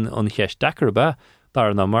sinní an cheist dechar ba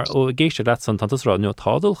dar na mar ó géiste dat san tantas rá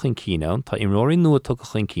tádal chun cíán, tá imróí nua tu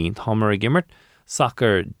chun cín, tá mar a gimmert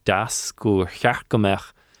sacr das go cheach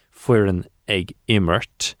gombeach fuiran ag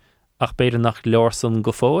immert, ach beidir nach leor san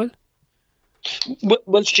go fóil?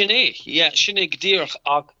 Well, sinné, sinné gdíirech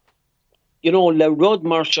ach, le rud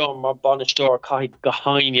mar seo mar banistóir caiid go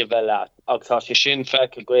haine bheile, ach tá sé sin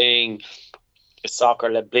feice going is soccer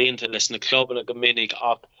le blianta leis na clubban a go minic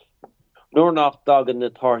ach nuair nach dagan na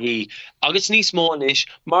tarthaí agus níos mó is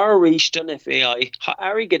mar a ríist an FAI ha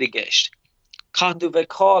airgid a gceist. Cadú bheith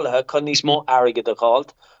cáilethe chun níos mó airgid a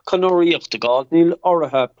gáilt, chun óíocht a gáilt, níl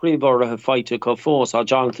ortha príomhortha feite go fós ha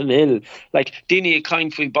Jonathan Hill. Like, daoine a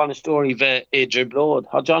caint faoi banistóirí bheith idir blód.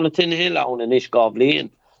 Ha Jonathan Hill ann in ish gá bbliain.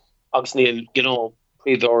 Agus níl,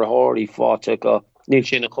 príomhortha fáte go níl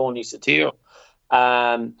sin a chóní sa tír.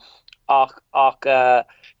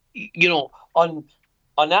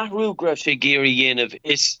 An ahrú greibh sé géirí dhéanamh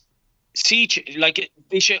is like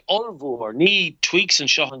bhí sé olmhór, ní tweaks an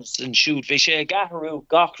sean an siúd, bhí sé gathú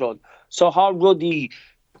gachrod. So há rudí,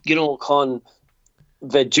 chun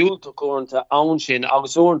bheith dúilta uaireanta ann sin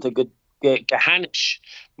agus uaireanta go hanis,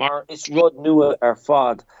 mar is rud nua ar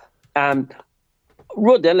fad.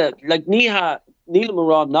 Rud eile, like níl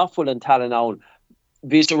marrád nachfuil an talan ann,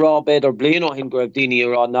 vís a rá beidir blian ó hin greibh daoine a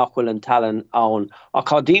rá nachfuil an talan ann, a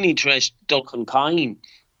cá daoine treis dulcan cain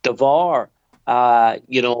de bhar,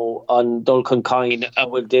 an dulcan cain a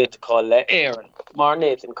bhfuil déit cáil le Éireann, mar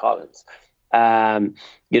Nathan Collins,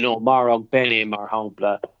 mar og Benny mar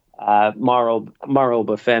hampla, mar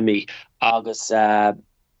Oba Femi, agus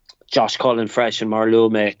Josh Cullen Fresh and mar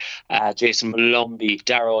Lume, Jason Malumbi,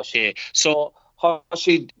 Darragh O'Shea. So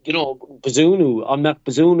she, Bazunu, I'm not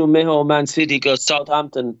Bazunu, Meho, Man City, go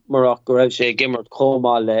Southampton, Morocco, go raibh sé gimmert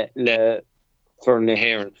coma le Fern na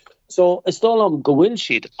Héireann. So it's all go bhfuil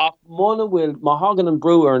siad, ach mona bhfuil Mahagan and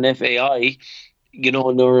Brewer and FAI,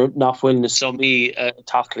 nuair nachfuil na sumí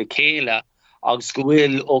tacla céile, agus go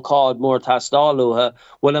bhfuil ócáid mór tastáileatha,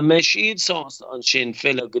 bhfuil a mbeidh siad sás an sin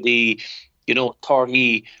fila go dtí,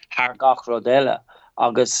 tarthaí thar gach rud eile,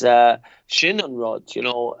 agus sin an rud,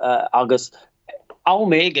 agus Al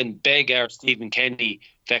Megan beg Stephen Kenny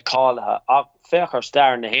bheith cáilethe ach fechar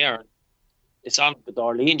star na Héireann is an go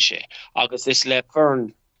Darlíonn sé agus is le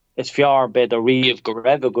Fern is fear bed a riamh go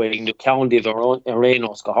raibh going na county of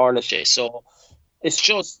Arenos go hála sé. So it's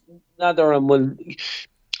just nadidir an bhfuil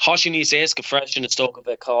Hashin níos éasca freisin is tóca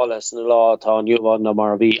bheith cáileas na lá tá nniuháin na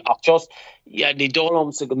mar bhí ach just ní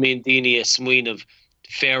dólam sa go mbíonn daoine is smaoinemh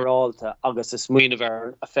féráilta agus is smaoinemh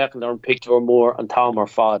ar a feiceáil ar an pictiúr mór an támar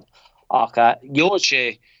fad. Ach jóil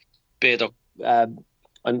sé beidir na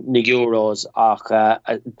Euros ach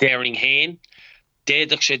déiring hain,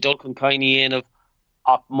 déadach sé dulcan caine dhéanamh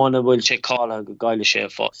ach mana bhfuil sé cáilethe go gaiile sé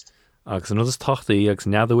fust. Agus an is tachtaí agus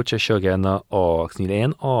neadúte seo gena agus ní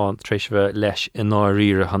léon an tréis bheith leis in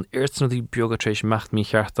áíre an irtsannaí beaga tréis mecht mí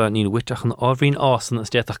chearta ní witeach an ábhrín ásan is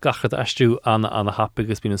déach gachad eistú anna hapa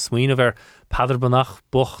agus bína smaoine bhar padarbanach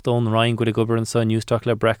bocht ón Ryan go gobar an sa Newstalk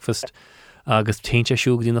le breakfast agus teinte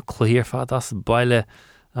siúg dí na chluíar fad as baile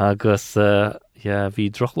agus bhí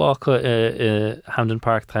drochlácha Hampden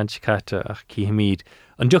Park Tanchicata ach cíhamíd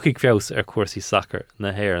an ducaigh feos ar cuasaí soccer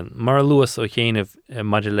na Héireann. Mar luas ó chéanamh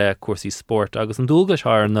maidir le cuasaí sport agus an dúlgas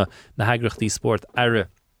thar na heagrachtaí sport aire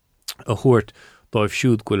a thuairt dóibh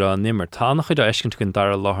siúd go le nimmer. Tá nach chuid a eiscint gon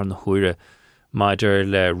dara láthair na huaire maidir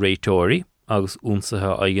le réitóirí agus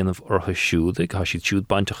únsathe a dhéanamh ortha siúd ag ha siad siúd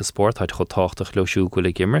bainteach sport haid chu táchtach le siúd go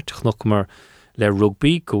le gimmert chnochmar le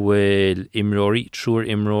rugby go bhfuil imróí trúr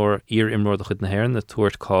imróir ír imróir de chud na Héireann na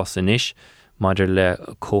tuairt cás inis maidir le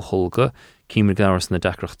cóthólga cíimir gnáras na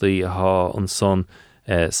decrachtaí a há an son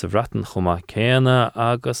sa bhreatan chumá céanna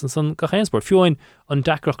agus an son gachéansport. Fiúin an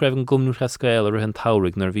decrach raibh an gumnú chescail a ruhan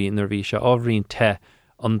tairigh nar bhí se ábhríonn te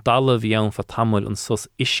an dala bhí ann fa tamil an sus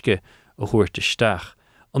isce a thuairt isteach.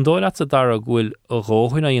 An dóil at a dara bhfuil a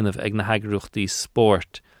róhain a dhéanamh ag na heagrachtaí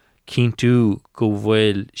sport cíntu go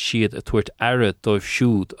bhfuil siad a tuairt aire dóibh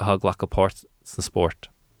siúd a ghlacha páirt san sport.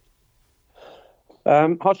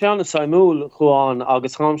 Tá sé anna saimúil chuáin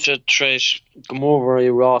agus hamse treis gomór I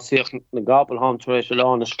ráíoch na gabal ham treis le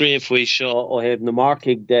an na scríomhfuoi seo ó hebh na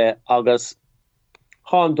marcaigh de agus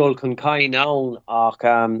hándul chun cain ann ach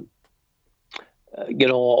ó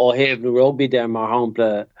hebh na rugby de mar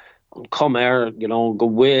hampla an cumir go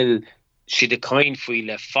bhfuil siad a cain faoi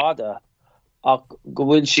le fada ach go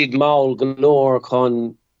bhfuil siad máil go leor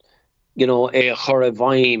chun é a chur a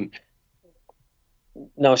bhaim.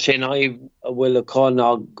 Now sé na bhfuil a con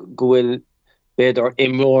ag go bhfuil beidir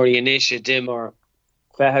imróí inis a dimar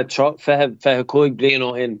fethe 5 bliain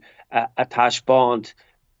ó hin a taisbáint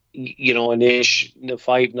in isis na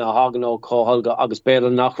five na hagan ó cóhalga agus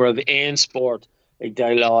béle nach raibh éon sport ag dá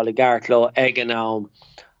lá le gartló ag an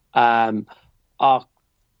am ach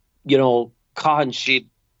caihan siad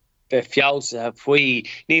be fiása faoi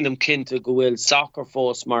nílam cinnte go bhfuil soccer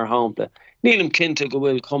fós mar hampla nílam cinnte go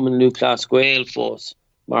bhfuil cuman núcleas ghail fós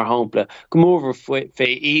mar hampla go mór fé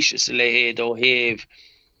isis le héad ó héamh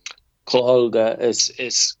cóhalga is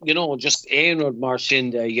just éonrod mar sin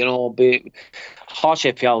de be há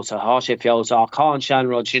sé fiása a cáin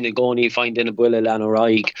seanrod sin i gcónaí fein duna buile lean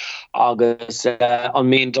óráig agus an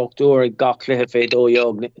main doctor ag gach cluthe fé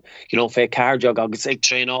dóiog fé cardiog agus ag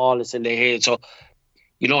tréálas in le héad so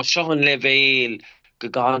sean le bhéil go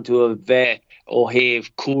gan tú a bheith ó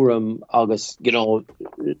héamh cuaram agus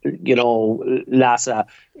lasa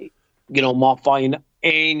má fáin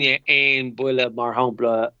éon buile mar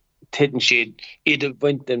hampla titan siad iad a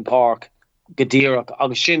Winton Park godíireach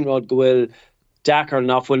agus sin rud go bhfuil dachar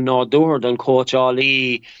nach bhfuil nádúr don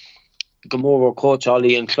cóteálaí go mór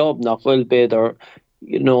cóteálaí an club nach bhfuil beidir a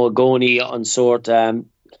gcónaí an sort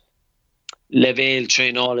le bhéil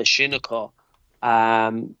tréála sin acu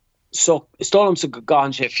so stom sa go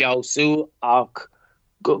gan sé fiáú ach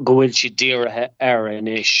go bhfuil si díirithe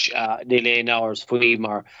inis ní léon áras faoi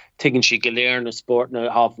mar tuigann si go léir na sport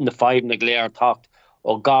na five na léir tacht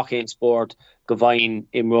ó gachéin sport go bhain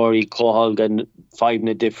imróí cóhalga five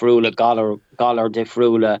na difriúla galar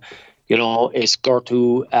difriúla is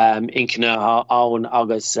gortú incne ann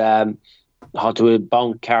agus há tú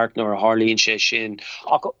bank ceartnar Harlíonn sé sin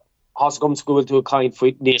ach has gom scoúil tú a caiin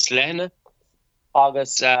faoi níos lenne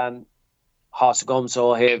agus has gom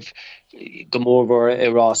so heh gomórhar I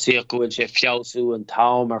rásíoch go bhfuil sé fiáú an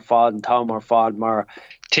tam ar fad mar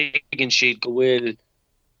tuigann siad go bhfuil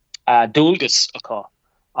dúlgus acu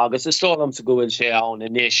agus is stom sa go bhfuil sé ann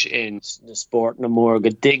inis in na sport na mór go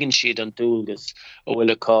dtigann siad an dúlgus ó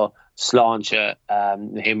bhfuil acu sláinte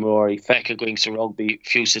na himróí feice going sa rugby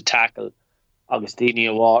fiú sa tackle agus daoine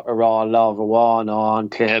ará lámh amháin an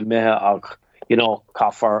cluthe mithe ach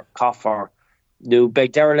caafar nó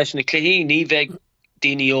beag deir leis na cluichí ní bheith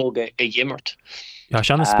daoine óga I dhimmert. Ja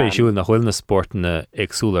seanna spéisiúil nach bhfuil na sportna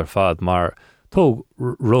agsúlar fad mar tóg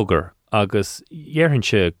rugar agus dhearhann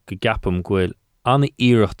go gapam ghfuil anna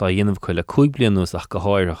íireacht a dhéanamh chuile 5 blianús ach go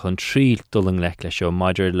háireach an tríl duling le seo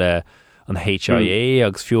maidir le an HIA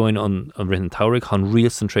agus fiúin an rinne tairigh an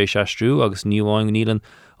rias an trééis seastrú agus níomháin nílan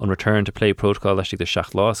an return to play protocol leis de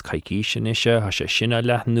seach lás caiicí sin ise ha sé sinna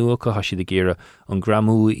le nuacha ha si de géire an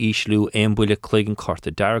gramú íslú éon buile cléigen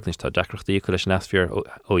carta dearg nís tá decrochtaí go leis nasfear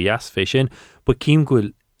ó jas fé sin, bu cím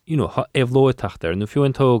ghfuil éhlóid taachtar nó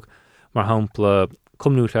fiúin tóg mar hampla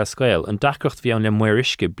cumnú le scail an decrocht bhí an le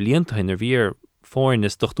muiriske blianta hin ar bhíar fáin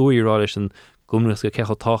is dochtúírá leis an gomnas go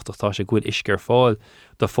cecha táchtach sé gúil iscear fáil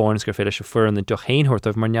do fáins gur féidir se furin na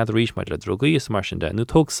dochéinhortamh mar nead ríis maid le drogaíos mar sin de. Nú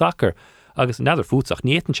tóg sacr agus neidir fúteach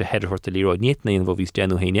nítan se heidirhorta líráid nínaon bh vís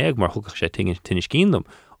déanú héine mar thugach sé tunis cíndom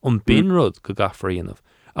an binrod go gafaríanamh.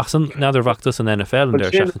 Ach san neidir bhaachtas an NFL an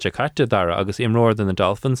deir seachtain se caite dara agus imróir den na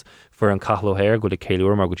Dolphins for an cachlóhéir go le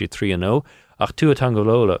céúir mar go dtí 3-0 ach tú atá go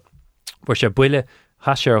lóla bhar sé buile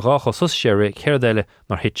has sé ar gácha sus sé ré céirdéile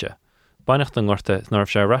mar hitse. Bainacht an ngorta narmh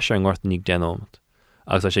sé raise an ngorta níag déanómant.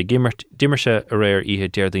 Agus sé dimmer se a réir ihe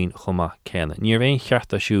déirdaoin chuma céna. Níor bhéon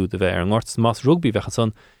cheartta siú de bheith ar an ngort más rugby bhecha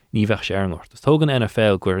san ní bheith sé ar an ngort. Tóg an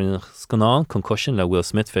NFL gur in scanán concussion le Will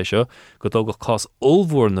Smith fé seo go dógad cás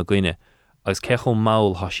ómhór na gcuine agus cecho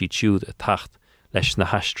máil hasí siúd a tacht leis na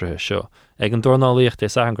heistrethe seo. Ag an dornálaíocht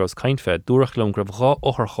is an gros caiinfed dúrach lom gribh gá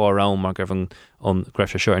ochar chárám mar gribh an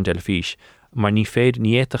greibh seo an delafís. Mar ní féad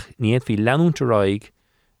níiad hí leanúnta ráig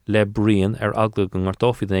le brion ar agla go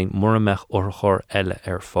ngartófidaing mór amach orchor eile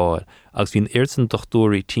ar fáil. Agus bhín irsan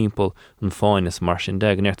dochtúirí timppel an fáin is mar sin de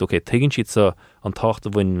an airt oké tuigann siad sa an tácht a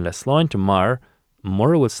bhain le sláinte mar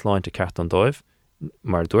mór bhfuil sláinte ceart an dóibh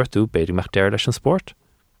mar dúirtú beidir meach deir leis an sport.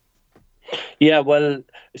 Yeah, well,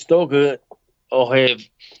 is tóga ó héh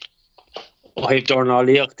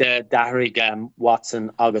dornálaíocht de dathraigh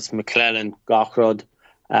Watson agus McClellan gachrod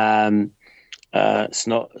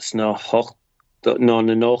sna hocht no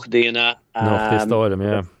na noch díana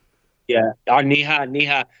yeah. Yeah, ar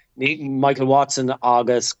níha Michael Watson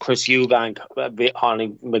agus Chris Eubank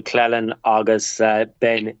hánig McClellan agus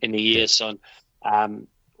Ben in the son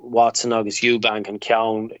Watson agus Eubank an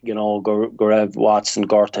ceann go raibh Watson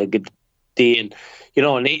gorta go déan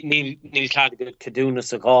níl cad go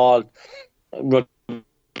cadúnas a gáil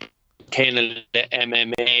céine le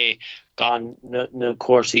MMA gan na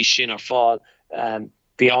cuasaí sin ar fáil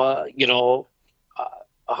bhí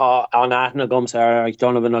an aithne gomsa ag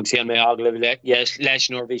Donovan ag síl mé aglah leis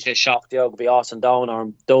nóir bhí sé seachtaíag bhí as an down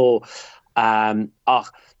arm dó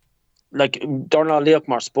ach like dorna leach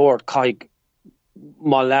mar sport caig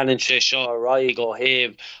má leanann sé seo a raig ó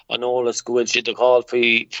héamh an ólas go bhfuil siad a gháil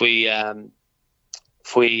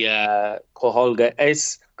faoi chomhalga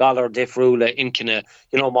is galar difriúla incinne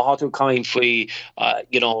má hatú cain faoi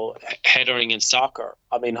headering in soccer.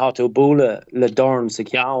 I mean hatú búla le dorn sa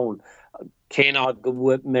ceann céná go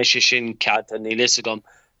bhfuil me sin cat a ní lisagam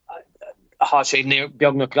há sé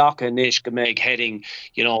beag na ghlacha níos go méid heading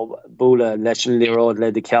búla leis an líróid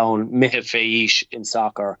le de ceann mithe féis in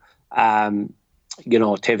soccer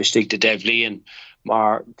tefistig de devlíon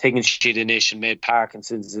mar tegin siad inis an méid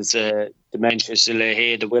Parkinson's is a dementia sa le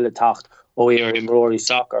héad a bhfuil tacht ó ar imróí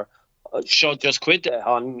soccer seo just cuide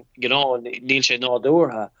an níl sé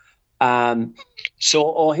nádúrtha so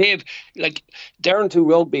ó héamh like dearan tú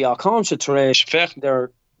rugby a cáim se taréis fecht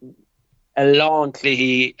ar a lán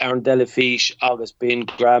cluichí ar an delafís agus bíon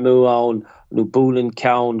gramú ann nó búlan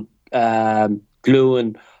ceann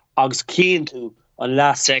glúan agus cían tú an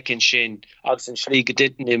last second sin agus an slí go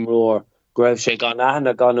ditan imróir go raibh sé gan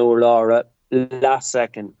aithne gan úr lára last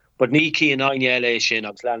second but ní cí an aine eile sin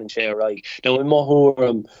agus leanann sé a raig. Now in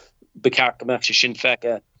mothúm beceart go meach sé sin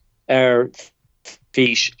feice ar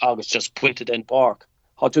fís agus just puinte den park.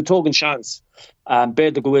 Tá tú tógan seans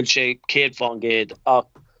beidir go bhfuil sé céad fan géad ach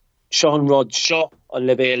Sean Rod seo an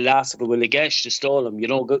le bhéh las go bhfuil i gceist is tólam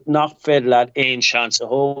nach féidir leat aon seans a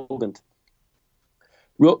hógant.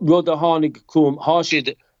 Rud a tháinig cuam há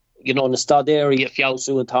siad na stadéirí a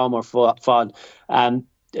fiabhsú an támar fad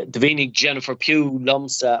de bhínig Jennifer Pugh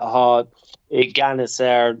lomsa há I ganas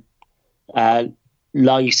ar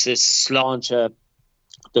lais is sláinte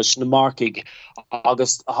dus na markig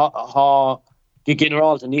agus há go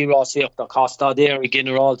generalta níráíocht a castadéir I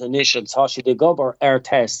generalta níos tá si de gobar ar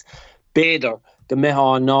test béidir go mé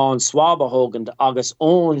há ná swaba hógand agus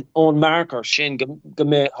ón marker sin go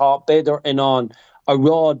mé há béidir in an a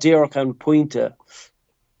rá déach an pointe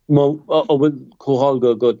bhfuil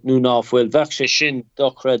chomhalga go nó náfuil bheith sé sin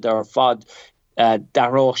dochred ar fad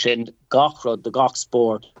darách sin gachrod de gach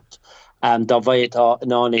sport da bhaitá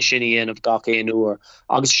in an é sinna dhéanamh gach éon uair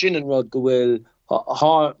agus sin an rud go bhfuil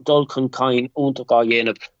há dul chun cain úntaach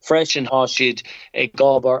dhéanamh freisin há siad ag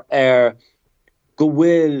gabar ar go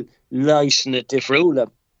bhfuil leisna difriúla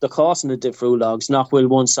de chásanna difriúla agus nach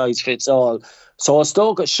bhfuil one size fits all so is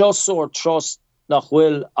tóga seo sór trust nach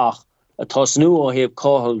bhfuil ach a tosnú ó héobh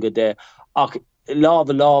cóthal go dé ach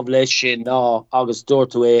láh leis sin ná agus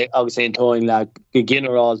dúirtú é agus éon tóin le go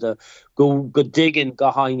generalta go diggin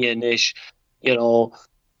go haine inis go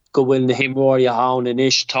bhfuil na himróí a hán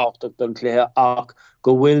inis táchtach don cléthe ach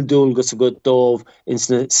go bhfuil dúlgus a go dómh ins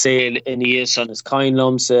na saoil iníos an is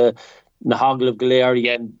cainlumsa na haglah goléir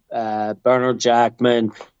Bernard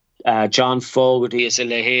Jackman John Fogarty is a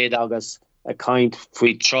le héad agus a caint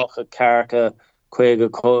faoi troch a carcha chuige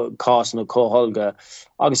cásanna cóthálga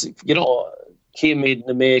agus cíimiid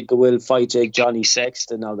na méid go bhfuil fight ag Johnny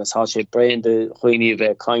Sexton agus há sé brein de chuoine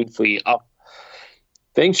bheith caint faoi ach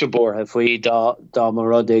féinse bortha faoi dá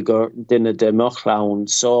mar rud gur duine de mochlán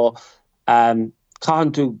so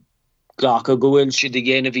caian tú ghlacha go bhfuil siad a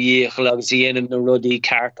dhéanamh dhéachal agus dhéanamh na rudaí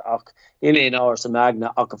ceart ach in éon áir sa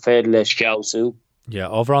magna ach a féidir leis ceabhsú. Ja,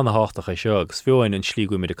 ábhrán na háach é seo, agus fiúin an slí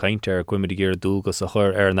goimid a caintear goimid ggéir dúgus a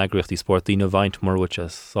chur ar an agrachtaí sportína bhaint marúte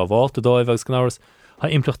sa bháilta dóibh agus gnáras ha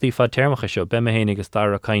implachtaí fad termacha seo be hénig agus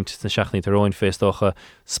dar a caint na seachnaí taróin féstocha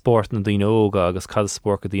sport na dtíine óga agus cad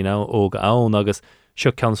sport go dtíine óga ann agus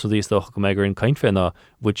seo ceansadíostocha go mégur an caint féna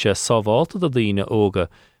bhid sé sa bháilta do dtíine óga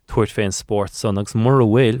tuairt féin sport son agus mar a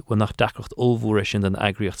bhfuil go nach dacrocht ómhúra sin den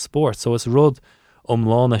agriocht sport so is rud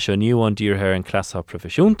omlána seo níú an díorthir an clasá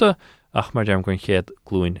profisiúnta ach mar derm gon chéad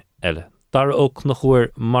glúin eile. Dar ook nach chuir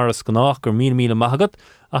maras gannach gur 1,000,000 maigad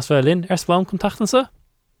as bheith linn splán chun tachtansa?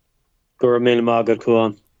 Gur 1,000,000 maigad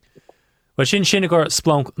chuan. Well sin gur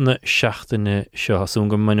splánk na seachtaine seo hasún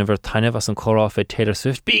gur muine bhar taineh as an chorá fé Taylor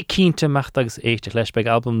Swift bí cínta mecht agus éiste leis beag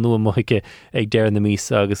album nua moiche ag deir na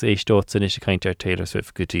mís agus éistót san is caint ar Taylor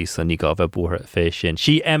Swift gotí san ní gá bheith bútha fé sin.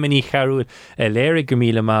 Si Emily charúil léir go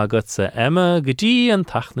 1,000,000 maigad sa Emma gotí an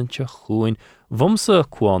tachnante chuin Vumsa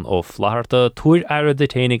cuan ó flaharta tuair air de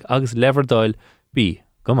ténig agus leverdáil bí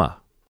go maith.